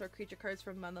dinosaur creature cards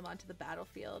from among them onto the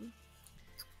battlefield.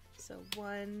 So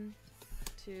 1,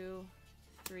 2,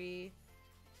 3,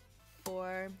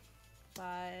 4,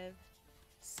 5,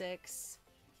 6,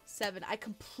 7. I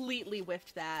completely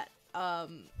whiffed that.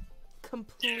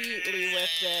 Completely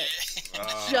whiffed it.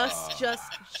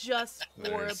 Just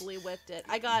horribly whiffed it.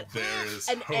 I got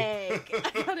an egg.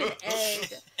 I got an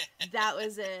egg. That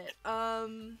was it.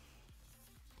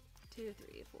 2,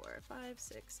 3, 4, 5,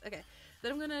 6. Okay.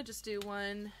 Then I'm gonna just do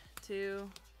 1, 2,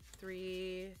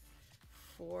 3,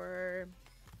 4,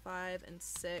 5, and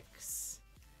 6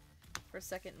 for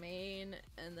second main,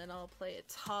 and then I'll play a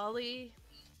Tali,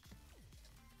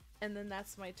 and then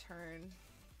that's my turn.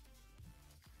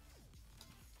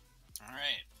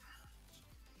 Alright.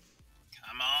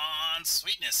 Come on,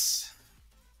 sweetness.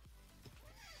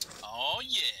 Oh,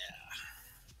 yeah.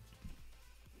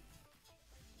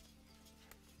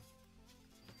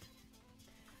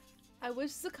 I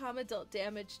wish Zakama dealt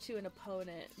damage to an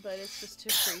opponent, but it's just to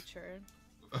a creature.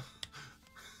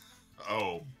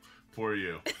 Oh, poor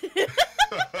you.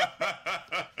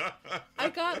 I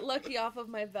got lucky off of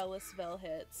my Velasvel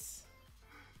hits.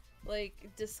 Like,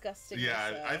 disgusting.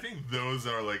 Yeah, I think those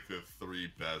are like the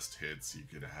 3 best hits you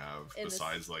could have,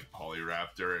 besides like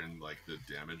Polyraptor and like the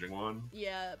damaging one.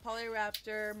 Yeah,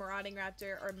 Polyraptor, Marauding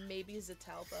Raptor, or maybe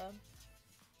Zatalpa.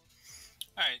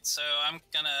 Alright, so I'm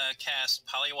gonna cast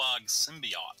Polywog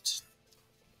Symbiote.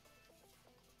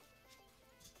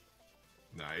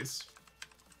 Nice.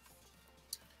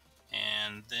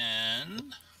 And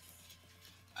then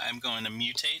I'm going to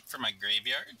mutate for my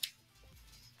graveyard.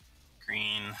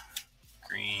 Green,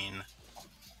 green,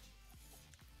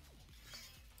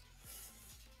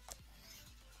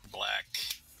 black,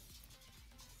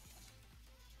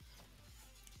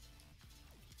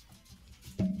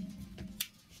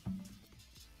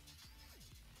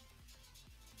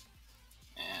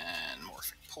 and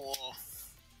Morphic Pool.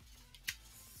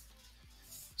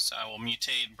 So I will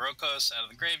mutate Brokkos out of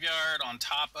the graveyard on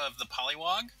top of the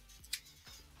Polywog.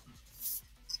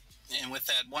 And with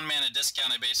that 1 mana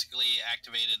discount, I basically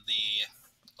activated the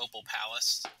Opal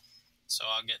Palace. So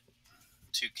I'll get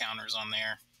 2 counters on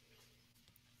there.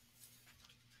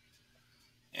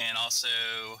 And also,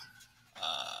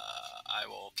 I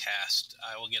will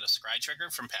get a Scry trigger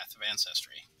from Path of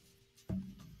Ancestry.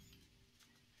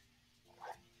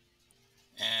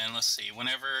 And let's see,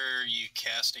 whenever you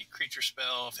cast a creature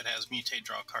spell, if it has mutate,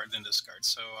 draw a card, then discard.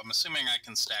 So I'm assuming I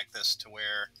can stack this to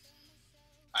where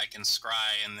I can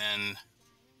scry and then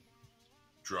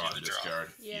Draw and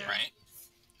discard. Yeah. Right?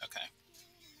 Okay.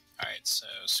 Alright, so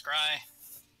scry.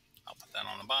 I'll put that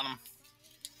on the bottom.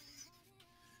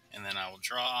 And then I will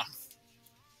draw.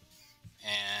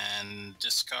 And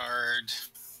discard.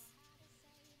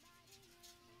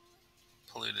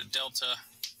 Polluted Delta.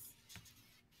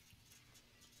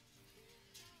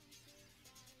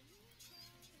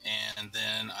 And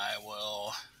then I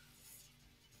will...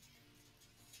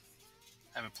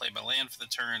 I haven't played my land for the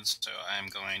turn, so I'm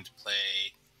going to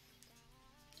play...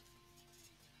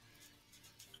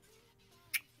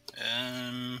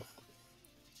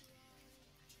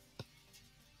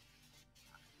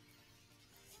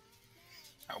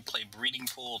 I will play Breeding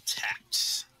Pool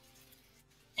tapped.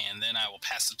 And then I will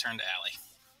pass the turn to Allie.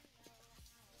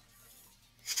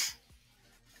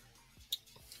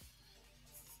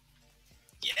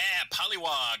 Yeah,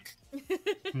 Polywog!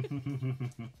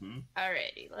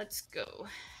 Alrighty, let's go.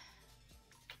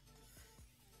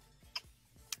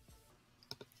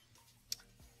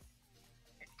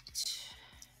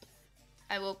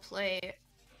 I will play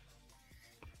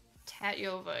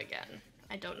Tatyova again.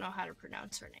 I don't know how to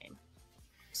pronounce her name.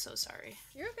 So sorry.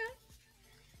 You're okay.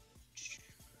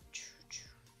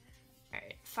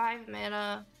 Alright, 5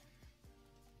 mana.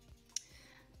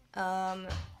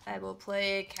 I will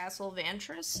play Castle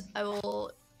Vantress. I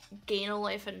will gain a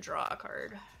life and draw a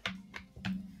card.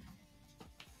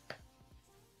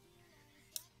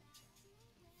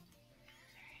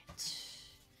 Alright.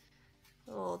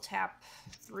 We'll tap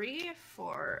 3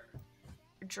 for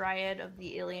Dryad of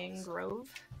the Alien Grove.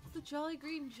 The Jolly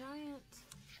Green Giant.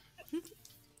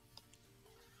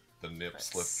 The Nip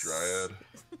Slip Dryad.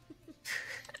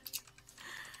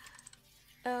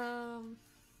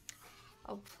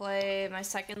 I'll play my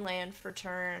second land for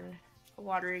turn.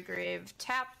 Watery Grave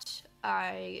tapped.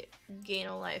 I gain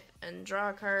a life and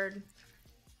draw a card.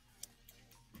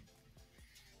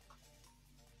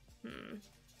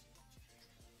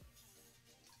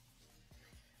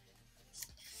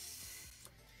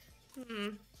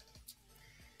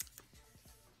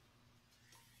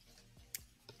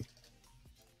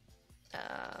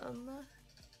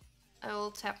 I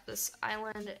will tap this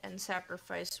island and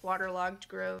sacrifice Waterlogged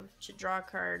Grove to draw a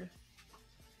card.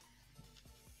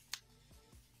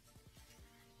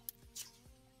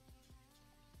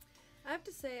 I have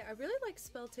to say, I really like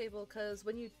Spell Table because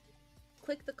when you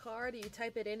click the card and you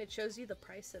type it in, it shows you the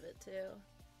price of it too.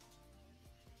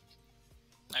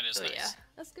 That is nice. Yeah.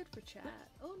 That's good for chat.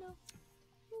 Oh no.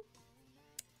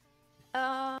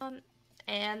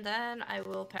 And then I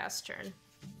will pass turn.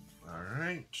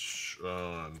 Alright.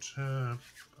 On tap.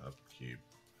 Upkeep.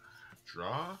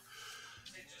 Draw.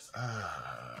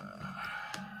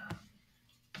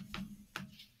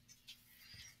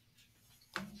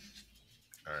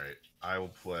 Alright. I will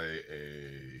play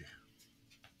a...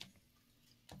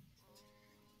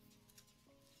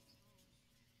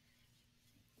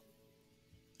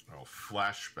 I'll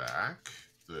flashback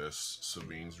this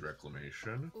Sabine's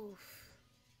Reclamation. Oof.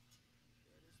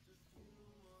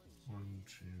 1,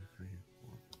 2, 3,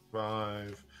 4,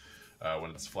 5.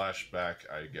 When it's flashback,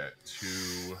 I get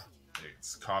 2.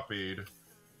 It's copied.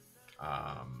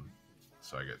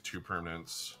 So I get 2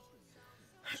 permanents.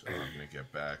 So I'm gonna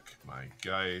get back my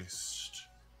Geist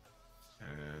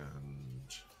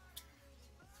and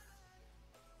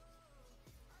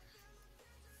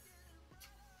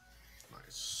my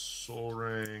Soul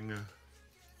Ring.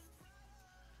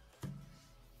 1,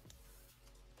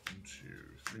 2,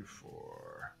 3,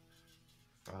 4,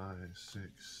 5,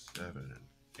 6, 7,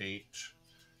 8,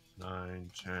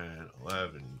 9, 10,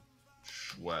 11,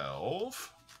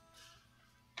 12.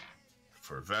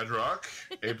 For Vadrok,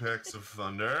 Apex of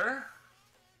Thunder.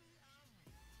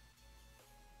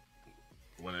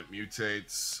 When it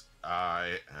mutates,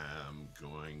 I am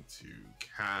going to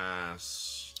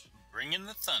cast... Bring in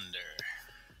the thunder.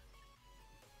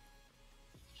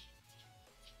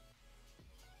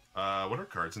 What are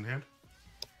cards in hand?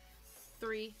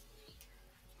 3.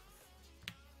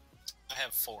 I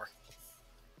have 4.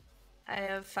 I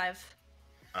have 5.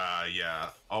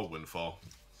 Yeah, I'll Windfall.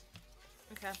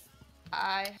 Okay.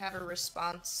 I have a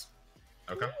response.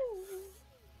 Okay.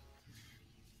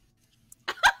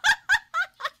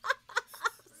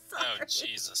 So Oh,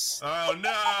 Jesus. Oh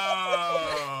no!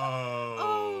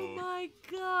 Oh my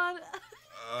god.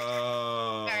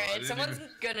 Oh. Alright, someone's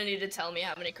gonna need to tell me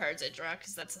how many cards I draw,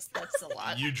 because that's a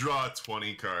lot. You draw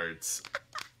 20 cards.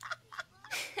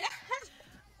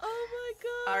 Oh my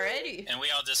god. Alrighty. And we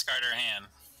all discard our hand.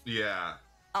 Yeah.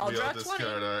 I'll we draw all 20.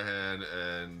 discard our hand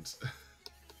and...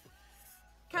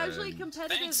 Casually And-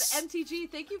 competitive Thanks. MTG,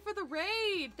 thank you for the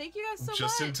raid. Thank you guys so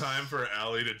Just much. in time for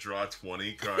Allie to draw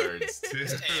 20 cards, too.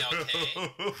 ALK.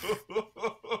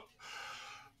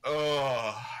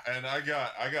 Oh, and I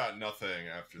got nothing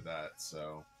after that,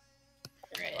 so...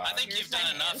 Alright, I think here's you've my done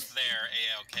hand. enough there,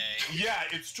 ALK. Yeah,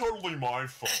 it's totally my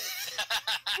fault.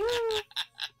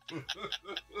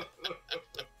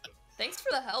 Thanks for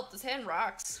the help. This hand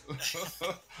rocks.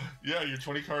 Yeah, your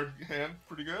 20 card hand,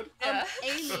 pretty good. Yeah.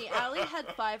 Amy, Allie had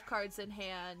 5 cards in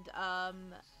hand.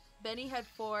 Benny had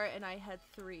 4 and I had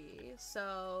 3.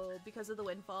 So because of the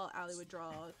windfall, Allie would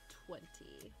draw 20.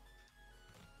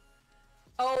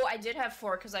 Oh, I did have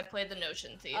 4 because I played the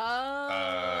Notion Thief.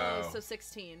 Oh, so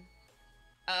 16.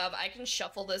 I can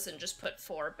shuffle this and just put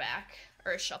 4 back,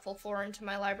 or shuffle 4 into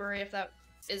my library if that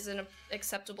is an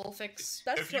acceptable fix.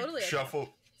 That's If you totally okay. shuffle,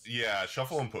 yeah,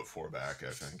 shuffle and put 4 back,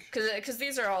 I think. Because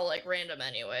these are all like random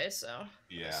anyway, so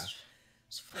Yeah.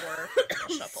 just 4.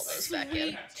 I'll shuffle those back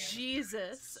in. Sweet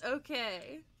Jesus.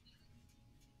 Okay.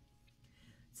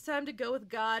 It's time to go with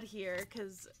God here,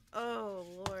 because,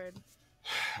 oh, Lord.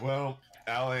 Well,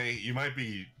 Allie, you might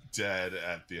be dead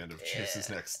at the end of Chase's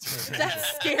next turn.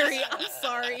 That's scary. I'm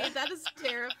sorry. That is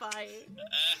terrifying.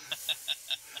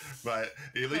 But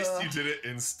at least you did it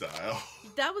in style.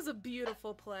 That was a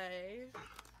beautiful play.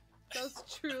 That was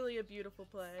truly a beautiful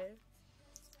play.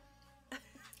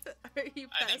 Are you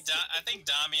I think passing? I think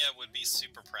Damia would be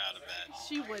super proud of that.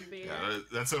 She would be. Yeah,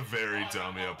 that's a very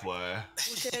Damia play.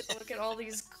 Look at all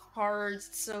these cards.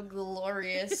 It's so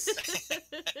glorious.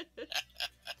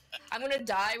 I'm gonna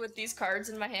die with these cards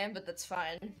in my hand, but that's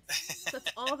fine.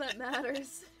 That's all that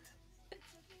matters.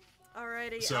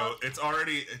 Alrighty. So it's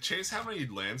already Chase. How many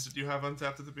lands did you have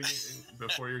untapped at the beginning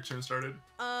before your turn started?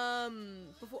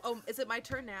 Is it my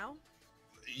turn now?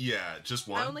 Yeah, just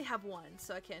one. I only have 1,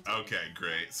 so I can't. do Okay,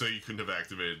 great. So you couldn't have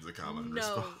activated the common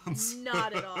No, response.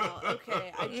 not at all.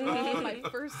 Okay, I draw my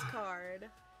first card.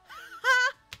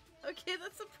 Okay,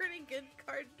 that's a pretty good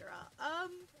card draw.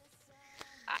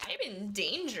 I'm in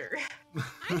danger.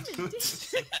 I'm in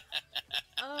danger.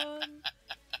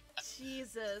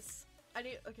 Jesus.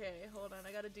 Okay, hold on.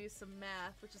 I gotta do some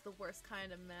math, which is the worst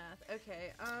kind of math.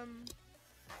 Okay,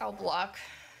 I'll block.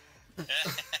 okay,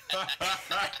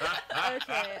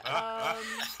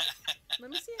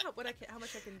 let me see how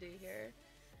much I can do here.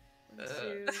 1,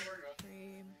 2, 3,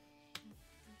 3.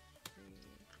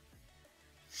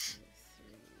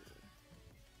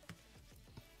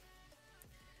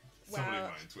 Somebody Wow.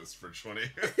 mind twist for 20.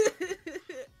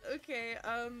 Okay,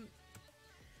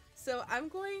 so I'm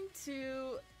going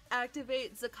to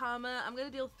activate Zakama. I'm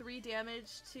gonna deal 3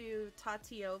 damage to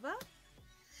Tatiova.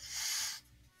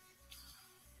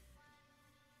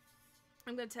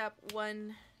 I'm gonna tap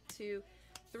 1, 2,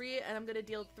 3, and I'm gonna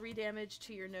deal 3 damage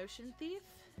to your Notion Thief.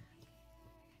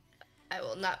 I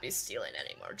will not be stealing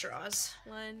any more draws.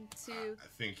 1, 2, I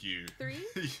think you 3.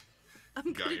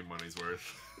 I'm got gonna, your money's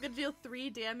worth. I'm gonna deal 3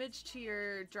 damage to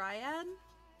your Dryad.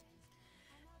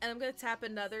 And I'm gonna tap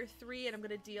another 3, and I'm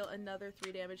gonna deal another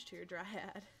 3 damage to your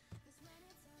Dryad.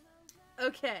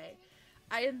 Okay.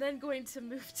 I am then going to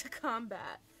move to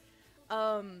combat.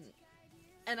 And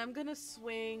I'm gonna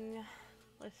swing...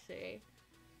 Let's see.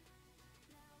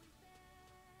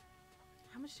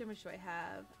 How much damage do I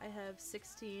have? I have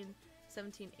 16,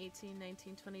 17, 18,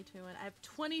 19, 20, 21. I have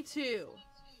 22.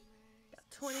 Got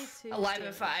 22. Alive damage.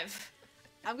 at 5.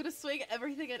 I'm gonna swing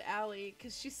everything at Allie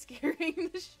because she's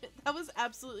scaring the shit. That was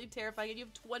absolutely terrifying. And you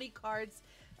have 20 cards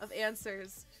of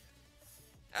answers.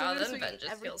 So I'm Oh, gonna then swing Ben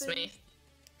just kills everything. me.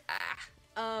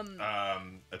 Ah.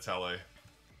 Atele.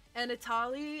 And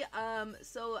Atali,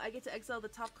 so I get to exile the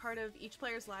top card of each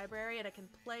player's library, and I can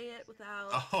play it without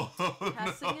Oh,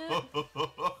 passing no.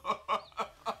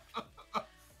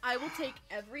 I will take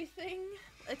everything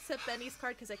except Benny's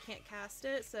card because I can't cast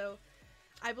it. So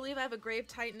I believe I have a Grave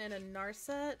Titan and a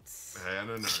Narset. And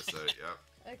a Narset,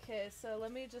 yeah. Okay, so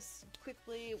let me just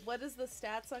quickly... What is the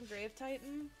stats on Grave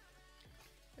Titan?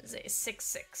 It's a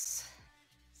 6/6.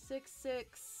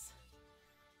 6/6.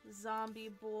 Zombie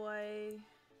boy.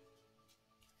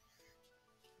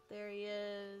 There he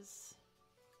is.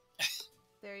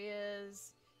 There he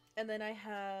is. And then I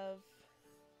have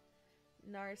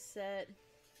Narset.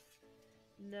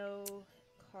 No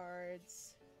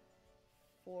cards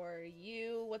for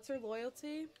you. What's her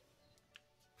loyalty?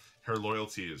 Her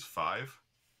loyalty is 5.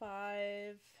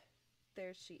 5.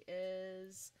 There she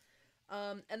is.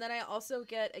 And then I also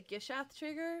get a Gishath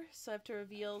trigger, so I have to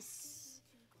reveal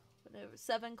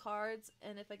 7 cards,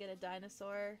 and if I get a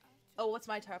dinosaur... Oh, what's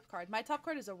my top card? My top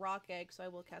card is a rock egg, so I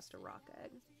will cast a rock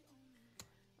egg.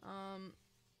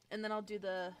 And then I'll do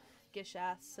the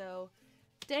Gishath, so...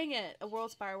 Dang it, a World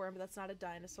Spire Worm, but that's not a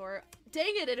dinosaur.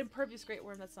 Dang it, an Impervious Great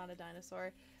Worm, that's not a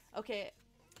dinosaur. Okay,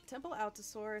 Temple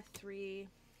Altosaur, 3,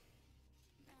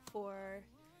 4,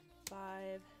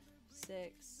 5,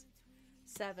 6,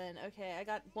 7. Okay, I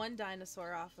got 1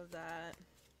 dinosaur off of that.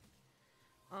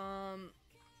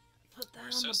 Put that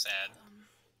on So the sad. bottom.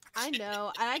 I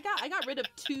know, and I got rid of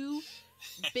 2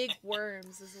 big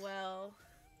worms as well.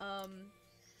 Do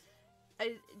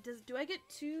I get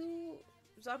 2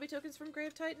 zombie tokens from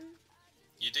Grave Titan?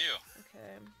 You do.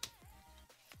 Okay.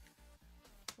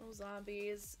 Little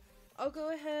zombies. I'll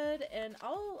go ahead and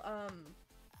I'll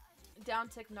down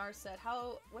tick Narset.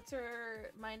 What's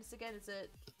her minus again? Is it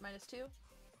 -2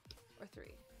 or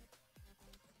 3?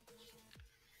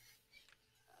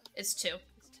 It's 2.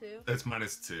 It's 2. It's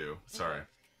 -2. Sorry. Okay.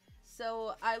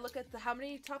 So I look at how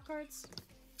many top cards?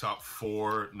 Top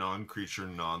 4 non-creature,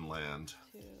 non-land.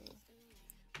 2,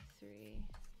 3.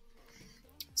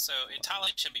 So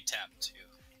Atla should be tapped too,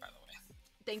 by the way.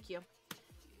 Thank you.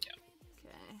 Yeah.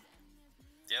 Okay.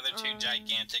 The other 2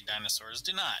 gigantic dinosaurs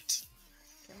do not.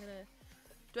 Okay, I'm gonna.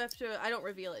 Do I have to? I don't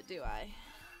reveal it, do I?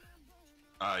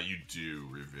 You do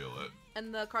reveal it.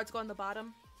 And the cards go on the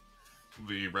bottom.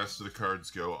 The rest of the cards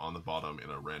go on the bottom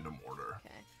in a random order.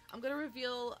 Okay. I'm gonna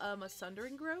reveal a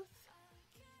Sundering Growth.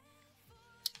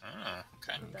 Oh,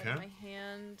 okay. Put that in my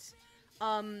hand.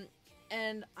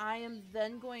 And I am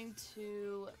then going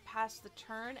to pass the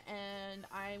turn, and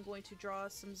I am going to draw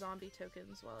some zombie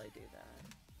tokens while I do that.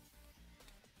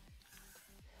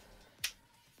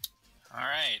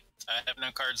 Alright. I have no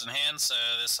cards in hand, so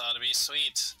this ought to be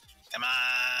sweet. Come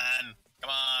on! Come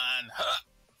on! Huh!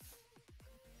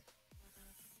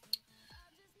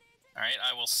 Alright,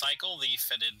 I will cycle the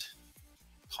fetid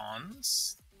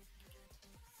pawns.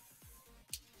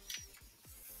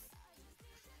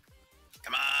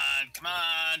 Come on! Come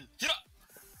on! Yeah!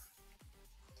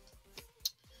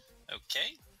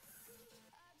 Okay.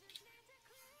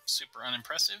 Super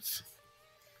unimpressive.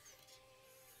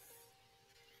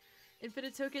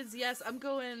 Infinite tokens, yes, I'm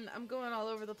going all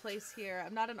over the place here.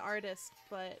 I'm not an artist,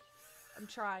 but I'm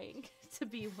trying to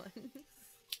be one.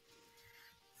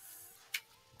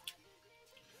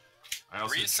 I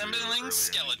also drew earlier Reassembling in the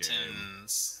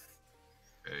skeletons.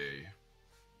 game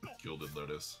a Gilded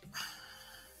Lotus.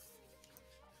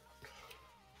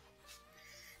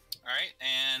 Alright,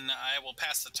 and I will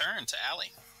pass the turn to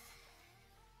Allie.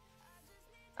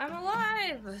 I'm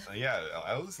alive! Yeah,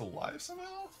 Allie's alive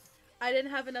somehow? I didn't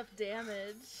have enough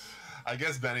damage. I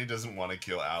guess Benny doesn't want to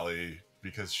kill Allie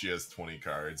because she has 20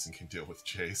 cards and can deal with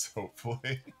Chase,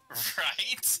 hopefully.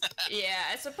 Right? Yeah,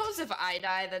 I suppose if I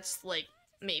die, that's like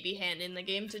maybe handing the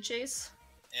game to Chase.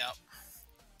 Yep.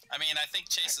 I mean, I think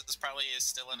Chase is probably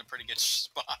still in a pretty good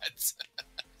spot.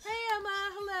 Hey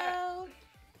Emma, hello.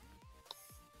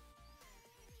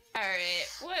 Alright,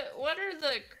 what are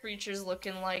the creatures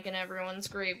looking like in everyone's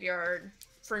graveyard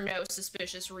for no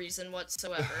suspicious reason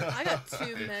whatsoever? I got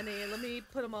too many. Let me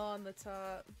put them all on the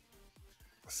top.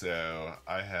 So,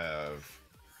 I have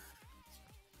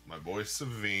my boy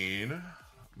Savine,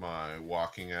 my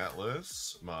Walking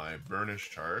Atlas, my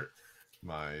Burnished Heart,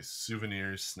 my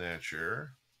Souvenir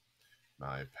Snatcher,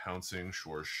 my Pouncing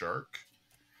Shore Shark,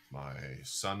 my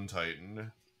Sun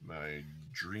Titan, my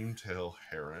Dreamtail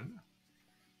Heron.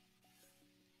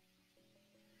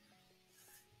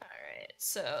 Alright,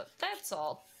 so that's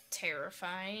all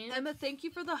terrifying. Emma, thank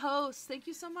you for the host. Thank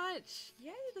you so much.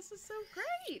 Yay, this is so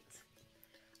great.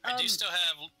 I do still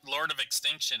have Lord of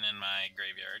Extinction in my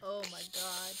graveyard. Oh my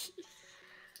god.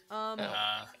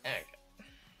 Okay.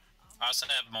 I also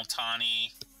have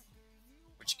Multani,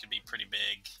 which could be pretty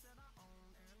big.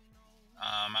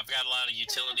 I've got a lot of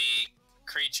utility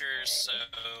creatures, so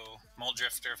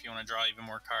Muldrifter if you want to draw even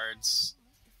more cards.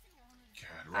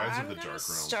 God, Rise I'm of the gonna Dark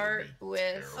Realms start would be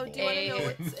with- Oh, terrible. do you want to know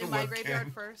what's in my Look graveyard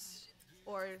in. first?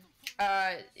 Or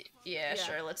Yeah,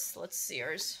 sure, let's see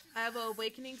yours. I have a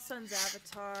Awakening Sun's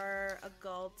Avatar, a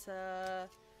Galta,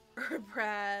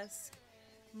 Urbrask,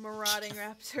 Marauding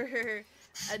Raptor,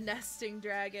 a Nesting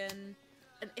Dragon,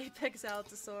 an Apex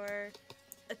Altosaur,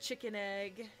 a Chicken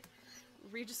Egg,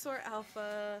 Regisaur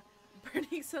Alpha,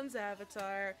 Burning Sun's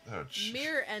Avatar, Oh,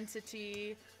 Mirror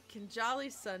Entity, Kinjali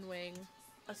Sunwing,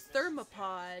 a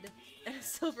Thermopod, and a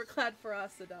Silverclad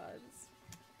Ferocodons.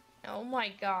 Oh my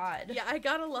god. Yeah, I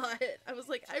got a lot. I was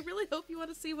like, I really hope you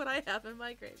want to see what I have in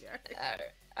my graveyard.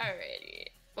 Alrighty.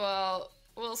 Well,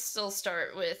 we'll still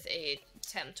start with a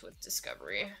attempt with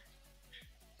discovery.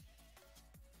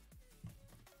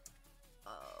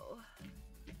 Oh.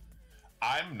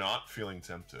 I'm not feeling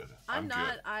tempted. I'm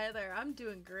not good. either. I'm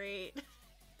doing great.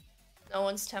 No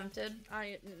one's tempted. Are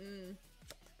you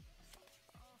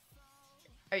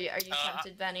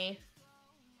tempted, Benny?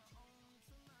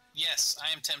 Yes,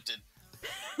 I am tempted.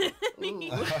 Ooh.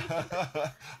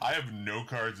 I have no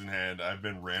cards in hand. I've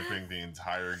been ramping the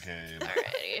entire game.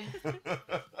 Alrighty.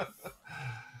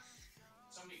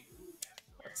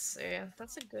 Let's see.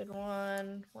 That's a good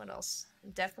one. What else?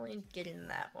 Definitely getting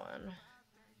that one.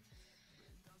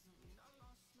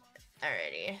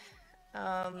 Alrighty.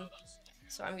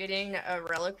 So I'm getting a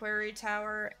Reliquary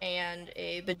Tower and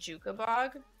a Bajuka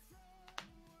Bog.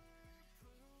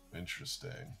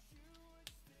 Interesting.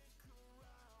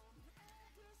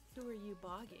 Who are you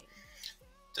bogging?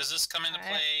 Does this come into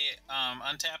play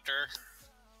untapped or?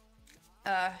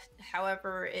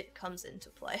 However it comes into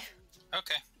play.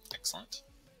 Okay, excellent.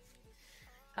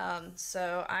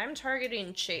 So I'm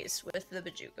targeting Chase with the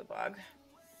Bajuka Bog.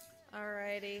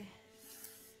 Alrighty.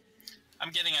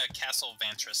 I'm getting a Castle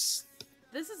Vantress.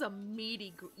 This is a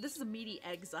meaty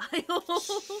exile.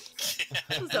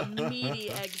 This is a meaty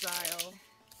exile.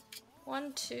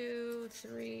 1, 2,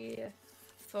 3,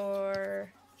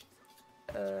 4,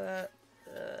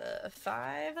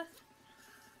 5.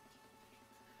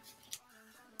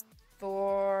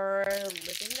 For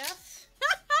Living Death.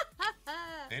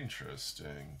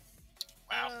 Interesting.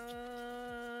 Wow.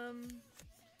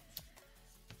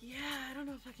 Yeah, I don't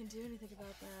know if I can do anything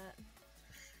about that.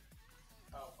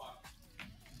 Oh, fuck.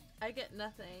 I get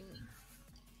nothing.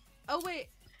 Oh wait,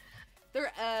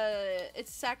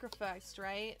 it's sacrificed,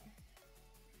 right?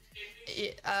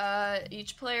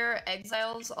 Each player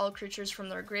exiles all creatures from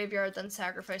their graveyard, then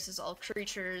sacrifices all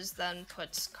creatures, then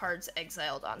puts cards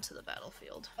exiled onto the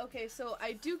battlefield. Okay, so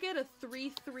I do get a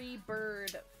 3/3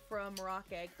 bird from Rock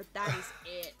Egg, but that is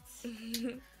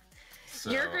it. So,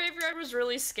 Your graveyard was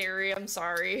really scary, I'm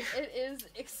sorry. It is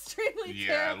extremely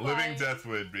yeah, terrifying. Living Death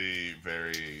would be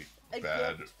very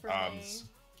bad. Gift for me.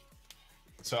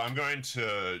 So I'm going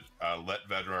to let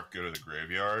Vadrok go to the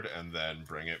graveyard and then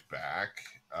bring it back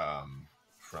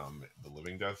from the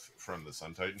Living Death from the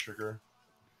Sun Titan trigger.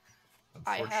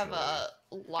 I have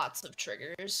lots of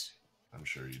triggers. I'm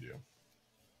sure you do.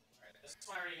 This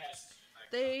one already has.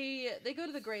 They go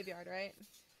to the graveyard, right?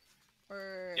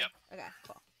 Or Yep. Okay,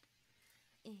 cool.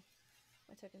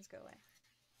 My tokens go away.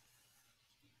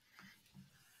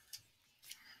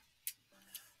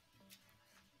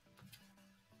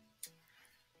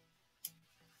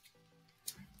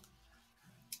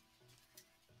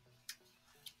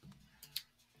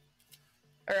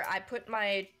 Or I put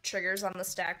my triggers on the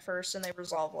stack first and they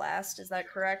resolve last, is that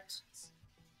correct?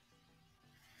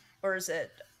 Or is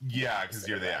it... Yeah, because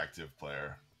you're the active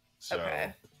player. So,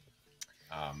 Okay.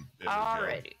 It would go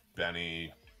Alrighty.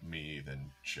 Benny, me, then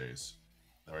Chase.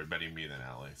 Or Benny, me, then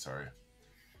Allie. Sorry.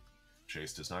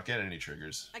 Chase does not get any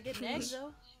triggers. I get an egg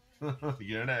though. You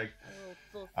get an egg. A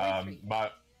little flake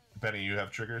treat. Benny, you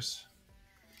have triggers?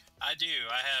 I do.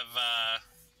 I have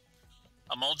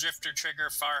a Mole Drifter trigger,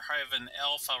 Firehaven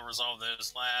Elf. I'll resolve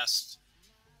those last.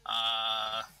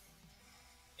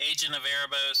 Agent of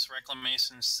Erebos,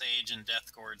 Reclamation Sage, and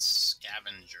Deathgord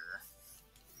Scavenger.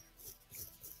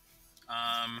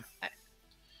 I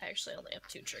actually only have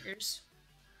 2 triggers.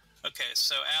 Okay,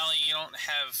 so Allie, you don't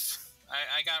have...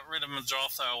 I got rid of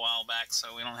Majoltha a while back,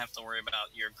 so we don't have to worry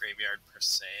about your graveyard per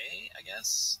se, I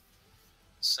guess.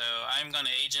 So I'm going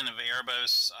to Agent of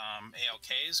Erebos,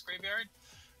 ALK's graveyard.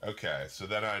 Okay, so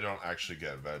then I don't actually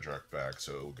get Vadrok back,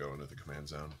 so it'll go into the command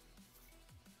zone.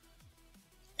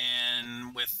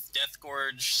 And with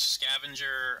Deathgorge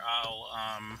Scavenger, I'll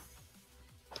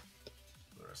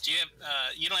do you have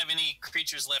you don't have any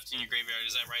creatures left in your graveyard,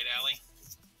 is that right, Allie?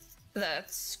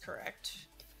 That's correct.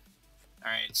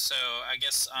 All right, so I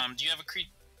guess do you have a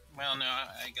well, no,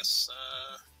 I guess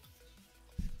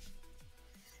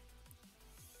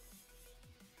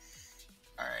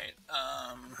all right.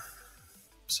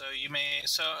 So you may.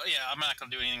 So yeah, I'm not gonna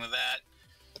do anything with that.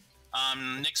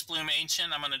 Nyx Bloom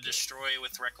Ancient, I'm gonna destroy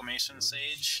with Reclamation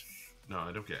Sage. No,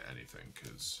 I don't get anything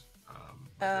because.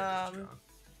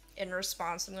 In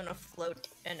response, I'm gonna float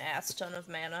an ass ton of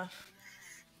mana.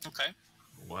 Okay.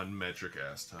 1 metric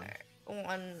ass ton.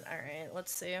 Alright,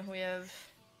 let's see. We have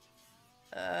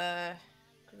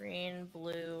green,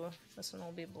 blue. This one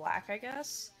will be black, I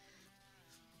guess.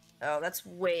 Oh, that's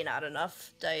way not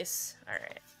enough dice.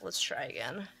 Alright, let's try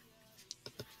again.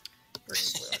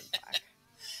 Green, blue, and black.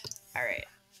 Alright.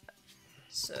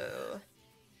 So,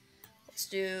 let's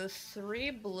do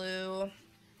 3 blue,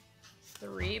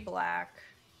 3 black,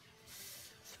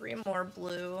 3 more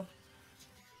blue,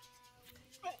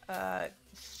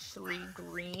 3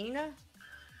 green.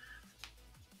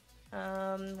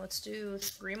 Let's do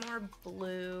 3 more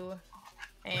blue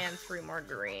and 3 more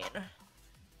green.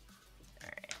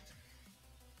 Alright.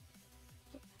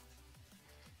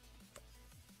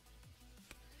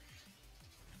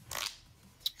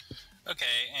 Okay,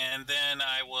 and then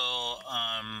I will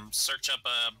search up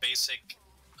a basic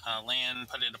land,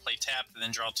 put it into play tap, and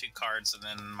then draw 2 cards, and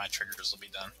then my triggers will be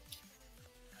done.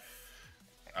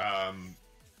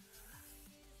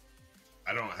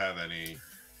 I don't have any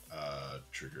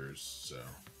triggers, so.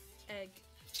 Egg.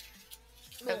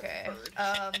 Okay.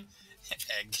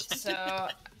 Egg. So,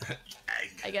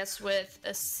 I guess with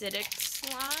acidic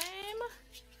slime?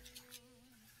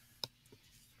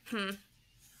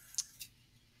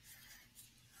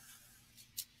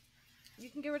 You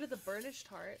can get rid of the burnished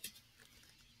heart.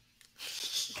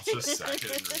 Just a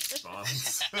second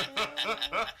response.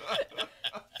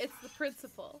 It's the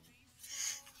principle.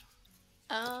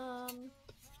 There's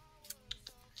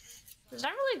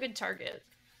not really a good target.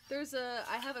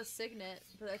 I have a signet,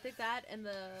 but I think that and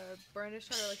the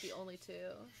burnished heart are like the only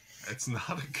 2. It's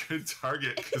not a good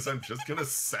target because I'm just gonna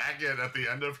sack it at the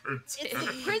end of her It's turn.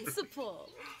 the principle.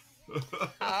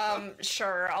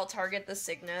 Sure, I'll target the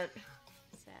signet.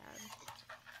 Sad.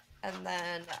 And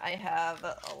then I have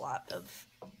a lot of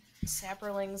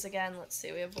sapperlings again. Let's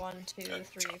see, we have 1, 2,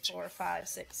 3, 4, 5,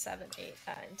 6, 7, 8,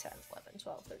 9, 10, 11,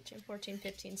 12, 13, 14,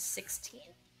 15, 16.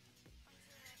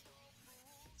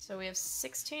 So we have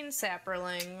 16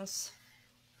 sapperlings.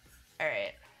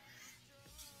 Alright.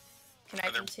 Can I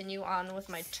continue on with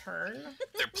my turn?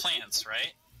 They're plants,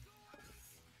 right?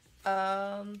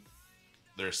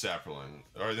 They're sapling.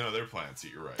 Or no, they're plants,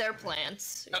 you're right. They're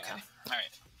plants. Yeah. Okay,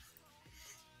 alright.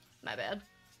 My bad.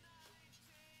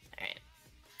 Alright.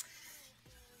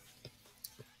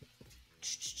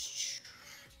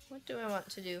 What do I want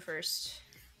to do first?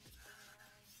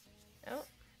 Oh,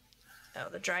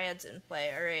 the Dryad's in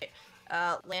play. Alright.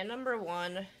 Land number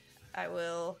 1, I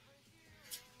will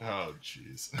Oh,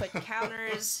 jeez. put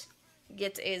counters,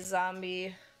 get a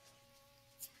zombie.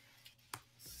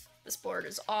 This board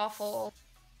is awful.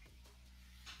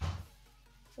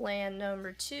 Land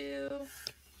number 2.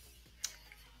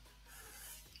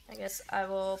 I guess I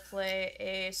will play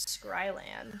a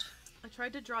Scryland. I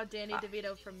tried to draw Danny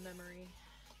DeVito from memory.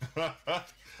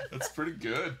 That's pretty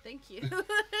good. Thank you. Put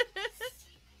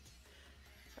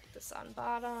this on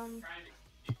bottom.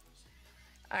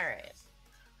 Alright.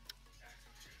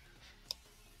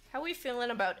 How we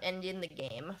feeling about ending the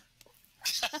game?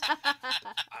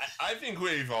 I think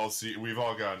we've all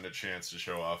gotten a chance to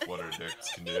show off what our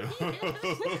dicks can do.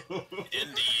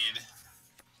 Indeed.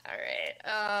 Alright,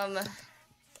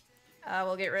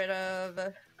 we'll get rid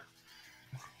of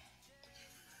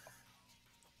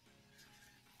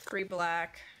 3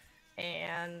 black,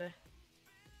 and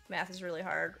math is really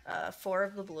hard, 4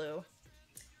 of the blue,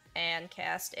 and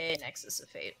cast a Nexus of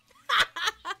Fate.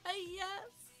 Yes.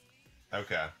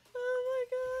 Okay.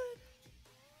 Oh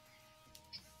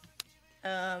my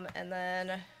god. And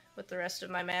then with the rest of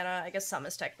my mana, I guess some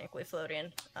is technically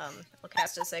floating. I'll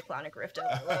cast a Cyclonic Rift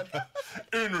Overload.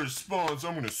 In response,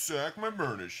 I'm gonna sack my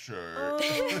burnished shirt.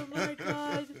 Oh my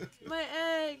god. My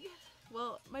egg.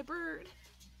 Well, my bird.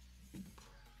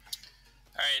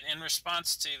 Alright, in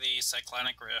response to the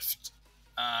Cyclonic Rift,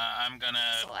 I'm gonna...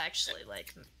 I'll actually,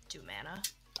 like, do mana.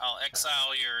 I'll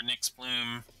exile your Nyx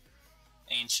Bloom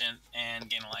Ancient and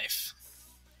gain a life.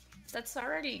 That's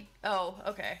already... Oh,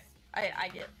 okay. I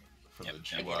get... From Yep, the I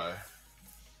GY. get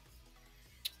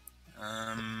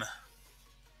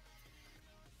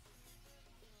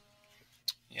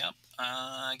Yep,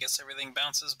 I guess everything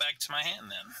bounces back to my hand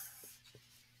then.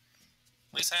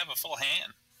 At least I have a full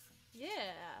hand.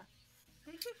 Yeah.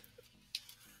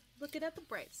 Looking at the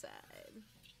bright side.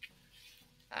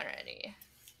 Alrighty.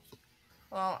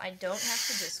 Well, I don't have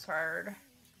to discard.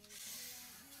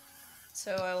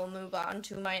 So I will move on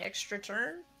to my extra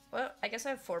turn. Well, I guess I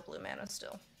have 4 blue mana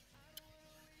still.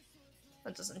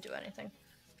 That doesn't do anything.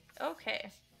 Okay.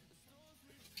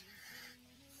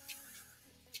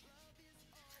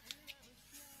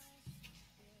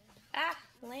 Ah,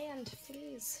 land,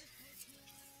 please.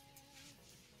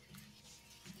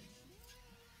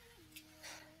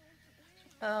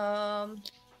 How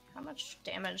much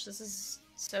damage? This is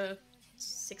so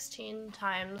 16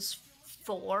 times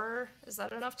 4. Is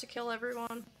that enough to kill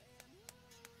everyone?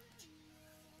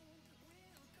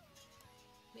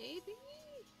 Maybe?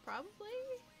 Probably?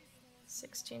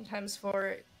 16 times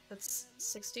 4. That's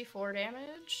 64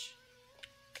 damage.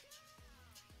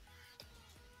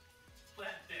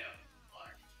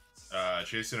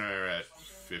 Chase and I are at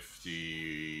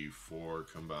 54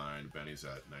 combined. Benny's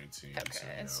at 19.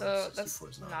 Okay, so so that's 64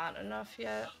 is not enough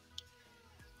yet.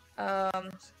 I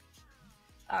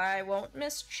won't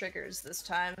miss triggers this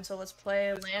time, so let's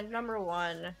play land number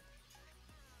 1.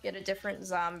 Get a different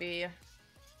zombie.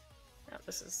 No,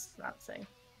 this is not a thing.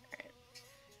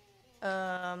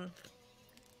 Alright.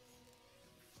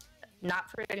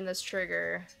 Not forgetting this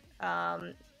trigger.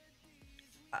 I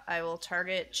will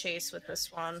target Chase with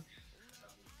this one.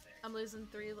 I'm losing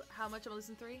 3. How much am I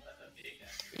losing? 3?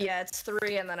 Yeah, it's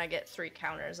 3, and then I get 3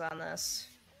 counters on this.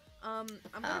 I'm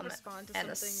gonna respond to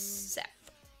and something. a sap.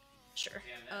 Sure.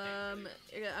 Yeah,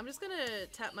 I'm just gonna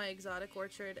tap my exotic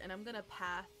orchard, and I'm gonna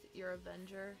path your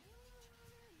Avenger.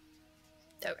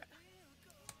 Okay.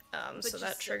 So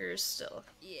that just- triggers still.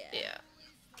 Yeah. Yeah.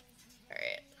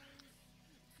 Alright.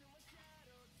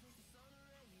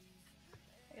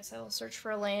 I guess I will search for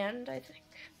a land, I think.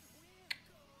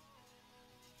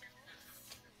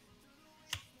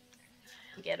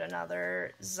 Get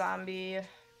another zombie.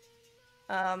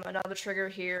 Another trigger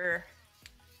here.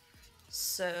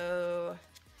 So,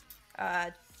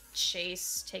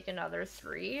 Chase, take another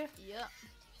 3. Yep.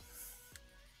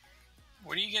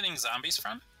 Where are you getting zombies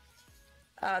from?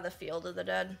 The Field of the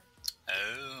Dead.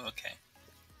 Oh, okay.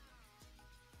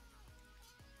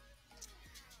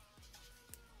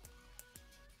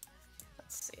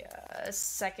 Let's see,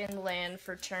 second land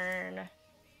for turn.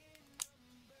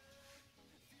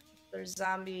 There's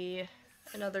zombie,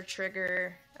 another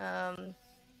trigger.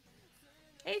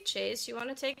 Hey Chase, you want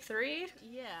to take 3?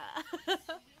 Yeah.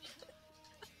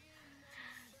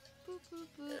 Boop, boop,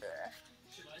 boop.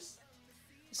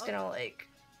 Just gonna like.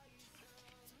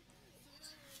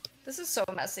 This is so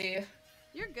messy.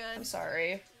 You're good. I'm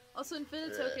sorry. Also,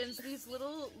 infinite tokens.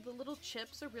 The little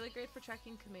chips are really great for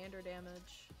checking commander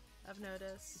damage. I've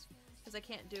noticed because I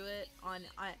can't do it on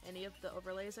any of the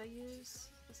overlays I use.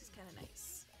 This is kind of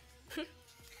nice.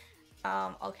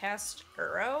 I'll cast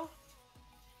Uro.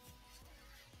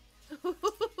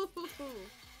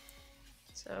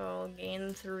 So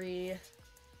gain 3.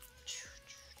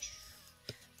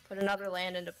 Put another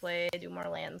land into play. Do more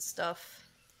land stuff.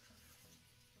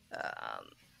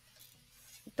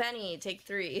 Bennie, take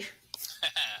 3.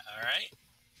 Alright.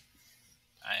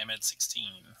 I am at 16.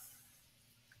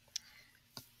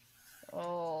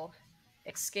 Oh,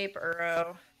 escape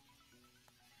Uro.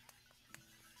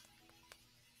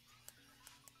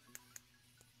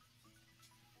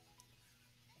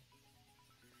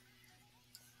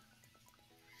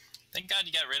 Thank God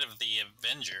you got rid of the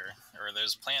Avenger, or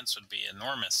those plants would be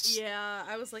enormous. Yeah,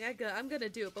 I was like, I'm gonna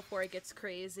do it before it gets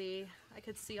crazy. I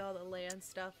could see all the land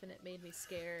stuff, and it made me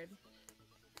scared.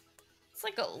 It's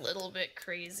like a little bit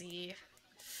crazy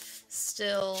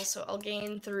still, so I'll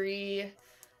gain 3,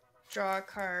 draw a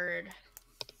card,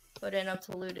 put in a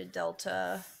polluted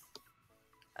delta,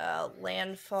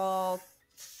 landfall,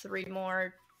 3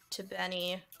 more to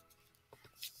Bennie.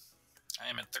 I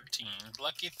am at 13.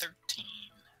 Lucky 13.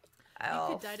 You I'll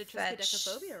could die to fetch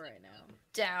Triskaidekaphobia right now.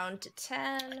 down to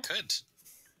 10. Could.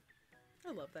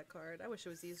 I love that card. I wish it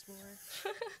was used more.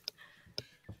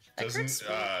 That card's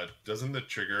sweet. Doesn't the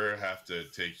trigger have to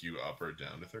take you up or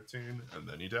down to 13 and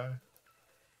then you die?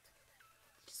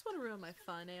 Just want to ruin my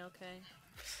fun, ALK.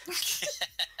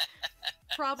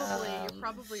 Probably. You're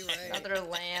probably right. Another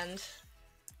land.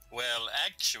 Well,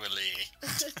 actually...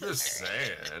 Just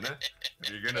saying.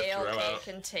 If you're gonna throw ALK out.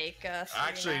 can take 3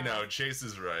 Actually, now. no. Chase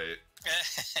is right.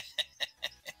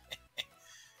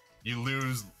 You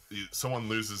lose. Someone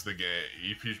loses the game.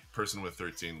 Each person with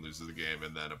 13 loses the game,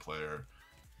 and then a player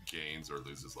gains or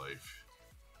loses life.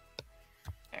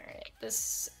 Alright,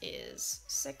 this is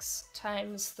 6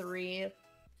 times 3.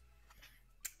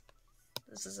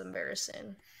 This is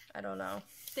embarrassing. I don't know.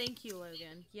 Thank you,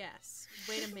 Logan. Yes.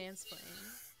 Way to mansplain.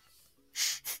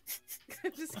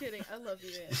 I'm just kidding. I love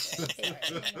you,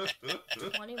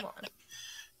 ALK. 21.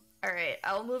 Alright,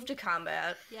 I'll move to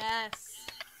combat. Yes.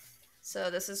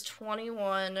 So this is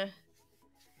 21,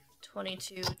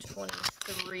 22,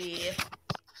 23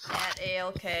 at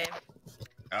ALK.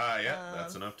 Yeah,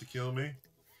 that's enough to kill me.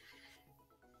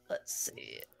 Let's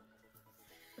see.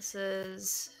 This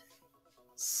is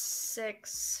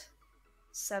 6,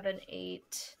 7,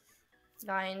 8,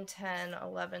 9, 10,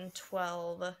 11,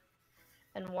 12,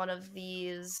 and one of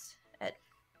these at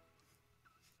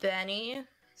Bennie.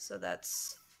 So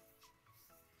that's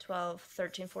 12,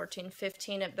 13, 14,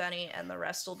 15 at Bennie, and the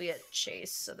rest will be at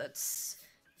Chase. So that's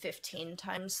 15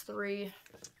 times 3.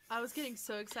 I was getting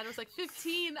so excited. I was like,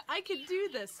 15, I can do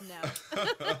this now.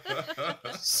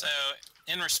 So,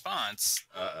 in response,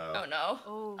 Oh no.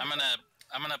 Oh, I'm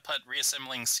gonna put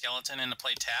reassembling skeleton into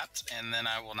play tapped, and then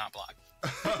I will not block.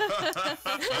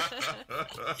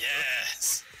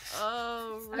 Yes.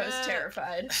 oh, I was rip.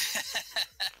 terrified.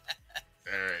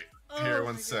 Alright, Oh here, my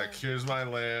one sec. God. Here's my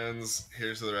lands.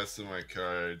 Here's the rest of my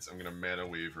cards. I'm gonna mana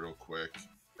weave real quick.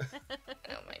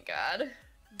 Oh my god.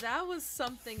 That was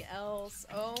something else.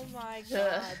 Oh my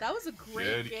god. That was a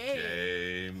great Good game.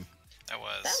 game. That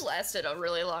was. That lasted a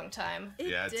really long time. It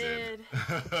Yeah, it did.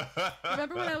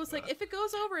 Remember when I was like, if it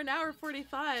goes over an hour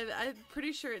 45, I'm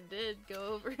pretty sure it did go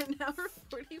over an hour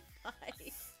 45.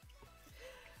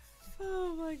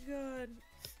 Oh my god.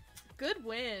 Good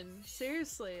win.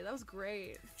 Seriously, that was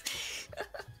great.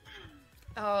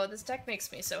 Oh, this deck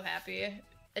makes me so happy.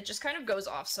 It just kind of goes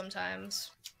off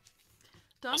sometimes.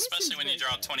 Well, Dami especially seems when you very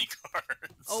draw good. 20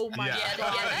 cards. Oh my Yeah,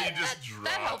 god. you just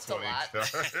that draw helped a 20 lot.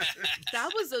 cards.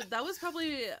 That was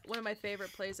probably one of my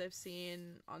favorite plays I've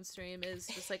seen on stream. Is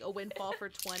just like a windfall for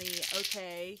 20.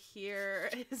 Okay, here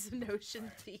is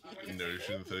Notion Thief.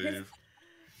 Notion Thief.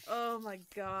 Oh my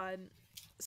god.